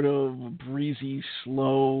sort of breezy,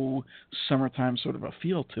 slow, summertime sort of a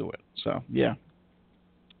feel to it. So, yeah.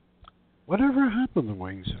 Whatever happened to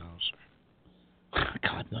Wings House?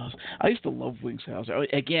 God knows. I used to love Wings House.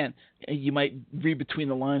 Again, you might read between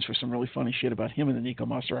the lines for some really funny shit about him in the Nico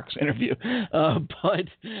Mastorakis interview, but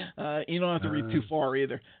you don't have to read too far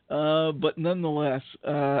either. But nonetheless,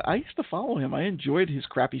 I used to follow him. I enjoyed his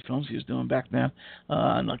crappy films he was doing back then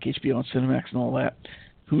on like HBO and Cinemax and all that.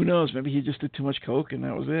 Who knows? Maybe he just did too much coke and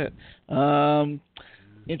that was it.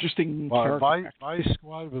 Interesting. Well, Vice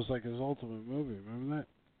Squad was like his ultimate movie. Remember that?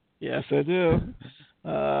 Yes, I do.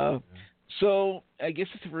 So, I guess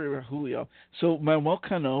it's for Julio. So, Manuel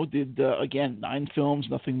Cano did, again, 9 films,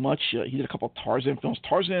 nothing much. He did a couple of Tarzan films,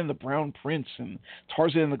 Tarzan and the Brown Prince and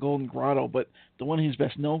Tarzan and the Golden Grotto. But the one he's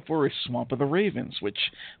best known for is Swamp of the Ravens, which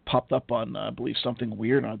popped up on, I believe, Something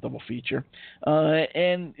Weird on a double feature.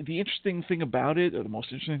 And the interesting thing about it, or the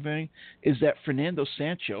most interesting thing, is that Fernando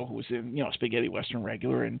Sancho, who was in, Spaghetti Western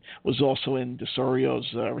regular and was also in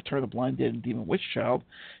DeSorio's Return of the Blind Dead and Demon Witch Child,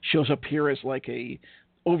 shows up here as like a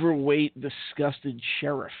overweight, disgusted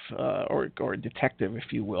sheriff or detective,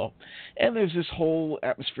 if you will. And there's this whole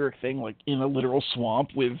atmospheric thing, like in a literal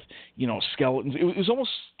swamp with, skeletons. It was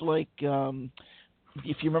almost like,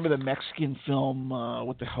 if you remember the Mexican film,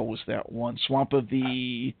 what the hell was that one? Swamp of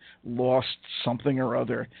the Lost something or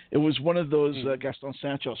other. It was one of those Gaston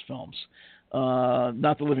Sancho's films.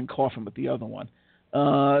 Not The Living Coffin, but the other one.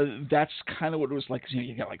 That's kind of what it was like.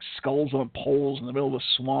 You got like skulls on poles in the middle of the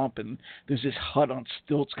swamp, and there's this hut on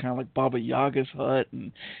stilts, kind of like Baba Yaga's hut,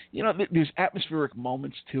 and there's atmospheric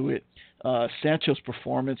moments to it. Sancho's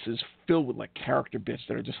performance is filled with like character bits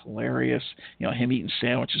that are just hilarious. Him eating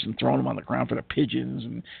sandwiches and throwing them on the ground for the pigeons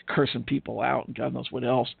and cursing people out and God knows what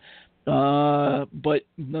else. But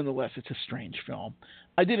nonetheless, it's a strange film.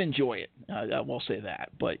 I did enjoy it. I will say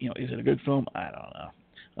that. But is it a good film? I don't know.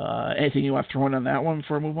 Anything you want to throw in on that one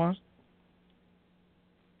before I move on?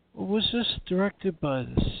 Was this directed by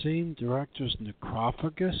the same director as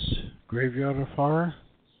Necrophagus, Graveyard of Horror?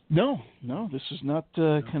 No, this is not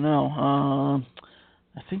Cano.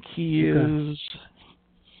 I think he is...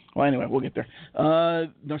 Well, anyway, we'll get there.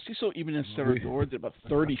 Narciso Ibn Serrador did about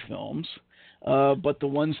 30 films, but the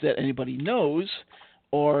ones that anybody knows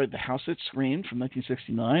are The House That Screamed from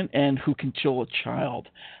 1969 and Who Can Kill a Child.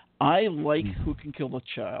 I like Who Can Kill a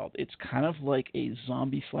Child. It's kind of like a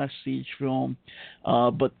zombie/siege film,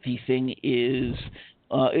 but the thing is,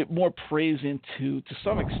 it more plays into, to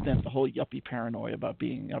some extent, the whole yuppie paranoia about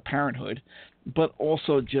being parenthood, but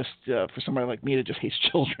also just for somebody like me that just hates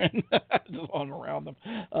children on around them.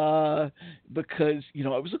 Because,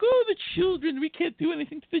 I was like, oh, the children, we can't do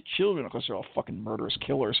anything to the children. Of course, they're all fucking murderous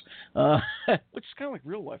killers, which is kind of like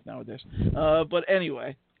real life nowadays. But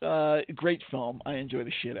anyway. Great film. I enjoy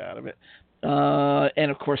the shit out of it. And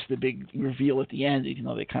of course, the big reveal at the end, even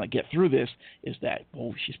though they kind of get through this, is that,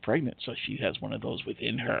 she's pregnant, so she has one of those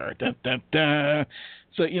within her. Dun, dun, dun.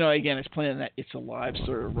 So, again, it's playing that It's Alive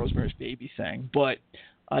sort of Rosemary's Baby thing, but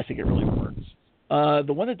I think it really works.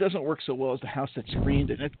 The one that doesn't work so well is The House That Screamed,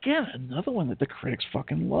 and again, another one that the critics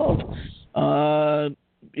fucking love.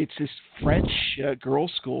 It's this French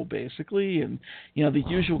girls' school, basically, and, the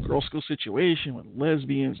usual girls' school situation with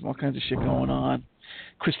lesbians and all kinds of shit going on.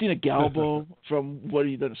 Christina Galbo from What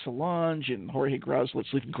Have You Done to Solange and Jorge Grauslet,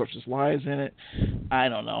 Sleeping Corpses Lies in it. I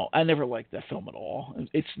don't know. I never liked that film at all.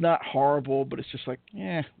 It's not horrible, but it's just like,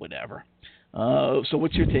 whatever. So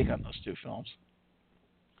what's your take on those two films?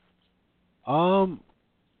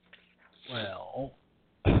 Well...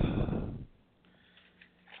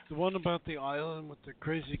 the one about the island with the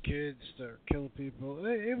crazy kids that are killing people.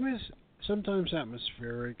 It was sometimes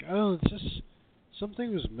atmospheric. I don't know, it's just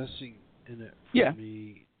something was missing in it for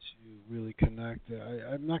me to really connect.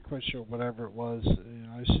 I'm not quite sure whatever it was.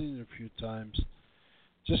 I've seen it a few times.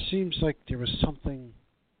 Just seems like there was something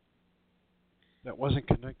that wasn't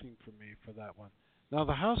connecting for me for that one. Now,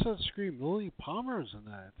 The House That Screamed, Lily Palmer is in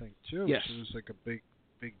that, I think, too. Yes. She was like a big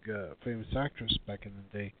famous actress back in the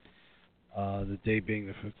day. The day being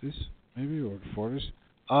the 50s, maybe, or the 40s.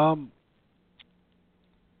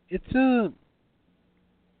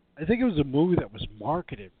 I think it was a movie that was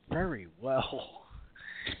marketed very well,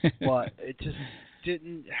 but it just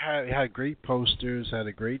didn't have. It had great posters, had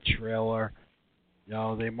a great trailer.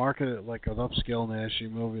 They marketed it like an upscale Nashi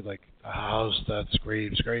movie, like A House That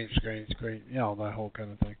Screams, screams, that whole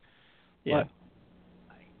kind of thing. Yeah.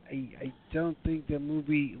 But I don't think the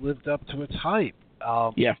movie lived up to its hype.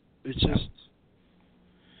 It's just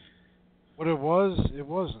what it was. It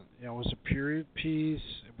wasn't. It was a period piece.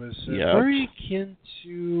 It was very akin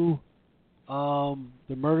to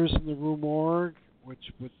The Murders in the Rue Morgue,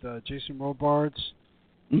 which with Jason Robards.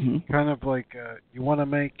 Mm-hmm. Kind of like you want to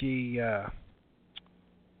make a.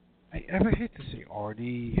 I would hate to say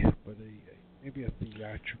arty, but maybe a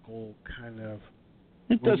theatrical kind of.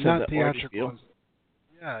 It does have that arty feel.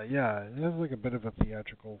 Yeah. It has like a bit of a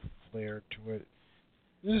theatrical flair to it.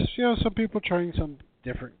 Just, some people trying some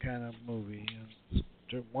different kind of movie, and it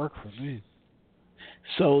didn't work for me.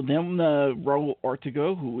 So then Raul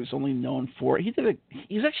Ortega, who is only known for... He's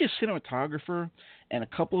actually a cinematographer, and a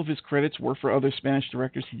couple of his credits were for other Spanish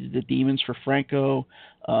directors. He did The Demons for Franco,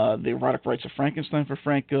 The Erotic Rites of Frankenstein for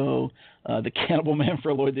Franco, The Cannibal Man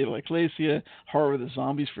for Lloyd de la Iglesia, Horror of the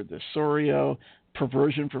Zombies for De Sorio,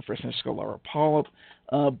 Perversion for Francisco Lara Pollock.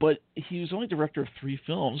 But he was only director of 3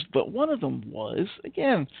 films, but one of them was,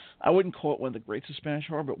 again, I wouldn't call it one of the greats of Spanish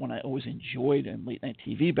horror, but one I always enjoyed in late-night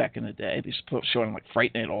TV back in the day. They used to put showing like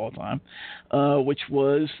Fright Night all the time, which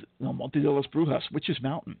was Monte de las Brujas, Witch's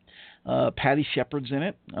Mountain. Patty Shepard's in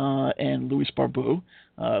it, and Luis Barbu.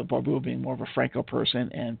 Barbu being more of a Franco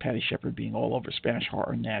person, and Patty Shepard being all over Spanish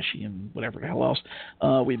horror, Nashi, and whatever the hell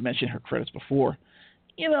else. We've mentioned her credits before.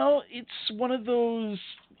 It's one of those...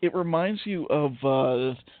 It reminds you of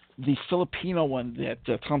the Filipino one that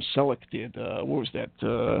Tom Selleck did. What was that?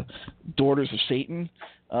 Daughters of Satan.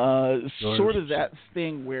 Sort of that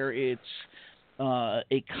thing where it's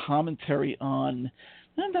a commentary on,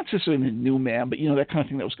 not necessarily the new man, but that kind of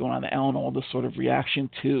thing that was going on in Alan Alda, sort of reaction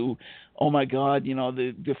to, oh my God,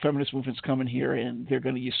 the feminist movement's coming here and they're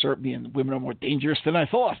going to usurp me and women are more dangerous than I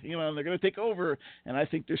thought, and they're going to take over and I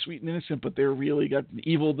think they're sweet and innocent, but they're really got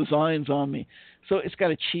evil designs on me. So it's got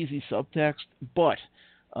a cheesy subtext, but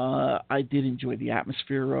I did enjoy the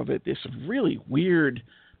atmosphere of it. There's some really weird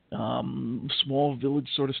small village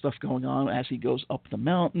sort of stuff going on as he goes up the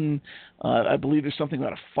mountain. I believe there's something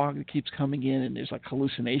about a fog that keeps coming in and there's like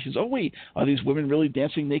hallucinations. Oh wait, are these women really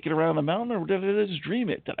dancing naked around the mountain, or did I just dream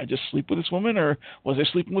it? Did I just sleep with this woman, or was I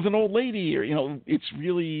sleeping with an old lady? Or it's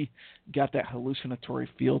really got that hallucinatory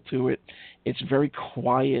feel to it. It's very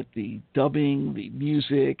quiet. The dubbing, the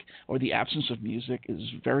music, or the absence of music is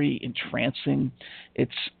very entrancing. It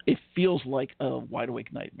feels like a Wide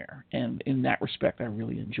Awake nightmare, and in that respect, I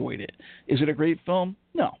really enjoyed it. Is it a great film?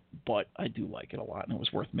 No, but I do like it a lot, and it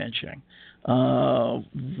was worth mentioning.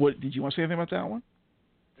 What did you want to say anything about that one?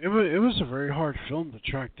 It was a very hard film to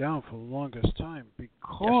track down for the longest time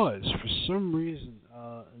because for some reason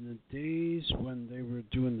in the days when they were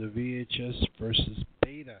doing the VHS versus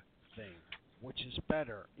beta thing, which is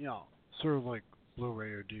better, sort of like Blu-ray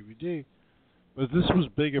or DVD, but this was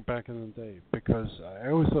bigger back in the day because I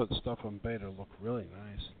always thought stuff on beta looked really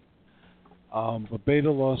nice. But beta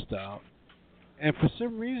lost out, and for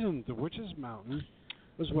some reason, The Witch's Mountain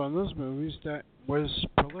was one of those movies that was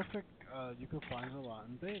prolific. You could find a lot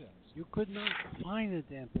in beta. You could not find a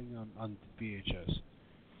damn thing on VHS.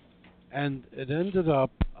 And it ended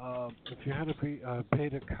up, if you had a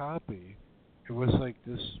beta copy, it was like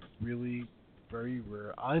this really very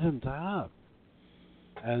rare item to have.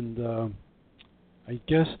 And I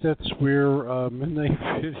guess that's where Midnight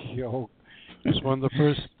Video was one of the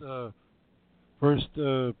first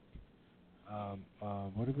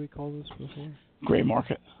what did we call this before? Gray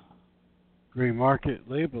market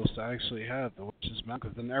labels to actually have the Witch's Mountain,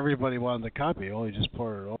 because then everybody wanted the copy. Only just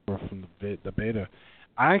poured it over from the beta.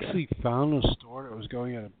 I actually found a store that was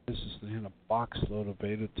going out of business and had a box load of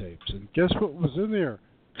beta tapes, and guess what was in there?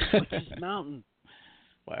 Witch's Mountain.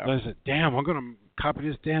 Wow! And I said, "Damn, I'm gonna copy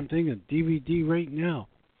this damn thing on DVD right now."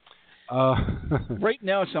 Right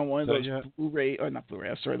now, it's on one of So, those yeah. Blu-ray, or not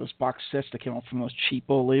Blu-ray, sorry, those box sets that came out from those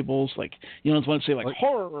cheapo labels. Like, you know, it's one to say like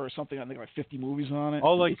horror or something. I think like 50 movies on it.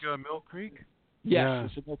 Oh, like Mill Creek? Yes, Yeah.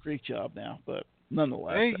 it's a Mill Creek job now, but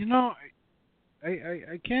nonetheless. Hey, you know,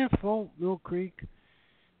 I can't fault Mill Creek.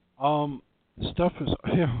 Stuff is,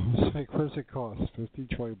 it's like, what does it cost? $50,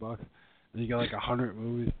 $20? And you got like 100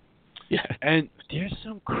 movies. Yeah. And there's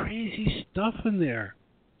some crazy stuff in there.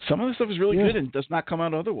 Some of the stuff is really good and does not come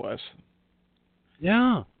out otherwise.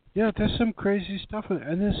 Yeah. Yeah, there's some crazy stuff in there.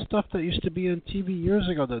 And there's stuff that used to be on TV years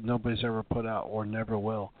ago that nobody's ever put out or never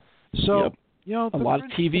will. So, you know, a lot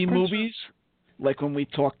of TV movies, like when we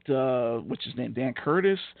talked, what's his name, Dan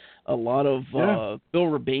Curtis, a lot of Bill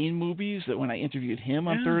Rebane movies that when I interviewed him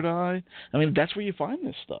on Third Eye, I mean, that's where you find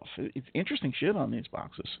this stuff. It's interesting shit on these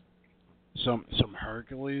boxes. Some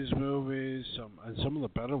Hercules movies, some of the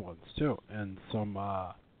better ones too, and a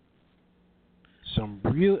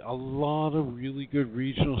lot of really good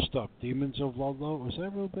regional stuff. Demons of Ludlow, was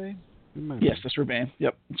that Rebane? Yes, that's Rebane.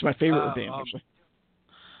 Yep, it's my favorite Rebane actually.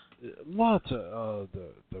 Lots of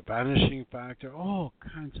the Vanishing Factor, all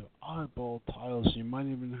kinds of oddball titles. You might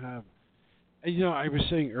even have, and, you know, I was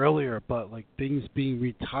saying earlier about like things being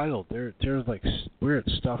retitled. There's like weird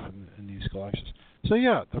stuff in these collections. So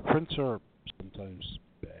yeah, the prints are sometimes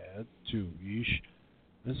bad, too yeesh,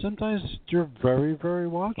 and sometimes they're very, very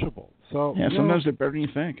watchable. So yeah, sometimes they're better than you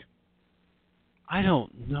think. I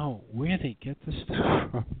don't know where they get this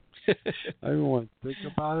stuff from. I don't want to think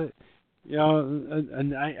about it. You know,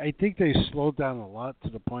 and I think they slowed down a lot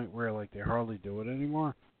to the point where like they hardly do it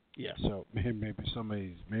anymore. Yeah. So maybe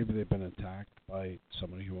they've been attacked by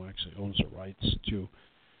somebody who actually owns the rights to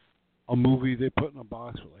a movie they put in a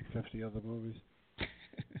box with like 50 other movies.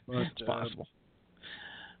 But, it's possible.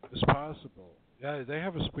 It's possible. Yeah, they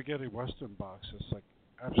have a spaghetti western box. It's like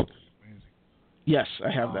absolutely amazing. Yes,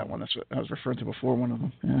 I have that one. That's what I was referring to before. One of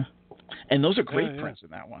them. Yeah. And those are great prints in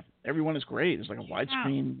that one. Everyone is great. It's like a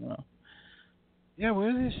widescreen. Yeah, where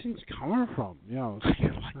are these things coming from? You know,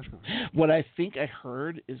 what I think I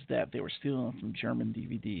heard is that they were stealing them from German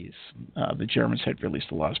DVDs. The Germans had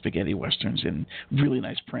released a lot of spaghetti westerns in really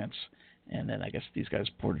nice prints, and then I guess these guys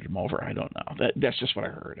ported them over. I don't know. That's just what I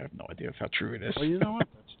heard. I have no idea how true it is. Well, you know what?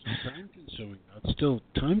 That's still time-consuming. That's still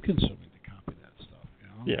time-consuming to copy that stuff. You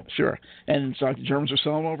know? Yeah, sure. And so the Germans are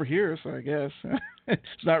selling them over here, so I guess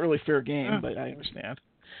it's not really fair game, but I understand.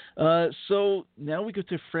 So now we go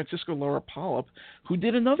to Francisco Lara Pollock, who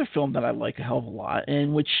did another film that I like a hell of a lot,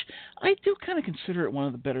 and which I do kind of consider it one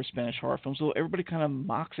of the better Spanish horror films, though everybody kind of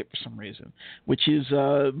mocks it for some reason, which is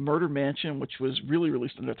Murder Mansion, which was really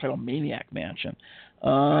released under the title Maniac Mansion.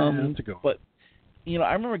 But, you know,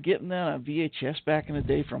 I remember getting that on VHS back in the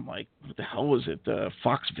day from, like, what the hell was it,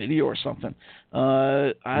 Fox Video or something.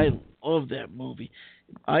 I love that movie.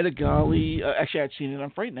 Ida Gali, actually I'd seen it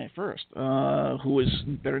on Fright Night first, who was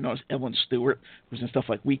better known as Ellen Stewart, who was in stuff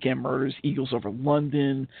like Weekend Murders, Eagles Over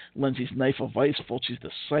London, Lindsay's Knife of Ice, Fulci's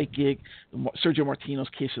The Psychic, Sergio Martino's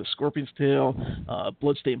Case of the Scorpion's Tail,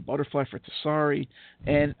 Bloodstained Butterfly for Tessari,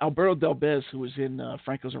 and Alberto Del Bez, who was in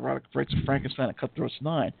Franco's Erotic Rites of Frankenstein and Cutthroat's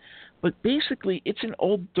 9. But basically, it's an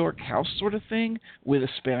old dark house sort of thing with a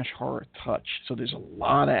Spanish horror touch. So there's a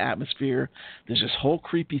lot of atmosphere. There's this whole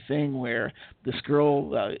creepy thing where this girl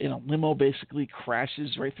in a limo basically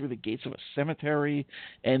crashes right through the gates of a cemetery,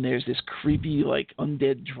 and there's this creepy like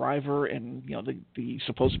undead driver and, you know, the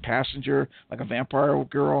supposed passenger, like a vampire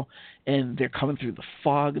girl, and they're coming through the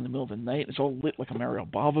fog in the middle of the night. It's all lit like a Mario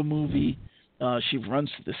Bava movie. She runs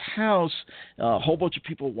to this house. A whole bunch of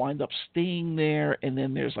people wind up staying there, and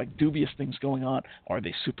then there's like dubious things going on. Are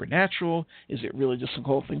they supernatural? Is it really just some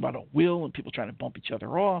whole thing about a will and people trying to bump each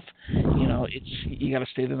other off? You know, you got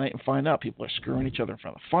to stay the night and find out. People are screwing each other in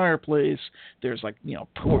front of the fireplace. There's like, you know,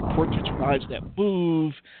 portraits of wives that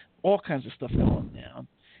move. All kinds of stuff going down.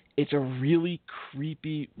 It's a really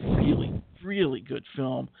creepy, really, really good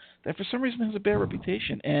film that for some reason has a bad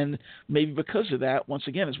reputation. And maybe because of that, once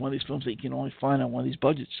again, it's one of these films that you can only find on one of these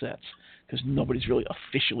budget sets because nobody's really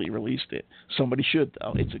officially released it. Somebody should,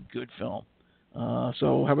 though. It's a good film.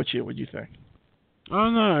 So how about you? What do you think? Oh,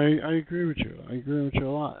 no, I agree with you. I agree with you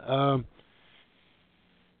a lot.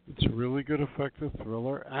 It's a really good, effective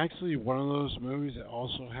thriller. Actually, one of those movies that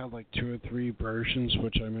also had like 2 or 3 versions,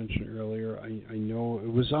 which I mentioned earlier. I know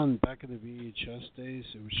it was on back in the VHS days.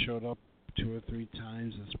 It was showed up 2 or 3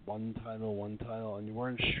 times as one title, and you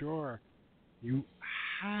weren't sure you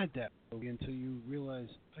had that movie until you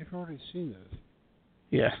realized I've already seen this.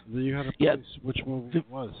 Yeah. Then you had to place which movie it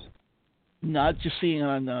was. not just seeing it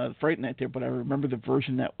on Fright Night there, but I remember the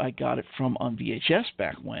version that I got it from on VHS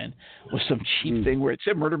back when was some cheap thing where it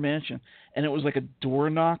said Murder Mansion, and it was like a door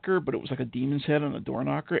knocker, but it was like a demon's head on a door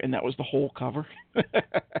knocker, and that was the whole cover.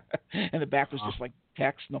 And the back was just like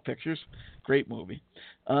text, no pictures. Great movie.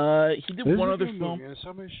 He did one other film.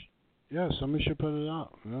 Somebody should put it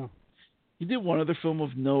out. Yeah. He did one other film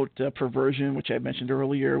of note, Perversion, which I mentioned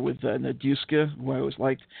earlier, with Naduska, who I always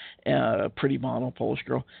liked, pretty model, Polish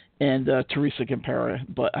girl, and Teresa Gampera,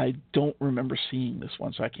 but I don't remember seeing this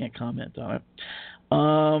one, so I can't comment on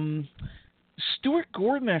it. Stuart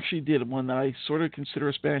Gordon actually did one that I sort of consider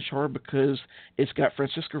a Spanish horror because it's got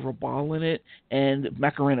Francisca Rabal in it and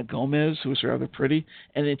Macarena Gomez, who is rather pretty,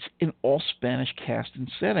 and it's an all-Spanish cast and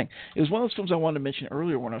setting. It was one of those films I wanted to mention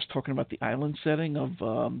earlier when I was talking about the island setting of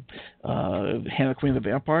Hannah, Queen of the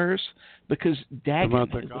Vampires, because Dagon...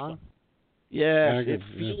 About the god? Yeah, it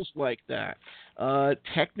feels like that.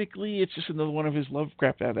 Technically, it's just another one of his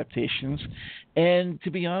Lovecraft adaptations, and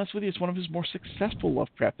to be honest with you, it's one of his more successful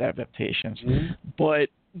Lovecraft adaptations. But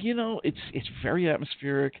it's very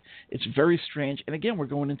atmospheric, it's very strange, and again, we're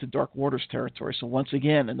going into Dark Waters territory. So once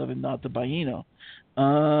again, another nod to Baino.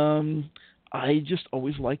 I just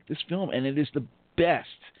always liked this film, and it is the best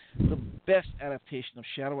adaptation of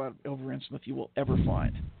Shadow over Innsmouth you will ever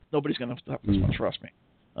find. Nobody's going to stop this one, trust me.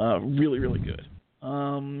 Really, really good.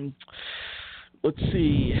 Let's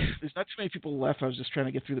see. There's not too many people left. I was just trying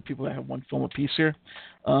to get through the people that have one film apiece here.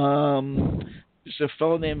 There's a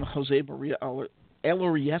fellow named Jose Maria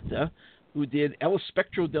Elorieta who did El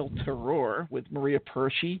Espectro del Terror with Maria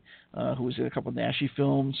Persci, who was in a couple of Nashi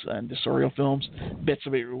films and Desorio films.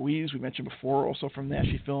 Betsabe Ruiz, we mentioned before, also from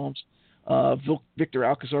Nashi films. Victor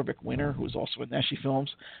Alcazar Vic Winter, who was also in Nashi films.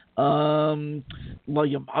 La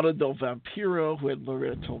Llamada del Vampiro, who had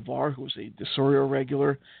Loretta Tovar, who was a Desorio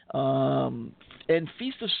regular. And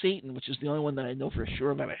Feast of Satan, which is the only one that I know for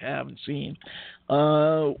sure that I haven't seen,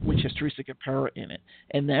 which has Teresa Gampera in it.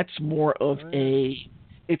 And that's more of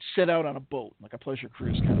it's set out on a boat, like a pleasure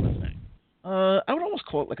cruise kind of a thing. I would almost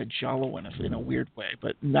call it like a Giallo in a weird way,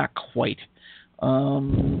 but not quite.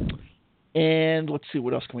 And let's see,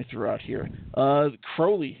 what else can we throw out here?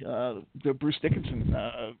 Crowley, the Bruce Dickinson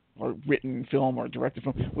written film or directed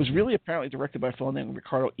film, was really apparently directed by a fellow named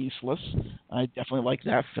Ricardo Islas. I definitely like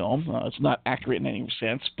that film. It's not accurate in any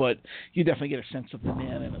sense, but you definitely get a sense of the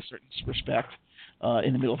man in a certain respect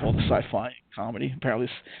in the middle of all the sci-fi comedy. Apparently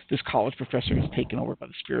this college professor is taken over by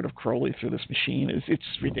the spirit of Crowley through this machine.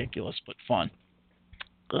 It's ridiculous, but fun.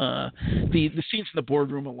 The scenes in the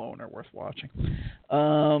boardroom alone are worth watching.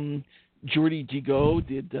 Jordi Gigot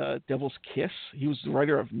did Devil's Kiss. He was the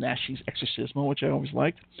writer of Nashi's Exorcismo, which I always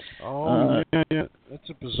liked. Yeah. That's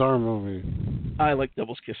a bizarre movie. I like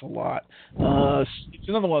Devil's Kiss a lot. It's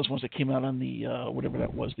another one of those ones that came out on the, whatever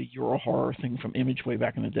that was, the Euro horror thing from Image way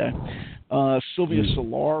back in the day. Sylvia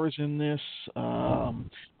Solar is in this.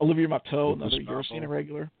 Olivia Matteau, another Eurocine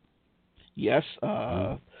regular. Yes.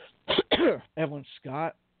 Evelyn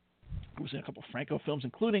Scott, who was in a couple of Franco films,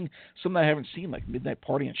 including some that I haven't seen, like Midnight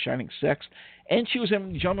Party and Shining Sex. And she was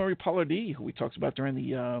in Jean-Marie Palardy, who we talked about during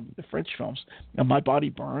the French films, My Body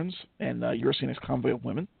Burns, and Eurocine's Convoy of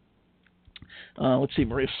Women. Let's see,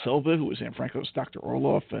 Maria Silva, who was in Franco's Dr.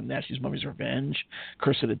 Orloff and Nashi's Mummy's Revenge,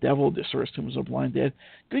 Curse of the Devil, Desora's Tombs of the Blind Dead.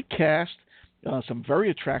 Good cast, some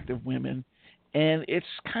very attractive women. And it's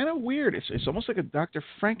kind of weird. It's almost like a Dr.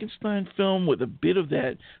 Frankenstein film with a bit of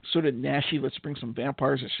that sort of Nashi, let's bring some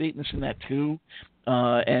vampires or Satanists in that too.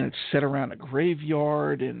 And it's set around a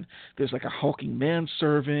graveyard, and there's like a hulking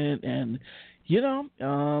manservant. And,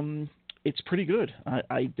 it's pretty good.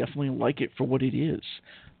 I definitely like it for what it is.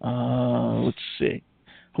 Let's see.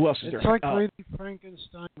 Who else is there? It's like Lady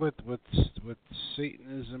Frankenstein with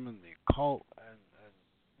Satanism and the occult and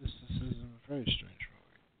mysticism. Very strange.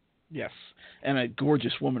 Yes, and a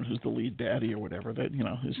gorgeous woman who's the lead baddie or whatever that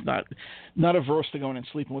is not averse to going and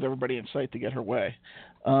sleeping with everybody in sight to get her way.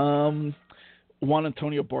 Juan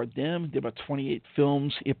Antonio Bardem did about 28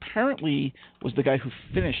 films. He apparently was the guy who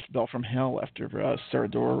finished Bell from Hell after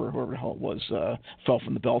Serrador or whoever the hell it was fell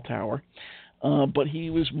from the bell tower. But he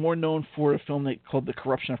was more known for a film called The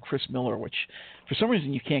Corruption of Chris Miller, which for some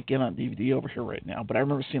reason you can't get on DVD over here right now, but I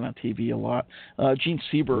remember seeing it on TV a lot. Gene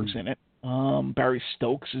Seberg's in it. Barry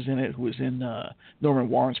Stokes is in it, who was in Norman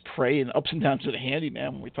Warren's Prey and Ups and Downs of the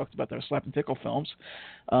Handyman when we talked about those Slap and Tickle films.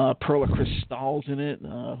 Perla Cristál's in it,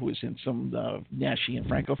 who was in some Nashi and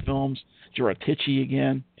Franco films. Gerard Tichy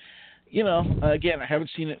again. Again, I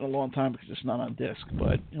haven't seen it in a long time because it's not on disc,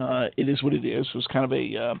 but it is what it is. It was kind of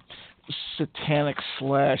a satanic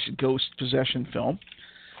 / ghost possession film.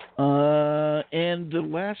 And the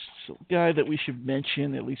last guy that we should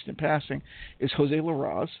mention, at least in passing, is Jose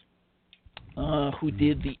Larraz, who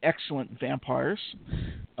did the excellent Vampires,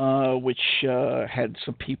 which had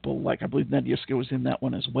some people like, I believe Nadia was in that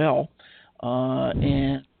one as well,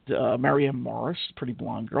 and Marianne Morris, pretty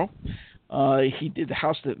blonde girl. He did The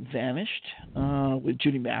House That Vanished with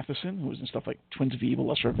Judy Matheson, who was in stuff like Twins of Evil,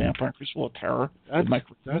 Lesser Vampire, Crucible of Terror.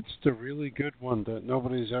 That's the really good one that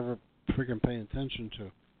nobody's ever freaking paying attention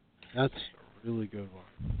to. That's a really good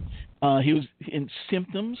one. He was in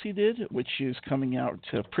Symptoms, he did, which is coming out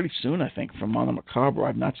pretty soon, I think, from Mono Macabre.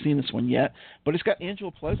 I've not seen this one yet, but it's got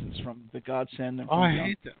Angela Pleasance from The Godsend. And I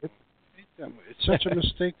hate them. It's such a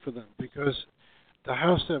mistake for them because The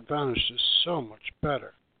House That Vanished is so much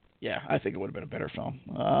better. Yeah, I think it would have been a better film.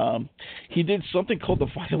 He did something called The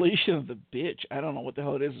Violation of the Bitch. I don't know what the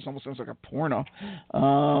hell it is. It almost sounds like a porno.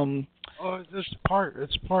 It's part.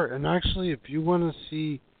 And actually, if you want to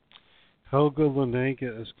see Helga Lene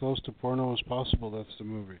get as close to porno as possible, that's the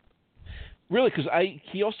movie. Really, because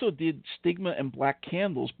he also did Stigma and Black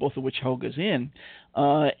Candles, both of which Helga's in.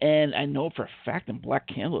 And I know for a fact in Black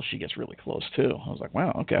Candles she gets really close, too. I was like,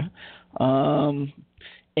 wow, okay.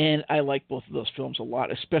 And I like both of those films a lot,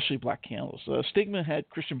 especially Black Candles. Stigma had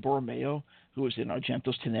Christian Borromeo, who was in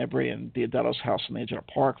Argento's Tenebrae and Deodato's House on the Edge of the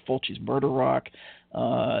Park, Fulci's Murder Rock,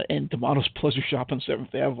 and D'Amato's Pleasure Shop on 7th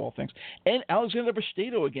Ave, of all things. And Alexander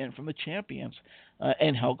Bastedo again from The Champions,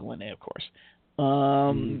 and Helga Lene, of course.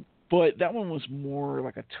 But that one was more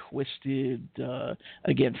like a twisted,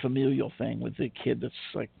 again, familial thing with the kid that's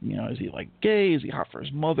like, is he like gay? Is he hot for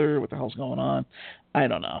his mother? What the hell's going on? I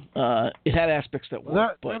don't know. It had aspects that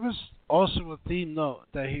worked. That was also a theme, though,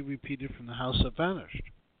 that he repeated from The House That Vanished.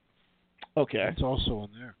 Okay. It's also in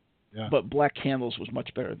there. Yeah. But Black Candles was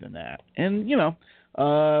much better than that. And,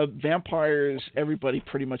 Vampires, everybody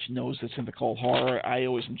pretty much knows it's in the cult horror. I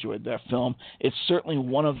always enjoyed that film. It's certainly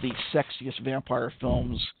one of the sexiest vampire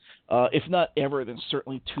films, if not ever, then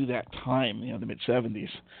certainly to that time, the mid-'70s.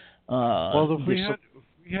 Well, if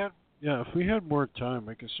we had more time,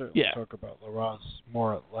 we could certainly talk about Larraz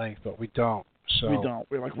more at length, but we don't. So. We don't.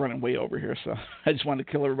 We're like running way over here, so I just wanted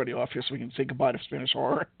to kill everybody off here so we can say goodbye to Spanish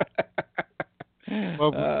horror.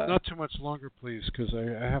 Well, not too much longer, please, because I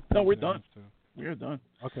have to. No, we're done. We are done.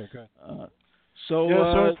 Okay, good. So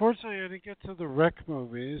unfortunately, I didn't get to the Wreck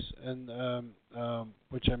movies, and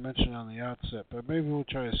which I mentioned on the outset, but maybe we'll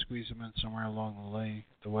try to squeeze them in somewhere along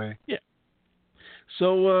the way. Yeah.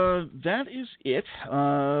 So that is it.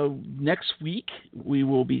 Next week we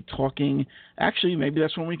will be talking. Actually, maybe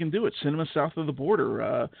that's when we can do it. Cinema South of the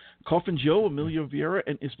Border. Coffin Joe, Emilio Vieira,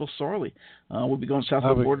 and Isabel Sarli. We'll be going south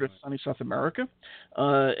of the border to sunny South America.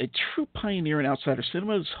 A true pioneer in outsider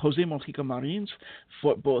cinemas, Jose Mojica Marins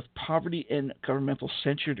fought both poverty and governmental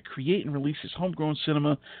censure to create and release his homegrown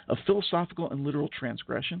cinema of philosophical and literal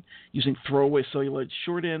transgression, using throwaway celluloid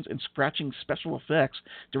short ends and scratching special effects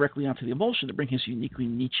directly onto the emulsion to bring his uniquely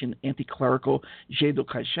Nietzschean anti-clerical Jay do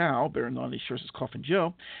Caixão, better known as as Coffin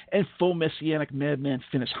Joe, and faux messianic madman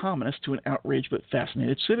Finis Hominis to an outraged but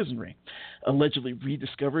fascinated citizenry. Allegedly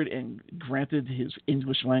rediscovered and granted his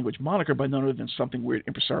English language moniker by none other than Something Weird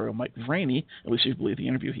impresario Mike Rainey, at least if you believe the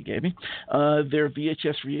interview he gave me. Their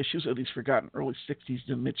VHS reissues of these forgotten early 60s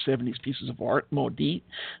to mid-70s pieces of art, Maudit,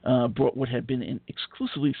 brought what had been an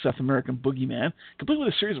exclusively South American boogeyman, complete with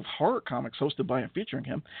a series of horror comics hosted by and featuring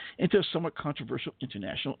him, into a somewhat controversial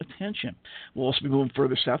international attention. We'll also be moving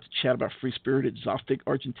further south to chat about free-spirited Zoftig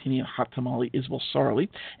Argentinian hot tamale Isabel Sarli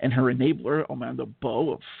and her enabler Armando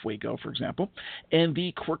Bo of Fuego, for example, and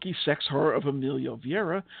the quirky sex horror of Emilio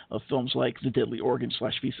Vieira of films like The Deadly Organ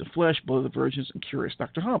 / Feast of Flesh, Blood of the Virgins, and Curious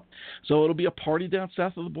Dr. Hump. So it'll be a party down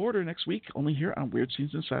south of the border next week, only here on Weird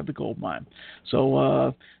Scenes Inside the Gold Mine.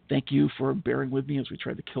 So thank you for bearing with me as we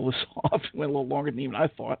tried to kill this off. It went a little longer than even I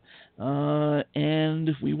thought. And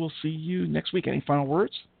we will see you next week. Any final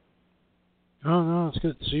words? Oh, no, it's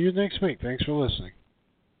good. See you next week. Thanks for listening.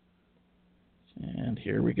 And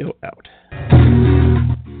here we go out.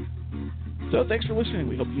 So thanks for listening.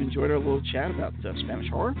 We hope you enjoyed our little chat about Spanish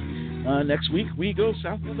horror. Next week, we go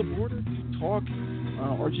south of the border to talk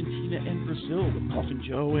Argentina and Brazil with Coffin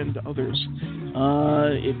Joe and others.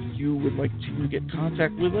 If you would like to get in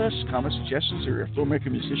contact with us, comment suggestions, or you're a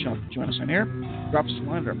filmmaker, musician, want to join us on air, drop us a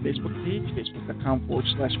line at our Facebook page,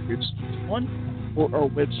 facebook.com/WeirdScenes1, or our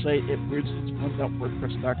website at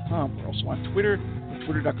WeirdScenes1.wordpress.com. We're also on Twitter,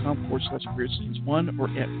 twitter.com/WeirdScenes1 or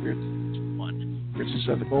at WeirdScenes1. Weird Scenes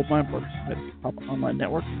of the Gold Mine, part of the Pop Online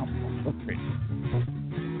Network. I'm